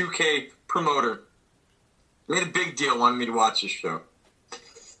promoter made a big deal, wanted me to watch this show. I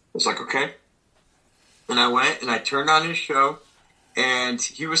was like, okay. And I went and I turned on his show, and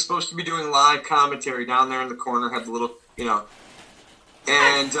he was supposed to be doing live commentary down there in the corner, had the little,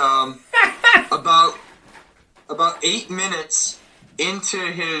 and about 8 minutes into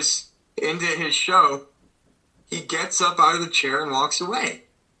his show, he gets up out of the chair and walks away.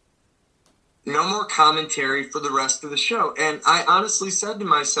 No more commentary for the rest of the show. And I honestly said to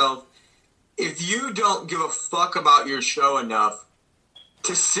myself, if you don't give a fuck about your show enough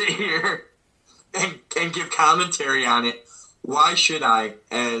to sit here and give commentary on it, why should I,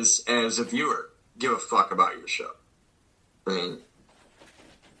 as a viewer, give a fuck about your show? I mean...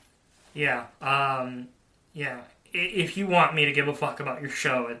 Yeah. If you want me to give a fuck about your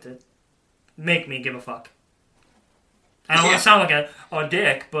show, make me give a fuck. I don't want to sound like a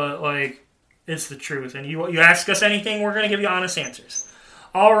dick, but it's the truth. And you ask us anything, we're going to give you honest answers.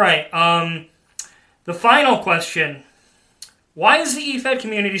 All right. The final question: why is the efed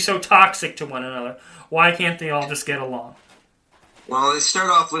community so toxic to one another? Why can't they all just get along? Well, they start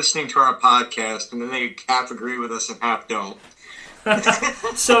off listening to our podcast, and then they half agree with us and half don't.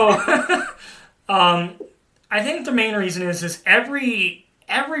 So, I think the main reason is every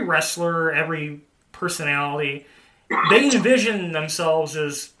wrestler, every personality, they envision themselves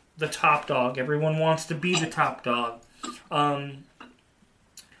as the top dog. Everyone wants to be the top dog.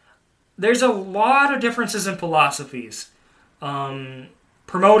 There's a lot of differences in philosophies.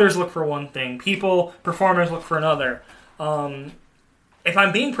 Promoters look for one thing. Performers look for another. if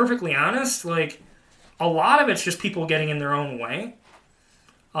I'm being perfectly honest, like, a lot of it's just people getting in their own way.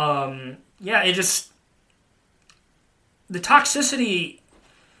 Yeah, it just... The toxicity...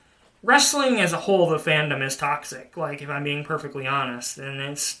 Wrestling as a whole, the fandom is toxic, like, if I'm being perfectly honest. And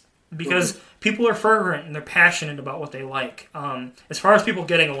it's because people are fervent and they're passionate about what they like. As far as people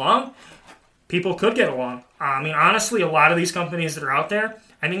getting along, people could get along. I mean, honestly, a lot of these companies that are out there,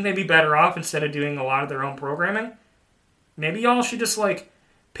 I think they'd be better off instead of doing a lot of their own programming. Maybe y'all should just, like,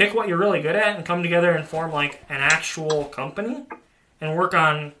 pick what you're really good at and come together and form, like, an actual company and work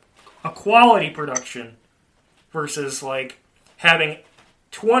on a quality production versus, like, having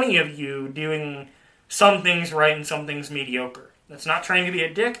 20 of you doing some things right and some things mediocre. That's not trying to be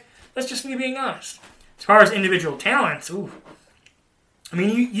a dick. That's just me being honest. As far as individual talents, ooh. I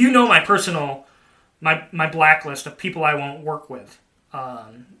mean, you know my personal, my blacklist of people I won't work with.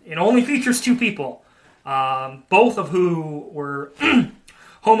 It only features 2 people, both of who were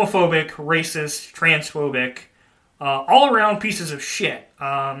homophobic, racist, transphobic, all-around pieces of shit.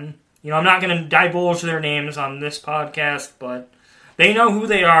 I'm not going to divulge their names on this podcast, but they know who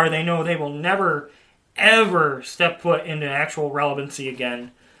they are. They know they will never, ever step foot into actual relevancy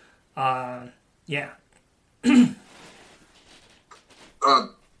again. Yeah.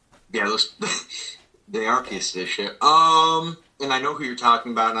 Yeah, those they are pieces of shit. And I know who you're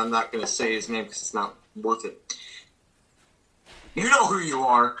talking about, and I'm not going to say his name because it's not worth it. You know who you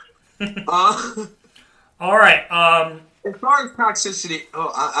are. All right. As far as toxicity,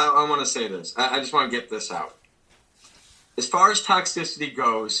 I want to say this. I just want to get this out. As far as toxicity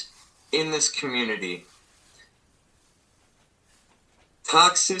goes in this community,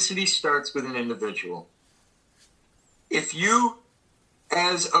 toxicity starts with an individual. If you,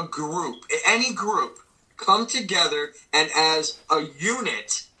 as a group, any group, come together and as a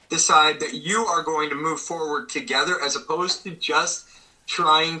unit decide that you are going to move forward together as opposed to just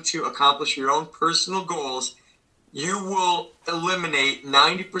trying to accomplish your own personal goals, you will eliminate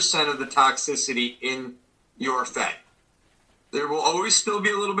 90% of the toxicity in your fed. There will always still be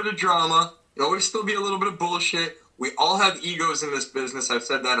a little bit of drama. There'll always still be a little bit of bullshit. We all have egos in this business. I've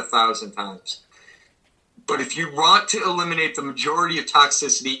said that 1,000 times. But if you want to eliminate the majority of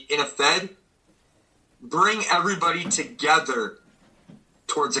toxicity in a fed, bring everybody together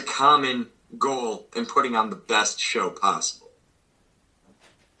towards a common goal and putting on the best show possible.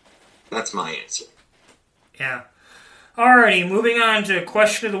 That's my answer. Yeah. Alrighty, moving on to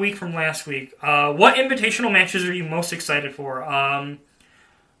question of the week from last week. What invitational matches are you most excited for?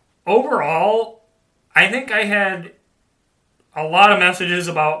 Overall, I think I had a lot of messages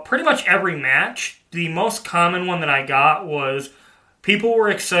about pretty much every match. The most common one that I got was people were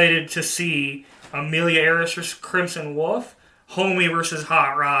excited to see Amelia Eris versus Crimson Wolf, Homie versus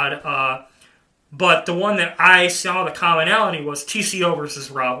Hot Rod, but the one that I saw the commonality was TCO versus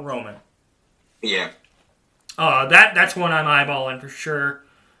Roman. Yeah. That's one I'm eyeballing for sure.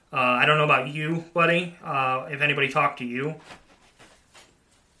 I don't know about you, buddy. If anybody talked to you.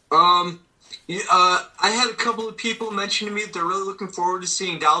 I had a couple of people mention to me that they're really looking forward to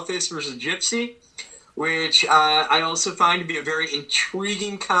seeing Dollface versus Gypsy, which I also find to be a very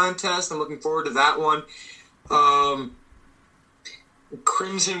intriguing contest. I'm looking forward to that one.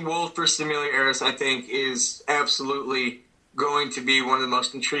 Crimson Wolf versus Amelia Eris, I think, is absolutely going to be one of the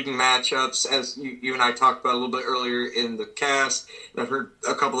most intriguing matchups, as you and I talked about a little bit earlier in the cast. And I've heard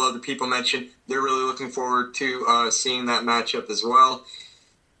a couple other people mention they're really looking forward to seeing that matchup as well.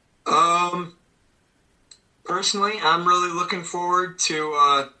 Personally, I'm really looking forward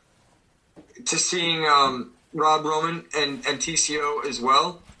to seeing Rob Roman and TCO as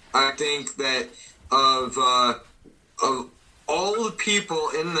well. I think that of all the people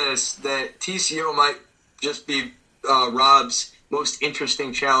in this, that TCO might just be Rob's most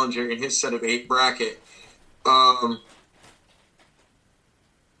interesting challenger in his set of 8 bracket. I'm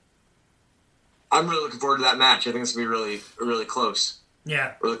really looking forward to that match. I think it's going to be really close.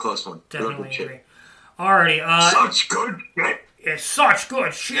 Yeah. Really close one. Definitely agree. Alrighty. Such good shit. It's such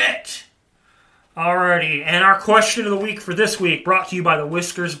good shit. Alrighty. And our question of the week for this week, brought to you by the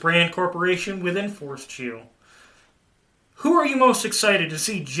Whiskers Brand Corporation with Enforced Chew. Who are you most excited to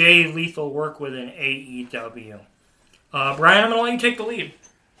see Jay Lethal work with in AEW? Brian, I'm going to let you take the lead.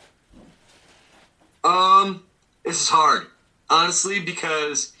 This is hard. Honestly,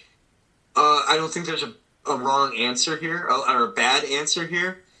 because I don't think there's a wrong answer here, or a bad answer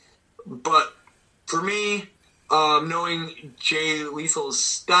here. But for me, knowing Jay Lethal's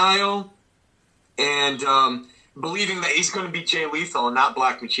style and believing that he's going to be Jay Lethal and not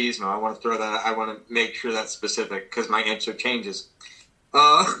Black Machismo, I want to throw that. I want to make sure that's specific because my answer changes.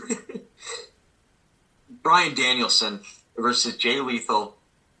 Bryan Danielson versus Jay Lethal,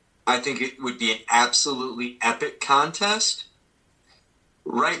 I think it would be an absolutely epic contest.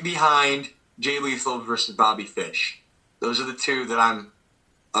 Right behind Jay Lethal versus Bobby Fish. Those are the two that I'm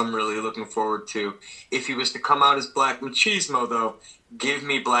really looking forward to. If he was to come out as Black Machismo, though, give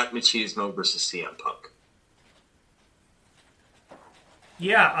me Black Machismo versus CM Punk.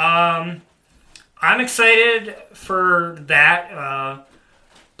 Yeah, I'm excited for that.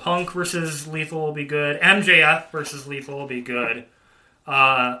 Punk versus Lethal will be good. MJF versus Lethal will be good.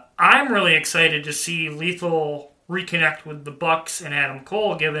 I'm really excited to see Lethal reconnect with the Bucks and Adam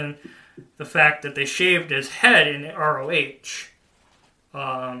Cole, given the fact that they shaved his head in ROH.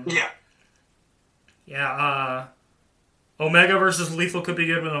 Omega versus Lethal could be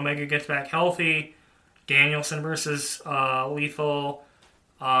good when Omega gets back healthy. Danielson versus Lethal.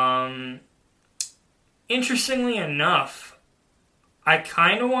 Interestingly enough, I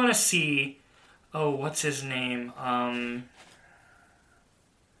kind of want to see... Oh, what's his name?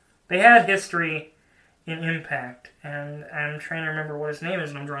 They had history in Impact, and I'm trying to remember what his name is,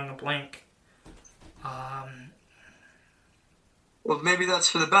 and I'm drawing a blank. Well, maybe that's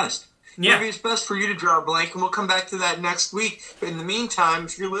for the best. Yeah. Maybe it's best for you to draw a blank, and we'll come back to that next week. But in the meantime,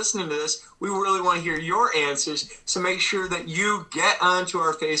 if you're listening to this, we really want to hear your answers. So make sure that you get onto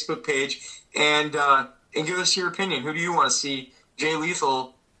our Facebook page and give us your opinion. Who do you want to see Jay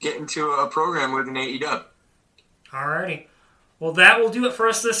Lethal get into a program with in AEW? Alrighty. Well, that will do it for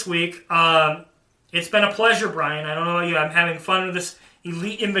us this week. It's been a pleasure, Brian. I don't know about you. I'm having fun with this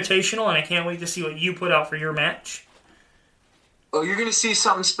Elite Invitational, and I can't wait to see what you put out for your match. Oh, you're going to see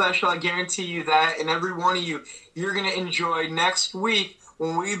something special. I guarantee you that. And every one of you, you're going to enjoy next week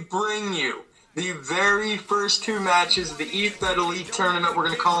when we bring you the very first two matches of the efed Elite Tournament. We're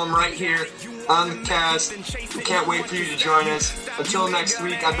going to call them right here on the cast. We can't wait for you to join us. Until next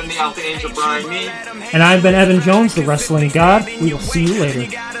week, I've been the Alpha Angel, Brian Mead. And I've been Evan Jones, the Wrestling God. We will see you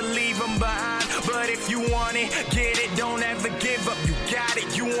later.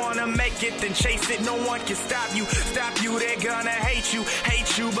 Then chase it, no one can stop you, they're gonna hate you,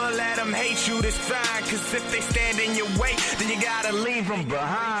 but let them hate you, that's fine, cause if they stand in your way, then you gotta leave them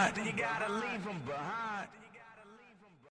behind.